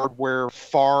of the hardware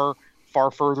far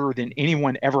further than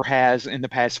anyone ever has in the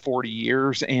past 40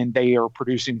 years, and they are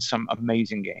producing some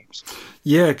amazing games.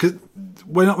 Yeah, because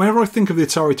whenever I think of the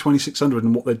Atari 2600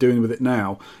 and what they're doing with it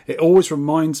now, it always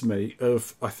reminds me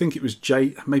of, I think it was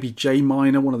Jay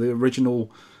Miner, one of the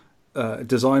original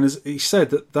designers. He said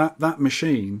that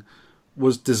machine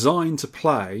was designed to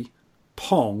play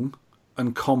Pong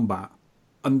and Combat,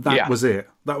 and that was it.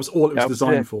 That was all it was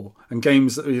designed for. And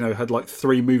games that had like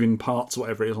 3 moving parts or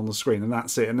whatever it is on the screen, and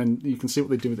that's it. And then you can see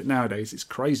what they do with it nowadays. It's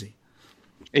crazy.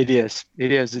 It is.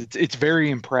 It's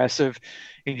very impressive,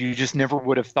 and you just never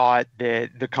would have thought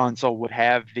that the console would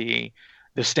have the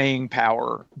staying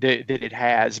power that it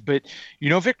has. But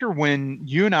Victor, when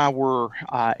you and I were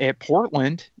at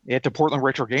Portland at the Portland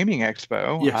Retro Gaming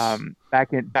Expo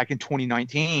back in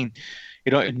 2019.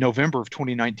 In November of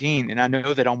 2019, and I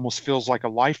know that almost feels like a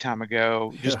lifetime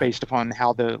ago, just based upon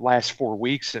how the last 4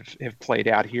 weeks have played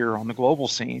out here on the global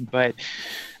scene. But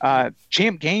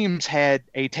Champ Games had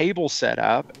a table set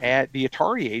up at the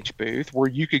Atari Age booth where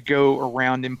you could go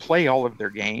around and play all of their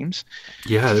games.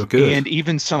 Yeah, they were good, and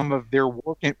even some of their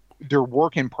work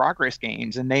in progress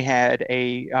games. And they had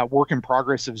a work in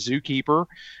progress of Zookeeper.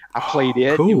 I played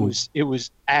it. Cool. It was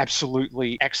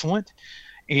absolutely excellent.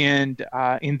 And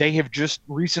they have just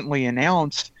recently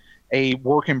announced a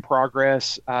work in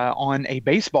progress on a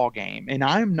baseball game. And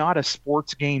I'm not a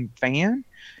sports game fan,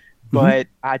 but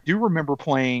I do remember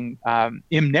playing M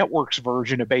Network's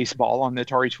version of baseball on the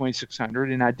Atari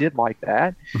 2600, and I did like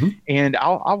that. And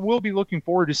I will be looking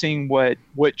forward to seeing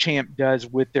what Champ does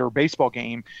with their baseball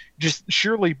game, just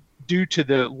surely due to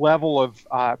the level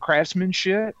of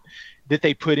craftsmanship that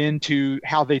they put into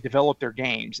how they develop their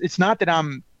games. It's not that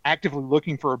I'm actively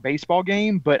looking for a baseball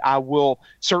game, but I will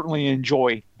certainly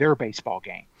enjoy their baseball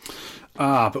game.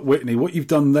 But Whitney, what you've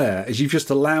done there is you've just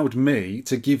allowed me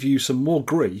to give you some more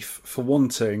grief for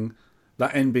wanting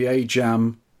that NBA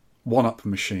Jam 1-up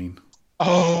machine.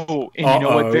 Oh, and you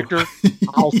know what, Victor?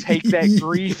 I'll take that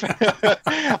grief.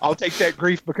 I'll take that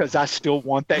grief because I still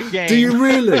want that game. Do you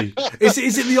really?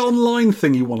 Is it the online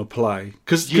thing you want to play?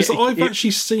 Because I've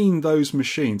actually seen those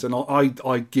machines, and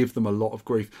I give them a lot of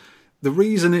grief. The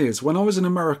reason is, when I was in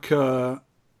America,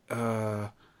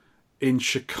 in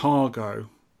Chicago,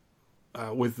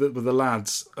 with the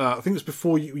lads, I think it was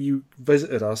before you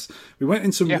visited us. We went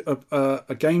into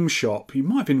a game shop. You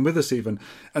might have been with us even,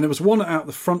 and there was one out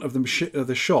the front of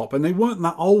the shop, and they weren't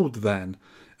that old then.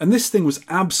 And this thing was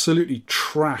absolutely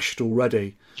trashed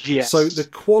already. Yes. So the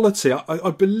quality,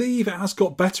 I believe, it has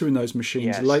got better in those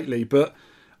machines lately, but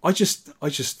I just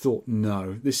thought,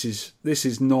 no, this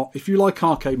is not. If you like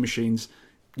arcade machines,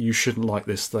 you shouldn't like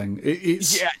this thing.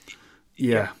 It's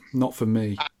not for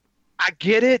me. I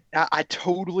get it. I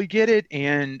totally get it.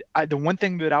 And the one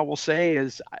thing that I will say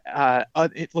is,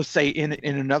 let's say in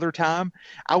another time,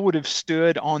 I would have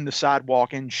stood on the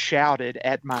sidewalk and shouted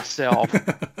at myself,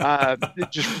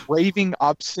 just raving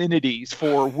obscenities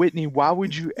for Whitney. Why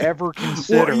would you ever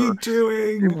consider? What are you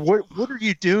doing? What are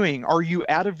you doing? Are you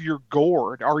out of your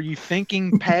gourd? Are you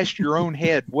thinking past your own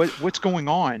head? What's going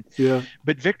on? Yeah.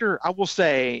 But Victor, I will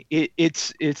say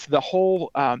it's the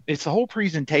whole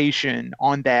presentation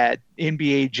on that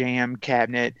NBA Jam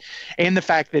cabinet, and the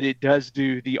fact that it does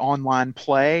do the online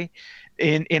play,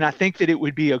 and I think that it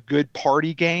would be a good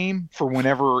party game for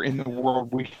whenever in the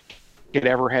world we could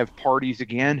ever have parties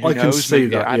again. Who knows? Can see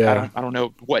that. I don't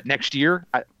know what next year.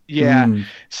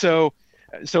 So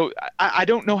I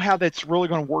don't know how that's really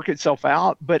going to work itself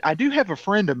out, but I do have a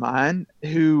friend of mine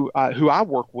who I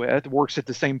work with, works at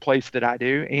the same place that I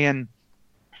do, and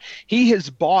he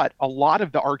has bought a lot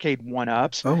of the arcade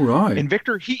 1-ups. Oh, right. And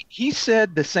Victor, he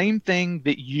said the same thing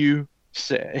that you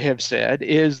have said,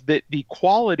 is that the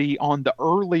quality on the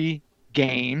early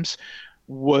games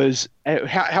was,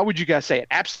 how would you guys say it?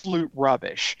 Absolute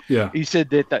rubbish. Yeah. He said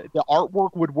that the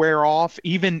artwork would wear off,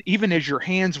 even as your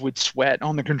hands would sweat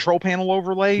on the control panel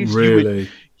overlays. Really?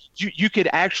 You could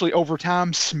actually over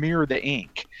time smear the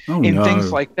ink and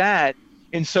things like that.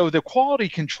 And so the quality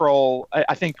control,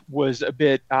 I think, was a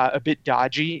bit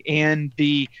dodgy, and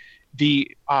the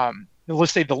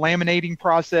let's say the laminating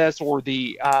process or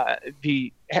the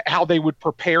how they would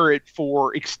prepare it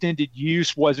for extended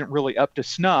use wasn't really up to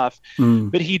snuff.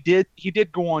 But he did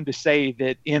go on to say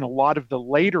that in a lot of the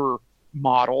later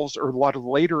models or a lot of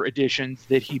later editions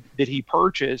that he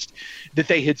purchased, that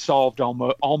they had solved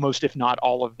almost if not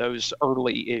all of those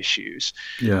early issues.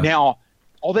 Yeah. Now,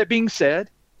 all that being said,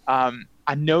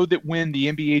 I know that when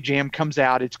the NBA Jam comes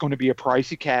out, it's going to be a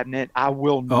pricey cabinet. I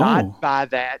will not buy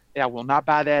that. I will not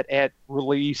buy that at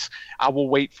release. I will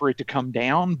wait for it to come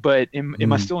down. But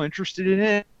am I still interested in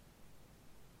it?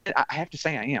 I have to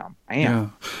say I am. Yeah.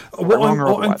 What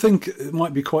I think it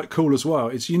might be quite cool as well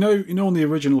is, you know on the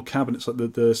original cabinets,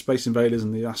 like the Space Invaders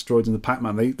and the Asteroids and the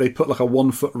Pac-Man, they put like a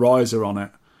 1-foot riser on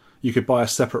it. You could buy a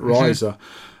separate riser.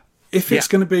 If it's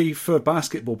going to be for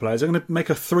basketball players, they're going to make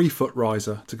a 3-foot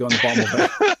riser to go on the bottom of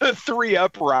it.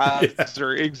 3-up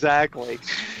riser, exactly.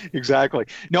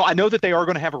 No, I know that they are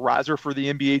going to have a riser for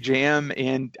the NBA Jam,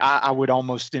 and I would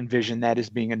almost envision that as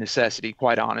being a necessity,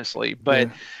 quite honestly. But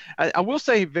I will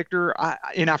say, Victor,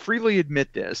 and I freely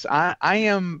admit this,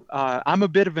 I'm a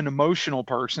bit of an emotional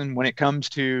person when it comes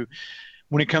to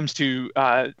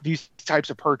these types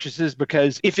of purchases,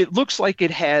 because if it looks like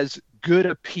it has good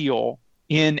appeal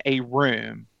in a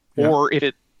room, or if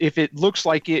it looks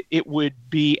like it would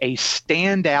be a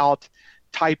standout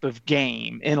type of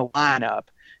game in a lineup,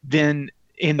 then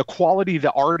and the quality of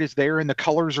the art is there and the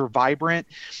colors are vibrant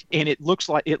and it looks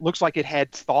like it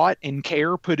had thought and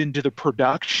care put into the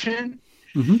production,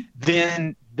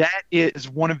 then that is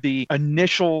one of the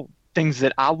initial things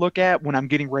that I look at when I'm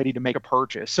getting ready to make a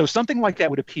purchase. So something like that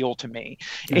would appeal to me.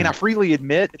 And I freely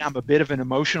admit that I'm a bit of an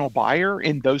emotional buyer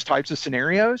in those types of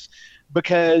scenarios,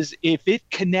 because if it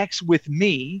connects with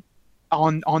me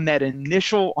on that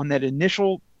initial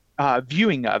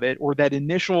viewing of it, or that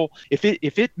initial, if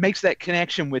it makes that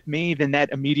connection with me, then that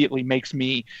immediately makes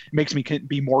me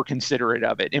be more considerate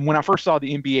of it. And when I first saw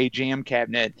the NBA Jam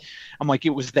cabinet, I'm like, it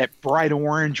was that bright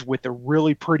orange with a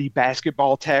really pretty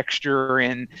basketball texture,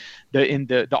 and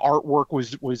the artwork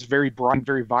was very bright,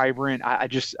 very vibrant. I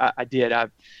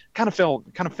kind of fell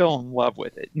in love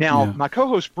with it. Now, my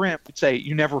co-host Brent would say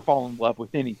you never fall in love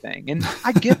with anything, and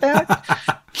I get that.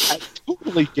 I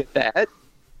totally get that.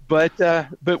 But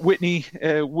Whitney's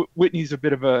a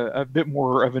bit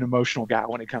more of an emotional guy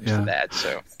when it comes to that.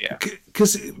 So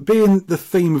because being the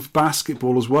theme of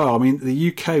basketball as well. I mean,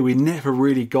 the UK, we never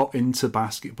really got into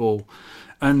basketball,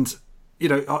 and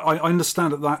I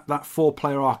understand that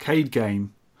 4-player arcade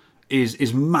game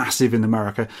is massive in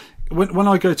America. When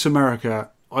I go to America,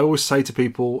 I always say to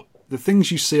people, the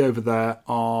things you see over there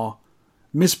are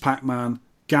Ms. Pac-Man,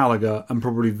 Galaga, and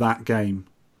probably that game.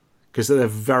 Because they're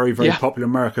very, very popular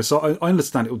in America. So I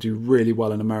understand it will do really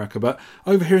well in America. But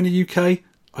over here in the UK,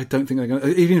 I don't think they're going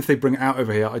to... Even if they bring it out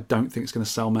over here, I don't think it's going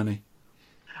to sell many.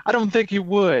 I don't think you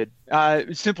would,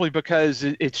 simply because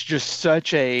it's just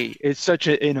such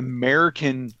an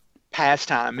American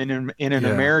pastime in an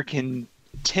American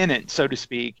tenant, so to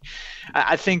speak.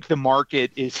 I think the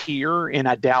market is here, and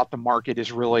I doubt the market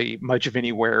is really much of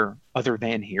anywhere other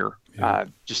than here.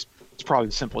 It's probably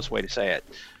the simplest way to say it.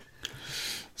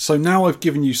 So now I've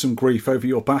given you some grief over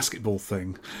your basketball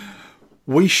thing.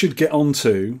 We should get on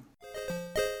to...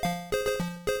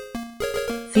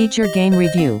 Feature game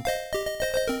review.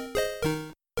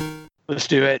 Let's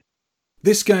do it.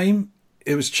 This game,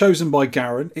 it was chosen by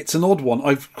Garen. It's an odd one.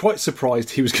 I'm quite surprised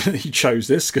he chose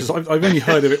this, because I've only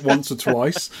heard of it once or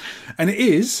twice. And it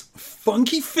is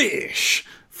Funky Fish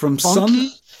from Funky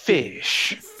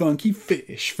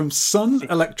Fish from Sun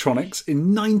Electronics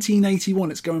in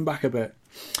 1981. It's going back a bit.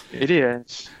 It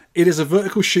is. It is a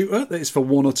vertical shooter that is for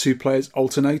 1 or 2 players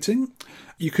alternating.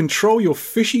 You control your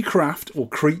fishy craft or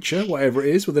creature, whatever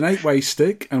it is, with an 8-way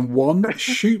stick and 1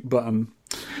 shoot button.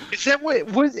 Is that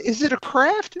what is it a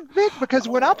craft, Vic? Because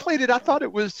when I played it, I thought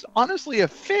it was honestly a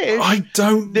fish. I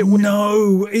don't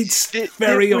know. It's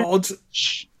very odd.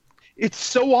 It's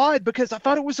so odd because I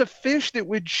thought it was a fish that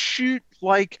would shoot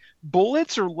like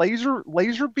bullets or laser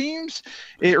beams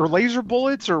or laser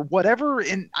bullets or whatever,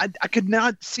 and I could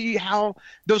not see how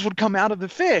those would come out of the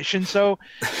fish. And so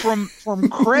from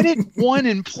credit 1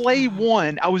 and play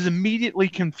 1, I was immediately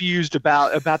confused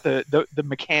about the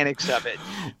mechanics of it.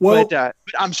 Well, but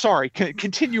I'm sorry.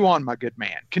 Continue on, my good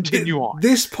man. Continue on.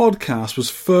 This podcast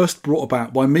was first brought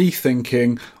about by me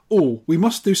thinking, oh, we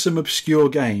must do some obscure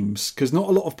games, because not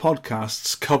a lot of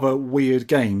podcasts cover weird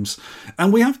games.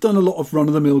 And we have done a lot of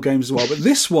run-of-the-mill games as well, but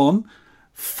this one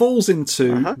falls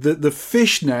into the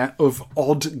fishnet of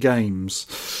odd games.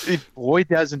 Boy,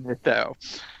 doesn't it, though.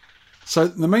 So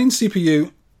the main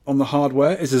CPU on the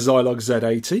hardware is a Zilog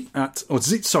Z80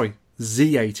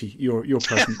 Z80, your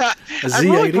present. A Z80. I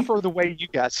really prefer the way you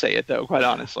guys say it, though, quite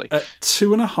honestly. At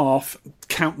 2.5,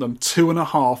 count them,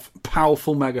 2.5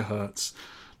 powerful megahertz.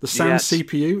 The sound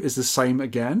CPU is the same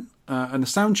again, and the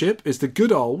sound chip is the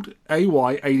good old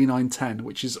AY8910,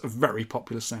 which is a very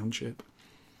popular sound chip.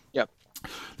 Yep.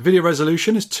 The video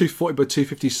resolution is 240 by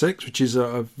 256, which is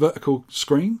a vertical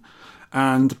screen,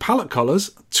 and the palette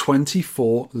colours,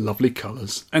 24 lovely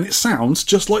colours. And it sounds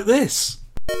just like this.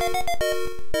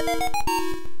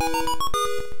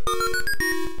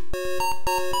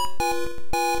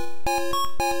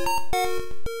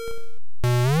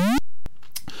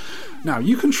 Now,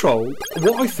 you control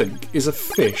what I think is a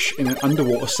fish in an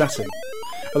underwater setting.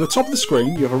 At the top of the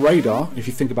screen, you have a radar, if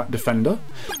you think about Defender,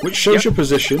 which shows your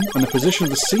position and the position of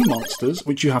the sea monsters,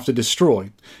 which you have to destroy.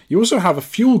 You also have a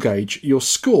fuel gauge, your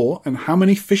score, and how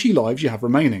many fishy lives you have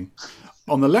remaining.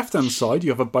 On the left-hand side, you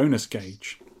have a bonus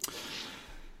gauge.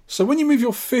 So when you move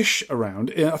your fish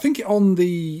around, I think on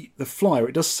the flyer,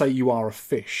 it does say you are a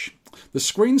fish. The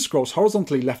screen scrolls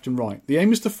horizontally left and right. The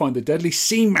aim is to find the deadly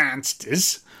sea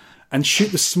monsters and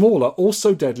shoot the smaller,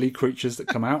 also deadly creatures that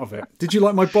come out of it. Did you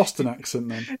like my Boston accent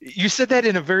then? You said that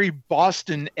in a very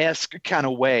Boston-esque kind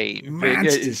of way.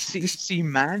 Monsters. Sea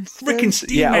monsters? Frickin'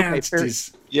 sea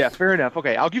monsters. Fair enough.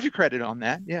 Okay, I'll give you credit on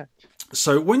that, yeah.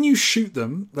 So when you shoot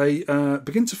them, they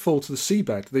begin to fall to the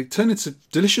seabed. They turn into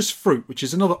delicious fruit, which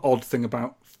is another odd thing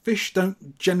about fish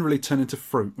don't generally turn into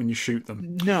fruit when you shoot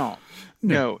them. No.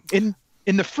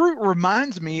 And the fruit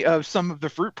reminds me of some of the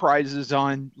fruit prizes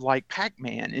on like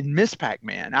Pac-Man and Miss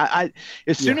Pac-Man.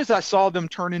 As soon as I saw them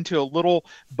turn into a little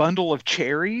bundle of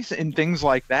cherries and things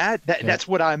like that's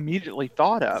what I immediately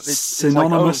thought of. It's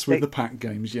synonymous with the Pac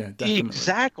games, yeah, definitely.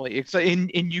 Exactly. It's like,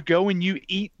 and you go and you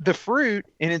eat the fruit,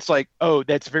 and it's like, oh,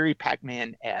 that's very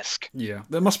Pac-Man-esque. Yeah,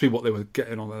 that must be what they were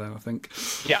getting on there, I think.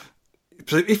 Yeah.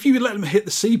 So if you let them hit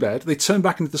the seabed, they turn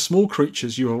back into the small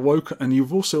creatures you awoken, and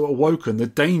you've also awoken the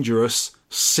dangerous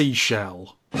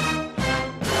seashell.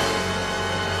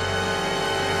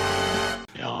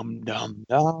 Dum dum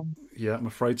dum. Yeah, I'm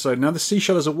afraid so. Now the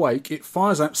seashell is awake. It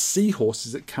fires out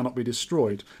seahorses that cannot be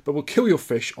destroyed, but will kill your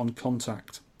fish on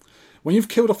contact. When you've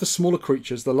killed off the smaller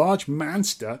creatures, the large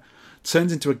monster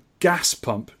turns into a gas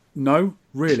pump. No,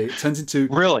 really, it turns into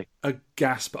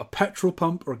a petrol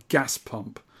pump or a gas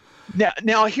pump.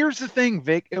 Now here's the thing,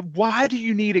 Vic. Why do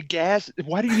you need a gas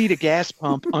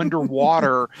pump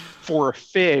underwater for a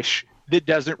fish that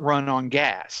doesn't run on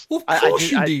gas. Well, of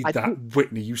course you need that,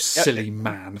 Whitney, you silly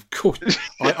man. Of course.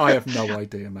 I have no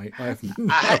idea, mate. I have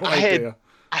no idea.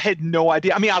 I had no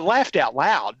idea. I mean, I laughed out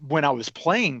loud when I was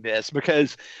playing this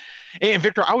because, and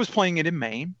Victor, I was playing it in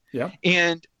MAME. Yeah.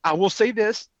 And I will say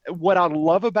this, what I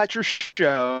love about your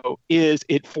show is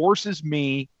it forces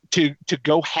me to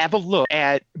go have a look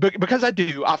at, because I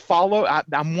follow.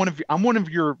 I'm one of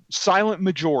your silent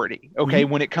majority. Okay,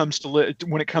 when it comes to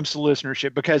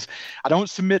listenership, because I don't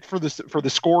submit for the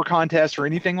score contest or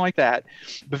anything like that.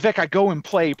 But Vic, I go and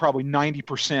play probably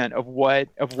 90% of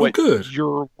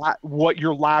what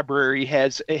your library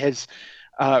has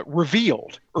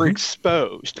revealed or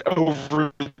exposed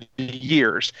over the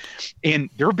years. And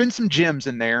there have been some gems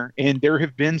in there, and there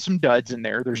have been some duds in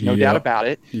there. There's no doubt about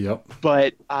it. Yep.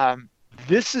 But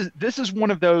this is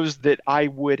one of those that I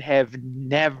would have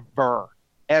never,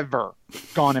 ever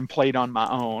gone and played on my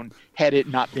own had it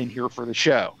not been here for the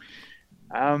show.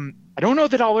 I don't know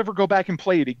that I'll ever go back and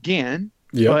play it again.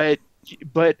 Yep.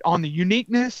 But on the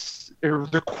uniqueness or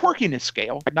the quirkiness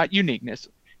scale, not uniqueness,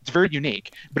 it's very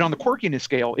unique. But on the quirkiness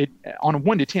scale, it on a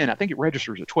 1 to 10, I think it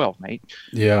registers at 12, mate.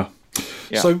 Yeah.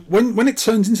 So when it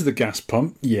turns into the gas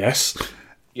pump, yes,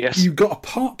 you've got to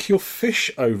park your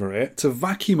fish over it to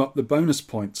vacuum up the bonus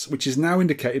points, which is now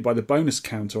indicated by the bonus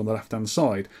counter on the left-hand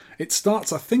side. It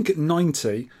starts, I think, at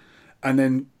 90 and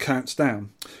then counts down.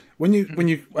 When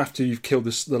you after you've killed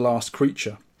the last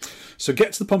creature. So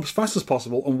get to the pump as fast as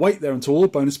possible and wait there until all the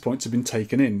bonus points have been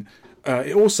taken in.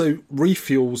 It also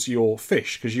refuels your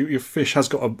fish, because your fish has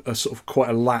got a sort of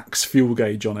quite a lax fuel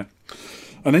gauge on it.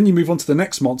 And then you move on to the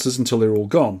next monsters until they're all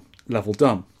gone. Level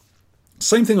done.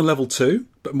 Same thing on level 2,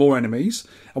 but more enemies.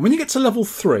 And when you get to level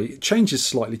 3, it changes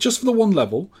slightly, just for the one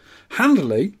level.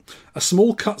 Handily, a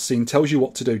small cutscene tells you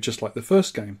what to do, just like the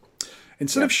first game.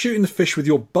 Instead of shooting the fish with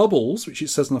your bubbles, which it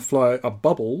says on the flyer are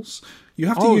bubbles, you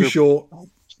have to use your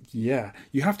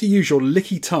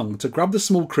licky tongue to grab the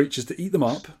small creatures to eat them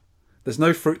up. There's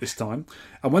no fruit this time.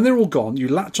 And when they're all gone, you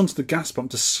latch onto the gas pump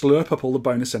to slurp up all the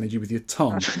bonus energy with your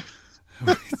tongue.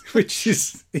 Which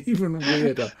is even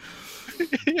weirder.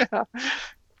 Yeah.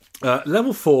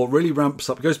 Level 4 really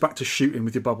ramps up. It goes back to shooting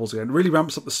with your bubbles again. Really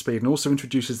ramps up the speed and also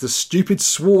introduces the stupid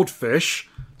swordfish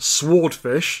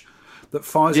that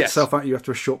fires itself at you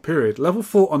after a short period. Level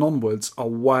 4 and onwards are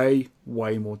way,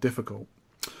 way more difficult.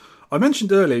 I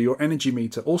mentioned earlier your energy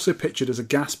meter, also pictured as a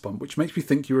gas pump, which makes me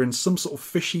think you're in some sort of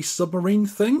fishy submarine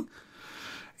thing.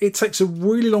 It takes a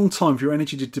really long time for your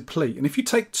energy to deplete, and if you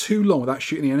take too long without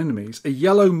shooting any enemies, a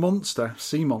yellow monster,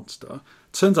 sea monster,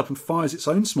 turns up and fires its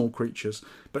own small creatures,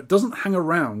 but doesn't hang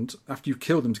around after you've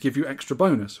killed them to give you extra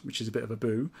bonus, which is a bit of a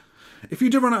boo. If you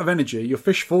do run out of energy, your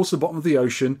fish falls to the bottom of the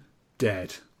ocean,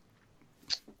 dead.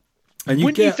 And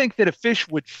Wouldn't you think that a fish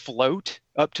would float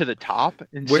up to the top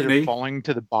instead of falling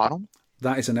to the bottom?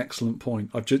 That is an excellent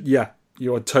point.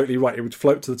 You are totally right. It would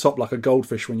float to the top like a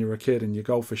goldfish when you were a kid and your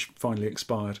goldfish finally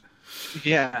expired.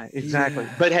 Yeah, exactly.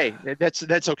 Yeah. But hey,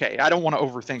 that's okay. I don't want to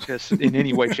overthink this in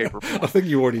any way, shape, or form. I think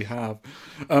you already have.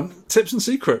 Tips and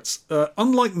secrets.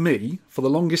 Unlike me, for the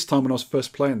longest time when I was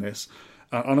first playing this,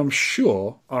 and I'm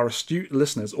sure our astute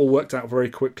listeners all worked out very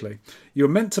quickly, you're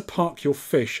meant to park your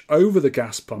fish over the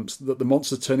gas pumps that the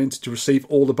monsters turn into to receive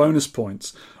all the bonus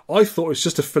points. I thought it was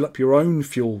just to fill up your own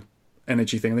fuel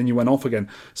energy thing, and then you went off again.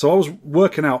 So I was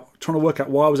trying to work out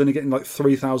why I was only getting like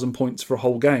 3,000 points for a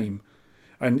whole game.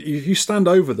 And if you stand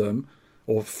over them,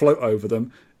 or float over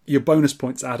them, your bonus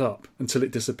points add up until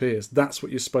it disappears. That's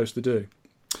what you're supposed to do.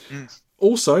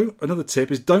 Also, another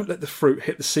tip is don't let the fruit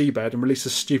hit the seabed and release the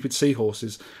stupid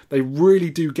seahorses. They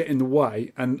really do get in the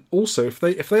way. And also, if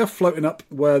they are floating up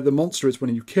where the monster is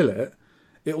when you kill it,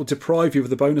 it will deprive you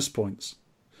of the bonus points.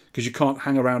 Because you can't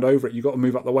hang around over it. You've got to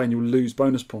move out the way and you'll lose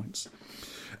bonus points.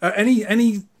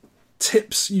 Any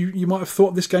tips you might have thought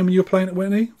of this game when you were playing it,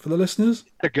 Whitney, for the listeners?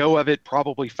 A go of it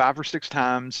probably 5 or 6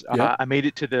 times. Yeah. I made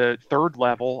it to the 3rd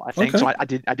level, I think. Okay. So I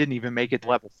didn't even make it to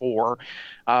level 4.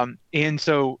 And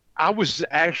so I was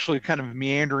actually kind of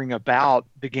meandering about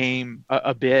the game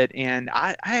a bit, and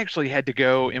I actually had to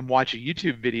go and watch a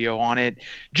YouTube video on it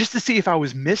just to see if I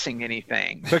was missing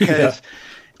anything, because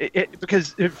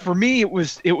because for me it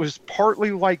was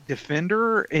partly like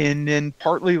Defender, and then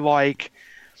partly like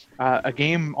a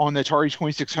game on the Atari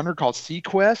 2600 called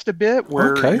Sequest a bit,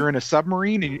 where you're in a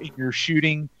submarine and you're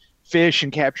shooting fish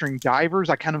and capturing divers.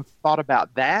 I kind of thought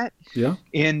about that. Yeah.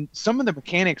 And some of the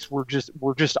mechanics were just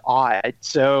odd.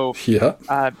 So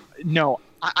no,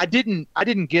 I did not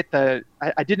get the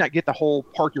whole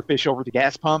park your fish over the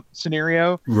gas pump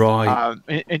scenario. Right.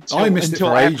 I missed it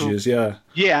for ages. Yeah.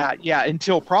 Yeah.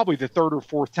 Until probably the 3rd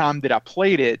or 4th time that I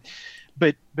played it.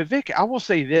 But Vic, I will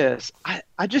say this: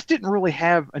 I just didn't really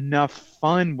have enough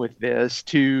fun with this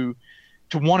to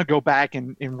want to go back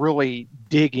and really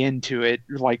dig into it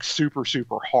like super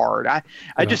hard. I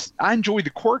enjoyed the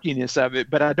quirkiness of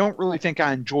it, but I don't really think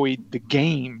I enjoyed the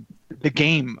game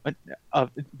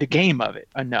of it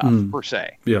enough per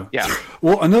se. Yeah. Yeah.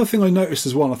 Well, another thing I noticed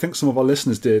as well, and I think some of our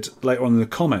listeners did later on in the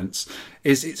comments,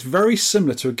 is it's very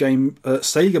similar to a game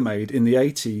Sega made in the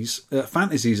 80s,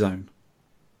 Fantasy Zone.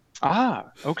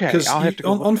 Ah, okay. Because on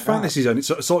that Fantasy Zone, it's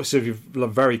obviously a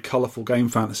very colourful game,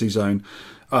 Fantasy Zone.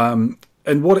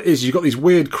 And what it is, you've got these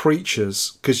weird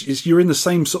creatures, because you're in the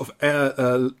same sort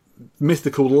of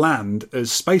mythical land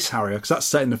as Space Harrier, because that's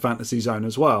set in the Fantasy Zone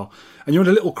as well. And you're in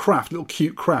a little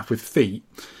cute craft with feet,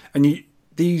 and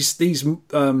these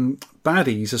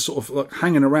baddies are sort of like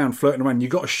hanging around, floating around. You've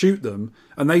got to shoot them,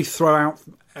 and they throw out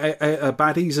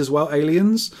baddies as well,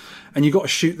 aliens, and you've got to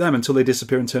shoot them until they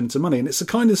disappear and turn into money. And it's the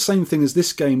kind of the same thing as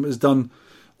this game has done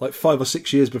like 5 or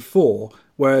 6 years before,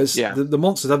 whereas the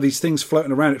monsters have these things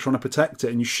floating around it trying to protect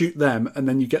it, and you shoot them, and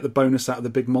then you get the bonus out of the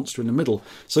big monster in the middle.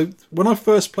 So when I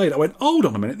first played it, I went, hold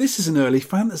on a minute, this is an early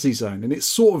Fantasy Zone, and it's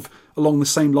sort of along the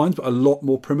same lines, but a lot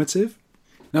more primitive.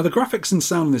 Now, the graphics and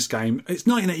sound in this game, it's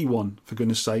 1981, for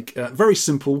goodness sake. Very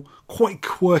simple, quite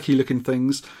quirky looking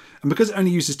things. And because it only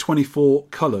uses 24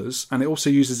 colours, and it also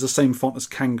uses the same font as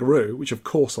Kangaroo, which of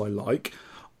course I like,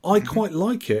 I quite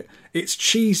like it. It's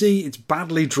cheesy, it's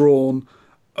badly drawn,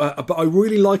 but I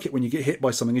really like it when you get hit by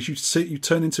something. As you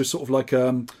turn into sort of like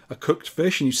a cooked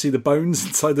fish, and you see the bones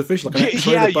inside the fish, like an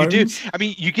X-ray of the bones. You do. I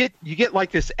mean, you get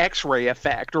like this X-ray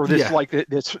effect, or this like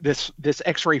this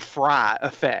X-ray fry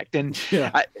effect. And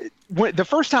the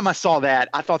first time I saw that,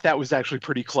 I thought that was actually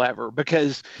pretty clever,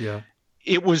 because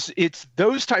it's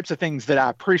those types of things that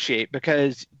I appreciate,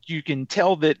 because you can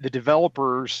tell that the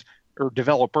developer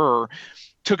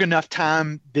took enough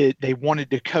time that they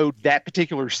wanted to code that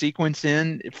particular sequence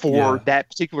in for that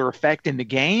particular effect in the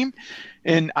game.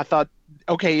 And I thought,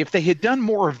 okay, if they had done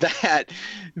more of that,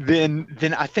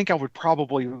 then I think I would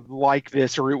probably like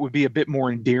this, or it would be a bit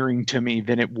more endearing to me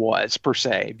than it was per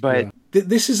se. But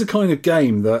this is the kind of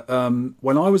game that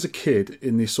when I was a kid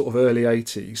in the sort of early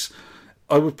 80s,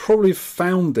 I would probably have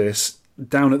found this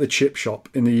down at the chip shop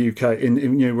in the UK,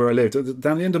 in where I lived.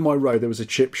 Down the end of my road, there was a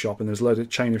chip shop, and there was a load of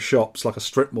chain of shops, like a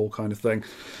strip mall kind of thing.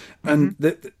 And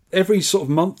every sort of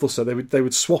month or so, they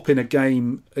would swap in a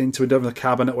game into another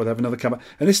cabinet, or they have another cabinet.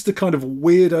 And this is the kind of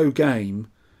weirdo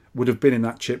game would have been in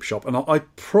that chip shop. And I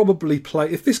probably play,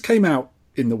 if this came out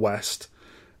in the West,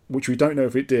 which we don't know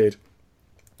if it did,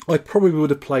 I probably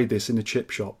would have played this in a chip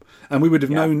shop, and we would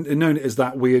have known it as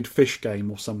that weird fish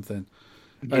game or something.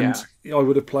 And I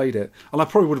would have played it. And I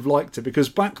probably would have liked it, because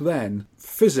back then,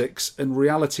 physics and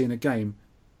reality in a game,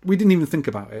 we didn't even think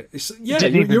about it.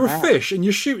 You're a fish and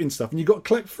you're shooting stuff and you've got to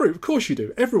collect fruit. Of course you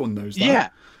do. Everyone knows that. Yeah.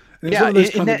 And it's one of those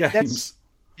kind of games.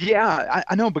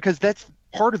 I know, because that's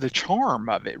part of the charm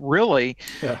of it, really.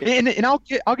 Yeah. And I'll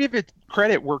give it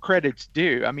credit where credit's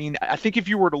due. I mean, I think if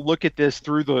you were to look at this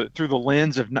through the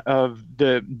lens of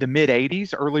the mid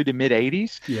 80s, early to mid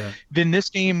 80s, then this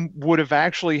game would have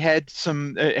actually had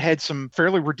some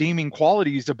fairly redeeming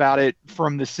qualities about it,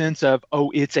 from the sense of,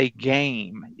 it's a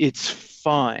game, it's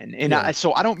fun. And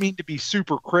so I don't mean to be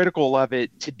super critical of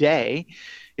it today.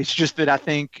 It's just that I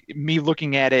think me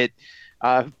looking at it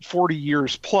 40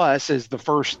 years plus as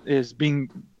being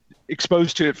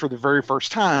exposed to it for the very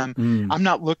first time, I'm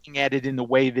not looking at it in the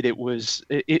way that it was,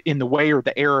 in the way or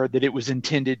the era that it was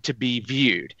intended to be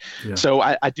viewed. So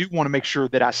I do want to make sure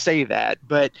that I say that.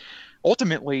 But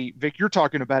ultimately, Vic, you're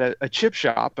talking about a chip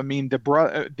shop. I mean,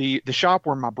 the shop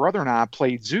where my brother and I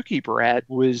played Zookeeper at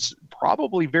was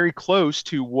probably very close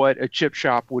to what a chip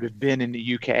shop would have been in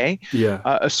the UK.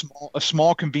 A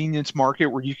small convenience market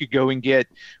where you could go and get,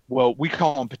 well, we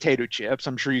call them potato chips.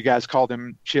 I'm sure you guys call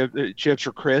them chips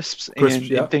or crisps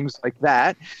and things like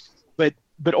that.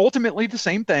 But ultimately the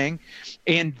same thing.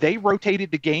 And they rotated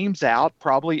the games out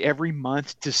probably every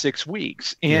month to 6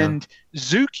 weeks. And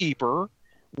Zookeeper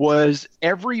was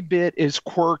every bit as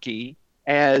quirky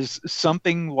as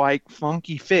something like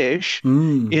Funky Fish,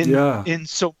 in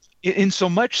so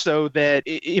much so that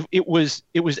it was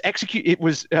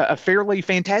a fairly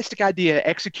fantastic idea,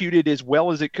 executed as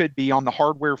well as it could be on the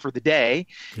hardware for the day,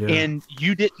 and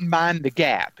you didn't mind the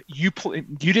gap. You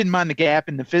didn't mind the gap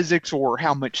in the physics or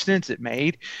how much sense it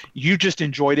made. You just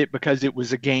enjoyed it because it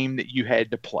was a game that you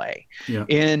had to play.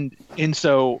 And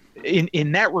so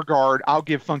in that regard, I'll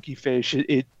give Funky Fish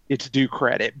its due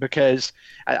credit, because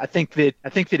I think that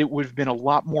it would have been a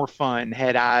lot more fun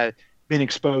had I been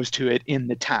exposed to it in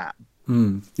the time.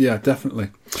 Yeah,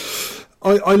 definitely.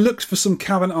 I looked for some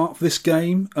cabinet art for this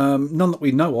game, none that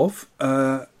we know of.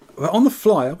 On the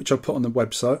flyer, which I put on the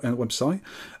website,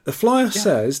 the flyer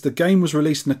says the game was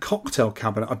released in a cocktail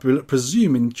cabinet, I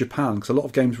presume in Japan, because a lot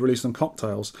of games were released on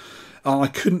cocktails. I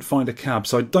couldn't find a cab,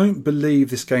 so I don't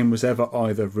believe this game was ever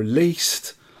either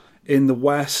released in the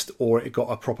West, or it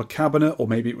got a proper cabinet, or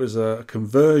maybe it was a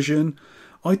conversion.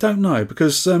 I don't know,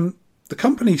 because the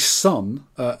company Sun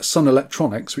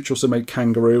Electronics, which also made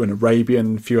Kangaroo and Arabian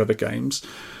and a few other games,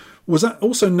 was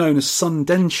also known as Sun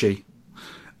Denshi,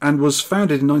 and was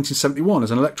founded in 1971 as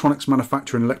an electronics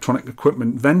manufacturer and electronic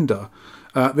equipment vendor.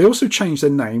 They also changed their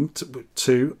name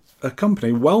to a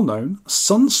company well known,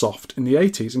 Sunsoft, in the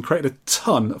 80s, and created a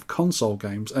ton of console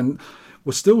games, and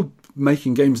were still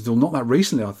making games until not that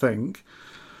recently, I think.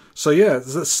 So yeah,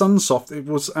 Sunsoft, it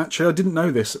was actually, I didn't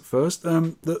know this at first,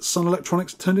 that Sun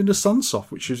Electronics turned into Sunsoft,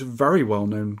 which is a very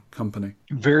well-known company.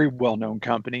 Very well-known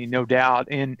company, no doubt.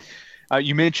 And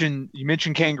you mentioned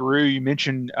Kangaroo, you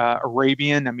mentioned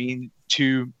Arabian. I mean,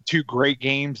 two great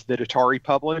games that Atari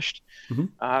published.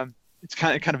 Mm-hmm. It's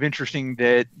kind of interesting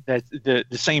that the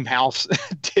same house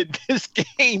did this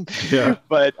game. Yeah.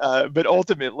 But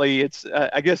ultimately, it's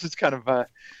I guess it's kind of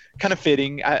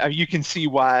fitting. You can see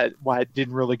why it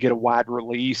didn't really get a wide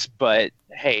release. But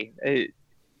hey,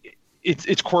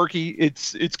 it's quirky.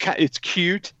 It's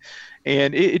cute.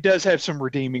 And it does have some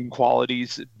redeeming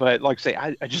qualities, but like I say,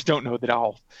 I just don't know that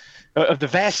of the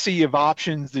vast sea of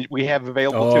options that we have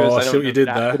available to us. I don't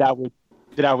know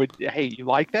that I would. Hey, you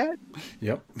like that?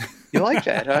 Yep. You like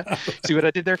that, huh? See what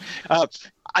I did there? I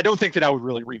don't think that I would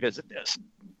really revisit this.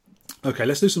 Okay,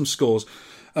 let's do some scores.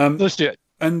 Let's do it.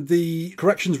 And the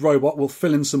corrections robot will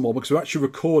fill in some more, because we're actually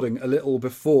recording a little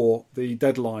before the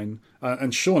deadline.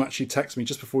 And Sean actually texted me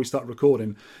just before we started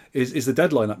recording, is the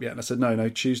deadline up yet? And I said, no,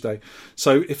 Tuesday.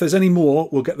 So if there's any more,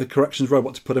 we'll get the corrections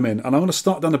robot to put them in. And I'm going to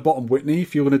start down the bottom, Whitney,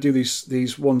 if you're going to do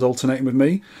these ones alternating with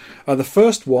me. The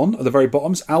first one at the very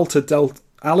bottom is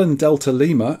Alan Delta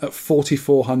Lima at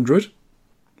 4,400.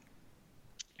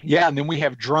 Yeah, and then we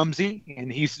have Drumsy,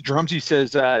 and Drumsy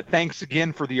says thanks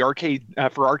again for the Arcade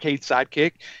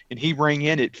Sidekick, and he rang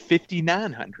in at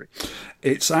 5,900.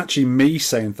 It's actually me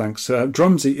saying thanks.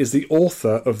 Drumsy is the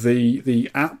author of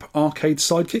the app Arcade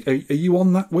Sidekick. Are you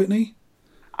on that, Whitney?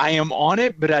 I am on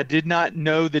it, but I did not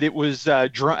know that it was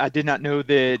I did not know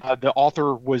that the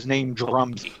author was named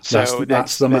Drumsy. So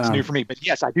that's new for me. But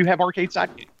yes, I do have Arcade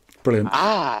Sidekick. Brilliant.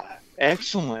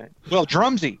 Excellent. Well,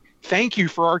 Drumsy, thank you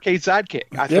for Arcade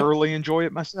Sidekick. I thoroughly enjoy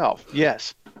it myself.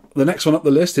 Yes. The next one up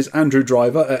the list is Andrew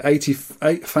Driver at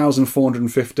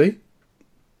 88,450.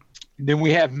 Then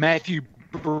we have Matthew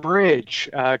Bridge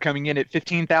coming in at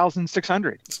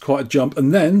 15,600. It's quite a jump.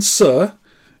 And then, sir,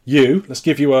 let's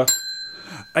give you a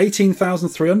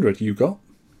 18,300 you got.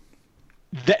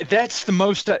 That's the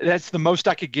most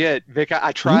I could get, Vic.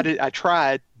 I tried it. I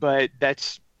tried, but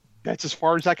that's as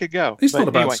far as I could go. It's not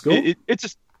a bad score.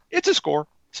 It's a score.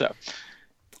 So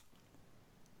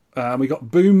we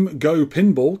got Boom Go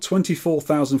Pinball,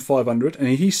 24,500, and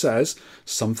he says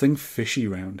something fishy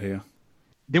round here.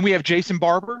 Then we have Jason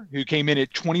Barber, who came in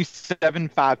at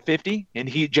 27,550, and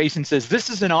Jason says this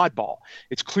is an oddball.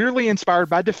 It's clearly inspired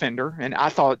by Defender, and I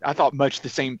thought much the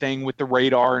same thing with the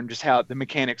radar and just how the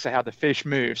mechanics of how the fish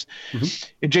moves. Mm-hmm.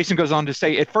 And Jason goes on to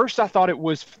say, at first I thought it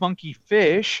was Funky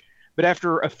Fish, but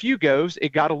after a few goes,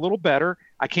 it got a little better.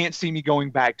 I can't see me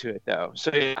going back to it, though.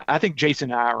 So I think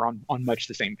Jason and I are on much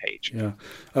the same page. Yeah.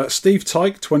 Steve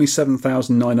Tyke,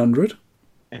 27,900.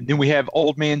 And then we have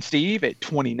Old Man Steve at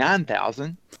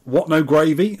 29,000. What No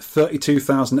Gravy,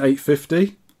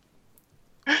 32,850.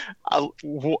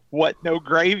 What No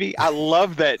Gravy? I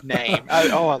love that name. I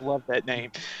love that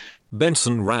name.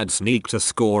 Benson Rad sneaked a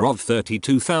score of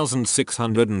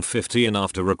 32,650 in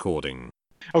after recording.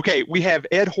 Okay, we have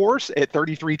Ed Horse at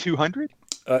 33,200.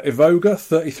 Evoga,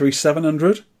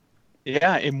 33,700.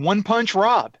 Yeah, and One Punch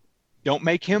Rob. Don't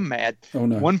make him mad. Oh,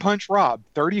 no. One Punch Rob,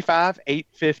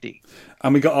 35,850.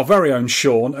 And we got our very own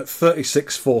Sean at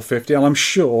 36,450, and I'm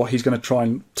sure he's going to try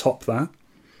and top that.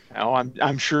 Oh,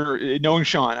 I'm sure, knowing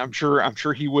Sean, I'm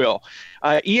sure he will.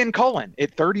 Ian Cullen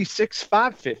at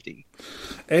 36,550.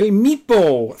 El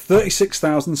Meatball,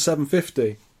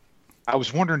 36,750. I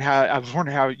was wondering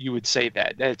how you would say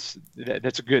that. That's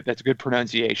a good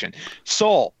pronunciation.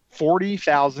 Soul,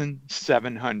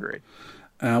 40,700.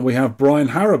 We have Brian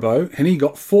Haribo, and he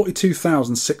got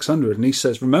 42,600, and he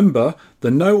says, remember, the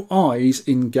no eyes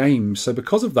in games. So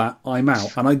because of that, I'm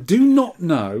out. And I do not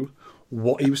know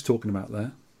what he was talking about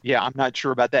there. Yeah, I'm not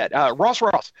sure about that. Ross,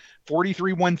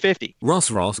 43,150.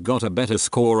 Ross got a better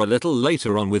score a little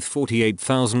later on with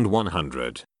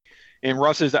 48,100. And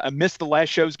Russ says, I missed the last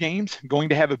show's games. Going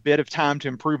to have a bit of time to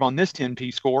improve on this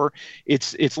 10p score.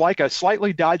 It's like a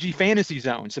slightly dodgy fantasy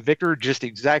zone. So Victor, just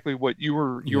exactly what you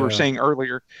were saying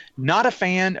earlier. Not a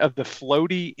fan of the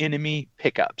floaty enemy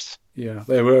pickups. Yeah,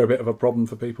 they were a bit of a problem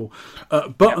for people.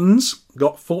 Buttons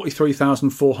got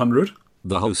 43,400.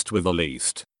 The host with the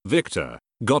least, Victor,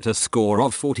 got a score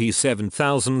of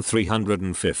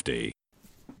 47,350.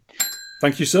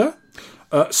 Thank you, sir.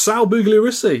 Sal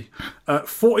Bugliorissi,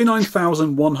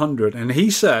 49,100. And he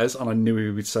says, and I knew he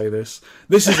would say this,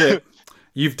 this is it.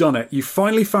 You've done it. You've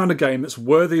finally found a game that's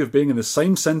worthy of being in the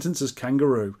same sentence as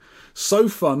Kangaroo. So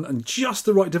fun and just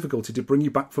the right difficulty to bring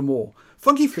you back for more.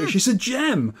 Funky Fish is a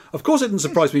gem. Of course it didn't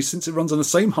surprise me since it runs on the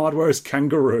same hardware as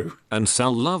Kangaroo. And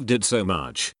Sal loved it so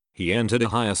much, he entered a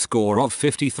higher score of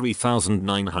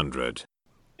 53,900.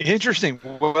 Interesting.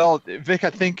 Well, Vic, I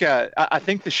think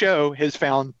the show has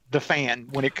found the fan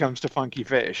when it comes to Funky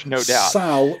Fish, no doubt.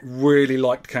 Sal really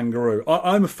liked Kangaroo.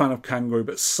 I'm a fan of Kangaroo,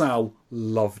 but Sal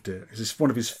loved it. It's one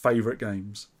of his favourite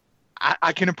games.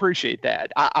 I can appreciate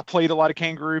that. I played a lot of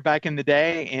Kangaroo back in the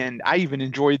day, and I even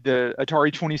enjoyed the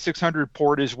Atari 2600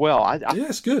 port as well. Yeah,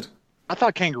 it's good. I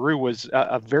thought Kangaroo was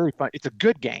a very fun. It's a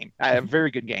good game, a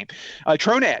very good game.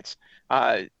 Tronads.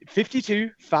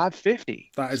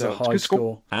 52,550. That is a high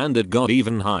score. And it got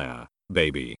even higher,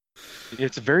 baby.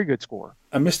 It's a very good score.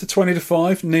 And Mr. 20 to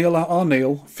 5,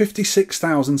 Neil,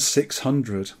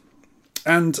 56,600.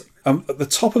 And at the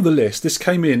top of the list, this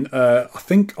came in, I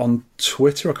think on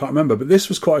Twitter, I can't remember, but this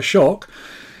was quite a shock.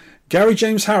 Gary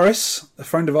James Harris, a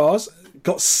friend of ours,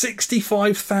 got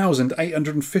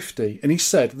 65,850. And he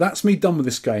said, that's me done with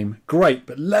this game. Great,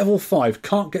 but level 5,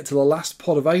 can't get to the last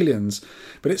pod of aliens.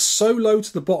 But it's so low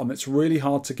to the bottom, it's really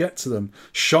hard to get to them.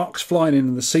 Sharks flying in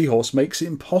and the seahorse makes it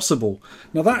impossible.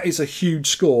 Now that is a huge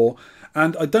score,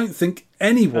 and I don't think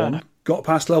anyone got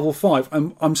past level 5.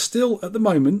 I'm still, at the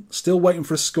moment, still waiting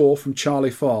for a score from Charlie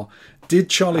Farr. Did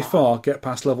Charlie Farr get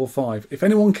past level 5? If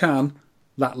anyone can,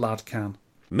 that lad can.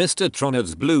 Mr.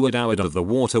 Tronads blew it out of the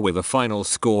water with a final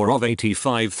score of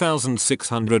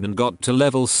 85,600 and got to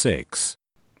level 6.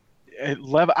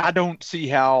 I don't see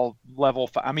how level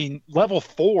 5. I mean, level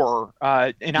 4.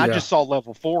 I just saw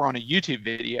level 4 on a YouTube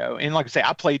video, and like I say,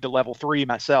 I played to level 3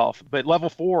 myself. But level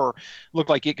 4 looked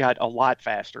like it got a lot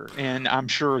faster, and I'm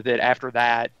sure that after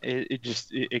that,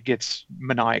 it gets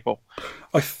maniacal.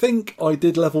 I think I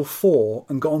did level 4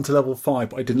 and got on to level 5,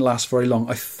 but I didn't last very long.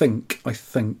 I think.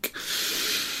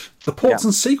 The ports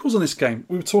and sequels on this game.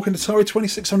 We were talking Atari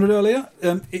 2600 earlier.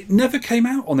 It never came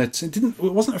out on it. It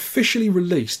wasn't officially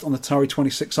released on Atari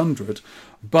 2600,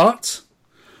 but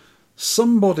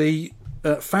somebody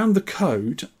found the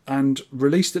code and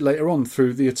released it later on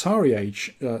through the Atari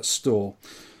Age store.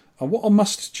 And what I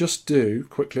must just do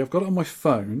quickly, I've got it on my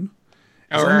phone.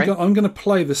 I'm going to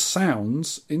play the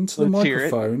sounds into the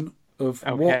microphone of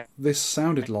what this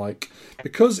sounded like,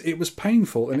 because it was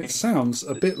painful and it sounds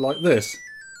a bit like this.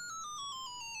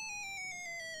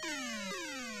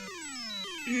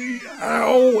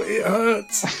 Ow, it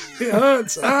hurts. It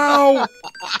hurts. Ow.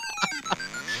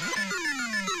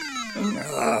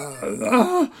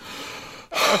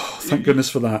 Thank goodness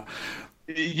for that.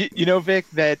 You know, Vic,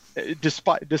 that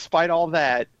despite all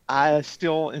that, I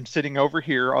still am sitting over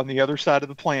here on the other side of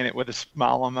the planet with a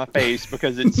smile on my face,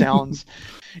 because it sounds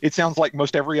like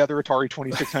most every other Atari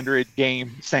 2600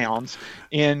 game sounds,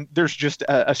 and there's just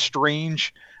a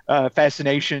strange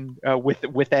fascination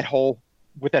with that whole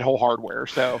hardware.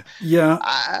 So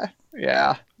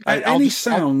any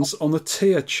sounds on the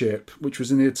tier chip, which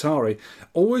was in the Atari,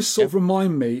 always sort of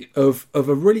remind me of a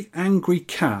really angry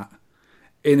cat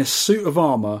in a suit of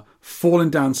armor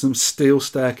falling down some steel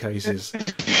staircases.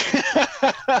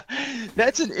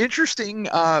 That's an interesting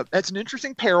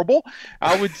parable.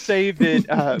 I would say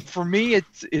that for me,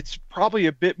 it's probably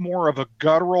a bit more of a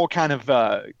guttural kind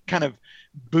of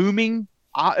booming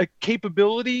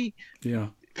capability. Yeah.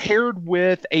 Paired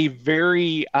with a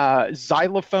very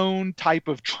xylophone type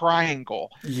of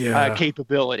triangle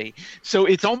capability. So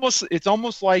it's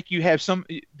almost like you have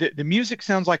the music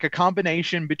sounds like a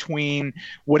combination between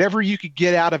whatever you could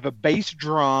get out of a bass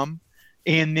drum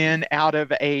and then out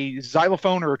of a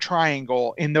xylophone or a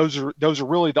triangle, and those are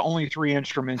really the only three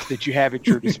instruments that you have at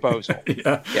your disposal.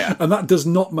 Yeah. And that does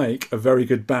not make a very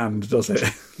good band, does it?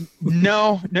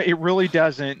 No, it really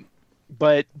doesn't.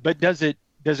 But does it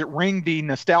ring the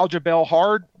nostalgia bell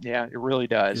hard? Yeah, it really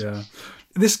does. Yeah.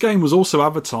 This game was also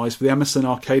advertised for the MSN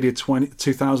Arcadia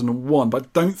 2001, but I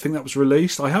don't think that was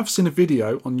released. I have seen a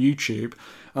video on YouTube,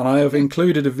 and I have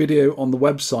included a video on the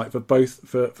website for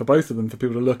both of them for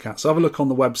people to look at. So have a look on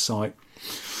the website.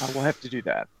 I will have to do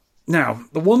that. Now,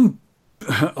 the one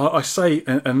I say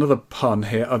another pun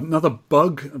here, another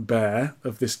bugbear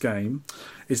of this game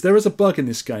is there is a bug in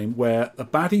this game where a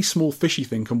baddie small fishy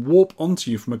thing can warp onto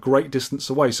you from a great distance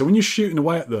away. So when you're shooting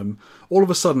away at them, all of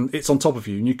a sudden it's on top of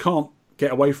you and you can't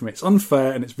get away from it. It's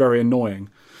unfair and it's very annoying.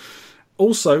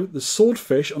 Also, the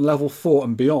swordfish on level 4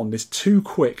 and beyond is too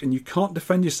quick and you can't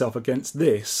defend yourself against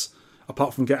this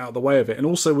apart from get out of the way of it. And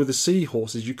also with the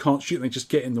seahorses, you can't shoot them, they just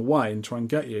get in the way and try and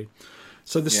get you.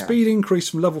 So the speed increase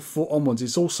from level 4 onwards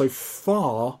is also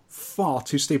far, far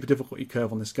too steep a difficulty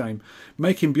curve on this game,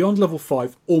 making beyond level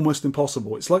 5 almost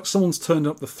impossible. It's like someone's turned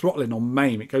up the throttling on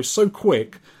MAME. It goes so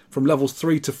quick from levels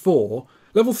 3 to 4.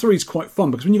 Level 3 is quite fun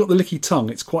because when you've got the licky tongue,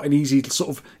 it's quite an easy sort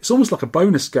of... It's almost like a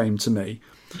bonus game to me.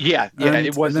 Yeah,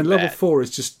 it wasn't. And then level 4 is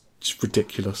just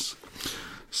ridiculous.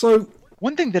 So...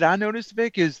 One thing that I noticed,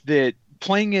 Vic, is that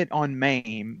playing it on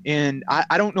MAME, and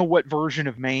I don't know what version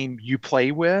of MAME you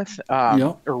play with,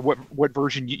 or what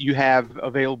version you have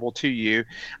available to you.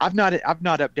 I've not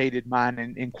updated mine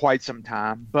in quite some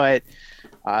time, but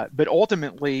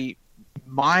ultimately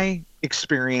my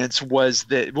experience was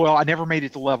that, well, I never made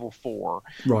it to level 4.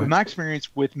 Right. But my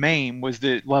experience with MAME was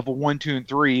that level 1, 2, and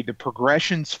 3, the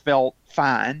progressions felt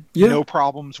fine, no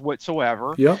problems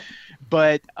whatsoever. Yeah.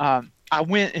 But I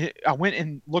went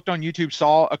and looked on YouTube,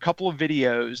 saw a couple of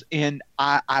videos, and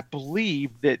I believe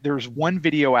that there's one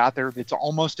video out there that's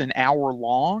almost an hour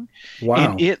long. Wow.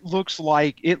 And it looks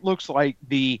like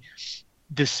the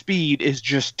speed is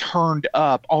just turned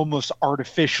up almost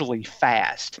artificially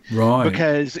fast. Right.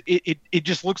 Because it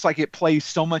just looks like it plays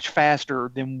so much faster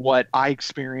than what I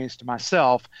experienced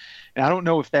myself. And I don't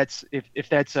know if that's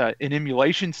an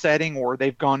emulation setting or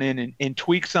they've gone in and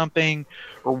tweaked something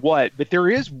or what, but there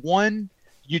is one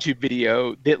YouTube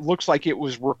video that looks like it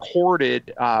was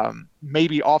recorded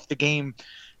maybe off the game.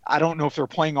 I don't know if they're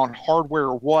playing on hardware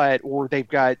or what, or they've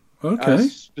got a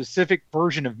specific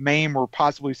version of MAME or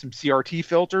possibly some CRT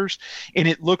filters, and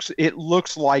it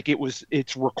looks like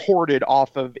it's recorded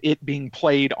off of it being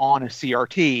played on a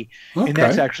CRT, and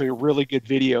that's actually a really good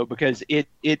video because it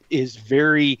is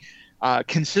very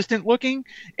consistent looking,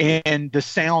 and it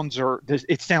sounds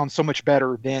so much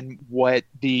better than what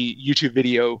the YouTube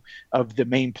video of the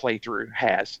main playthrough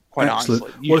has, quite honestly.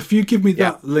 Well, if you give me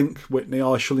that link, Whitney,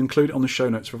 I shall include it on the show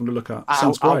notes for everyone to look at.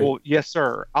 Sounds great. Yes,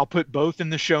 sir. I'll put both in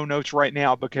the show notes right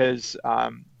now because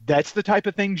that's the type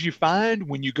of things you find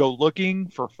when you go looking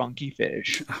for funky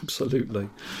fish. Absolutely.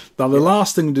 Now, the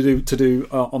last thing to do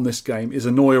on this game is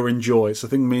annoy or enjoy. It's the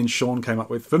thing me and Sean came up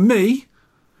with. For me,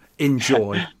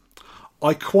 enjoy.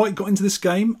 I quite got into this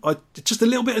game. I just a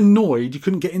little bit annoyed you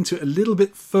couldn't get into it a little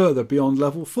bit further beyond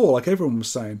level 4, like everyone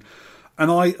was saying.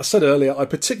 And I said earlier, I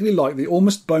particularly like the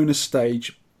almost bonus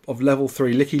stage of level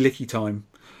 3, Licky Licky Time.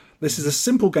 This is a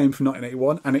simple game from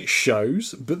 1981, and it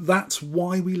shows, but that's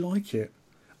why we like it.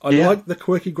 I like the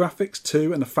quirky graphics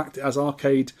too, and the fact it has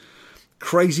arcade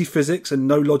crazy physics and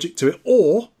no logic to it,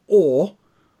 or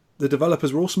the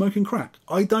developers were all smoking crack.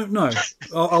 I don't know.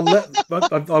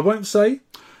 I won't say.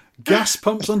 Gas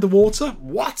pumps underwater?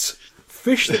 What?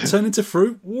 Fish that turn into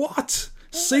fruit? What?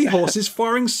 Seahorses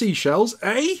firing seashells?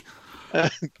 Eh?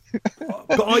 But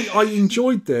I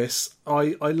enjoyed this.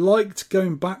 I liked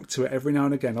going back to it every now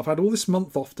and again. I've had all this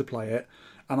month off to play it,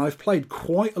 and I've played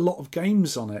quite a lot of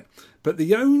games on it. But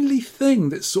the only thing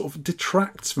that sort of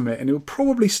detracts from it, and it will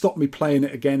probably stop me playing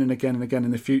it again and again and again in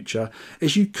the future,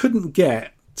 is you couldn't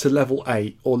get to level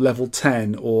 8 or level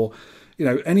 10 or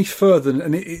any further.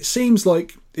 And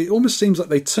it almost seems like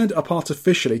they turned it up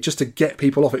artificially just to get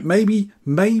people off it.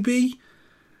 Maybe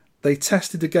they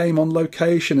tested the game on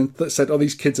location and said,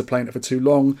 these kids are playing it for too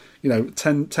long.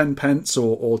 10 pence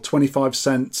or 25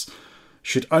 cents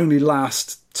should only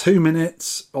last 2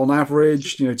 minutes on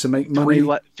average, to make money.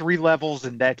 Three levels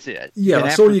and that's it. Yeah, and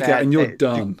that's all you get and you're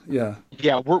done. Yeah,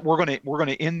 we're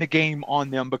gonna end the game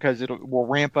on them because we'll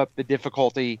ramp up the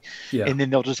difficulty, and then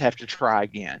they'll just have to try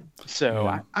again.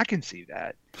 So I can see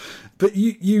that. But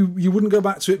you wouldn't go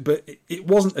back to it, but it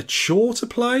wasn't a chore to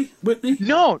play, Whitney?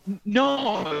 No.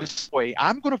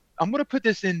 I'm gonna put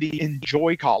this in the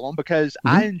enjoy column because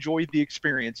I enjoyed the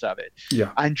experience of it.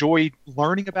 Yeah. I enjoyed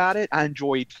learning about it. I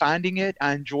enjoyed finding it.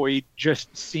 I enjoyed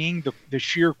just seeing the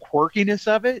sheer quirkiness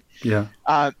of it. Yeah.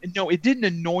 No, it didn't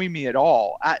annoy me at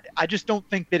all. I just don't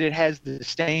think that it has the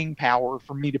staying power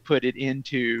for me to put it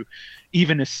into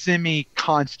even a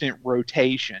semi-constant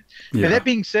rotation. Yeah. Now, that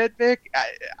being said, Vic,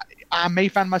 I may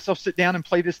find myself sit down and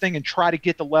play this thing and try to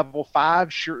get to level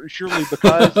 5, surely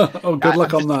because good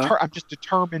luck on that. I'm just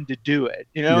determined to do it,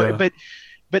 But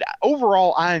but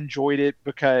overall, I enjoyed it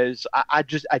because I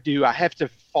have to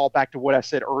fall back to what I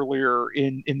said earlier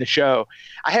in the show.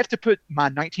 I have to put my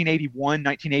 1981,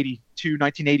 1982,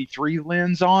 1983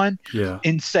 lens on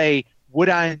and say, would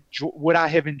I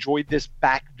have enjoyed this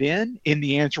back then? And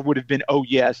the answer would have been, oh,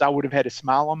 yes. I would have had a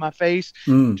smile on my face,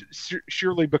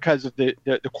 surely because of the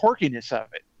quirkiness of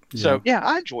it. Yeah. So, yeah,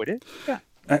 I enjoyed it. Yeah.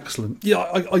 Excellent. Yeah,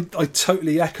 I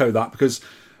totally echo that, because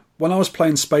when I was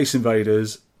playing Space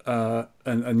Invaders and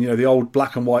the old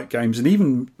black and white games and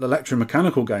even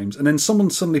electromechanical games, and then someone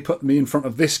suddenly put me in front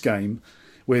of this game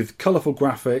with colourful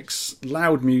graphics,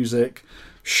 loud music,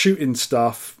 shooting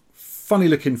stuff, funny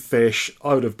looking fish,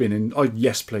 I would have been in. Oh,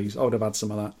 yes, please. I would have had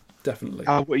some of that. Definitely.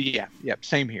 Well, yeah.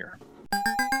 Same here.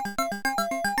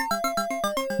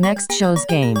 Next show's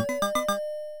game.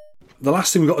 The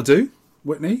last thing we've got to do,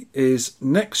 Whitney, is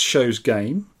next show's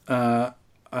game.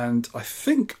 And I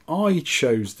think I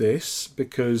chose this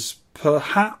because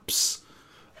perhaps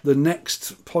the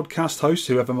next podcast host,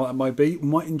 whoever that might be,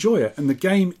 might enjoy it. And the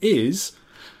game is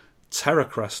Terra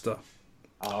Cresta.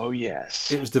 Oh,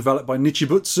 yes. It was developed by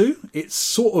Nichibutsu. It's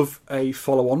sort of a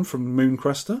follow-on from Moon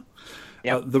Cresta.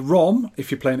 Yep. The ROM, if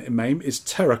you're playing it in MAME, is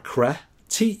Terracre,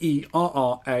 Terracre. I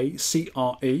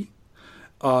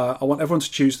want everyone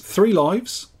to choose 3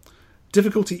 lives,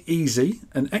 difficulty easy,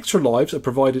 and extra lives are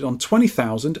provided on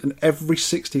 20,000 and every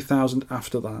 60,000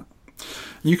 after that.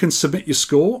 You can submit your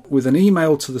score with an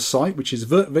email to the site, which is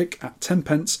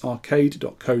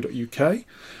vertvic@tenpencearcade.co.uk.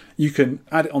 You can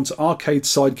add it onto Arcade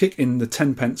Sidekick in the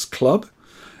 10pence Club,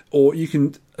 or you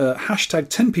can hashtag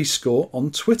 10piece score on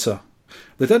Twitter.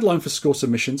 The deadline for score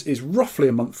submissions is roughly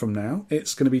a month from now.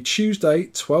 It's going to be Tuesday,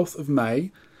 12th of May,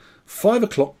 5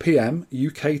 o'clock PM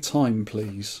UK time,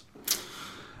 please.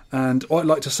 And what I'd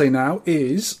like to say now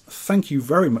is thank you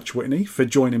very much, Whitney, for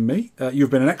joining me.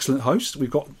 You've been an excellent host. We've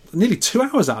got nearly 2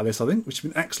 hours out of this, I think, which has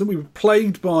been excellent. We were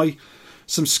plagued by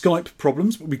some Skype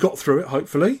problems, but we got through it,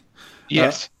 hopefully.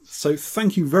 Yes. So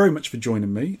thank you very much for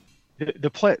joining me.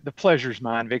 The pleasure's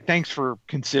mine, Vic. Thanks for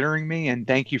considering me, and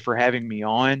thank you for having me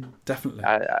on. Definitely.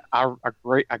 I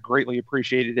greatly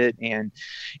appreciated it, and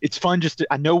it's fun.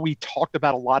 I know we talked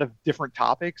about a lot of different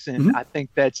topics, and I think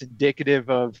that's indicative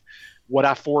of what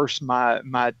I force my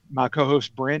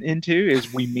co-host Brent into,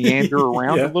 is we meander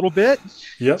around a little bit.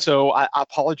 Yeah. So I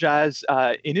apologize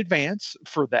in advance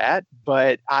for that,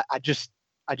 but I just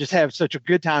have such a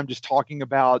good time just talking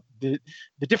about the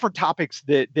different topics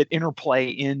that interplay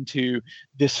into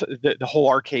the whole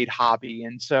arcade hobby.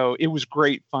 And so it was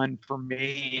great fun for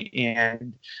me,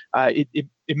 and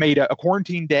it made a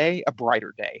quarantine day a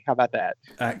brighter day. How about that?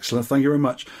 Excellent. Thank you very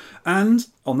much. And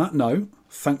on that note,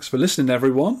 thanks for listening,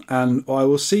 everyone. And I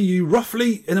will see you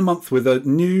roughly in a month with a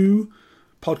new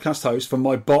podcast host from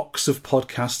my box of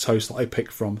podcast hosts that I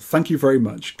picked from. Thank you very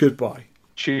much. Goodbye.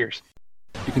 Cheers.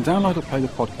 You can download or play the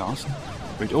podcast,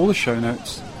 read all the show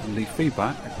notes, and leave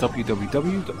feedback at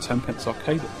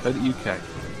www.tenpencearcade.co.uk.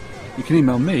 You can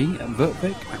email me at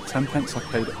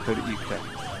vertvic@tenpencearcade.co.uk.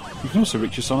 You can also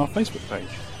reach us on our Facebook page.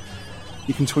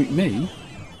 You can tweet me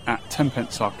at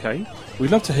 10pencearcade.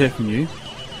 We'd love to hear from you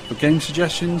for game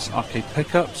suggestions, arcade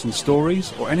pickups and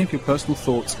stories, or any of your personal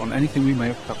thoughts on anything we may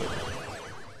have covered.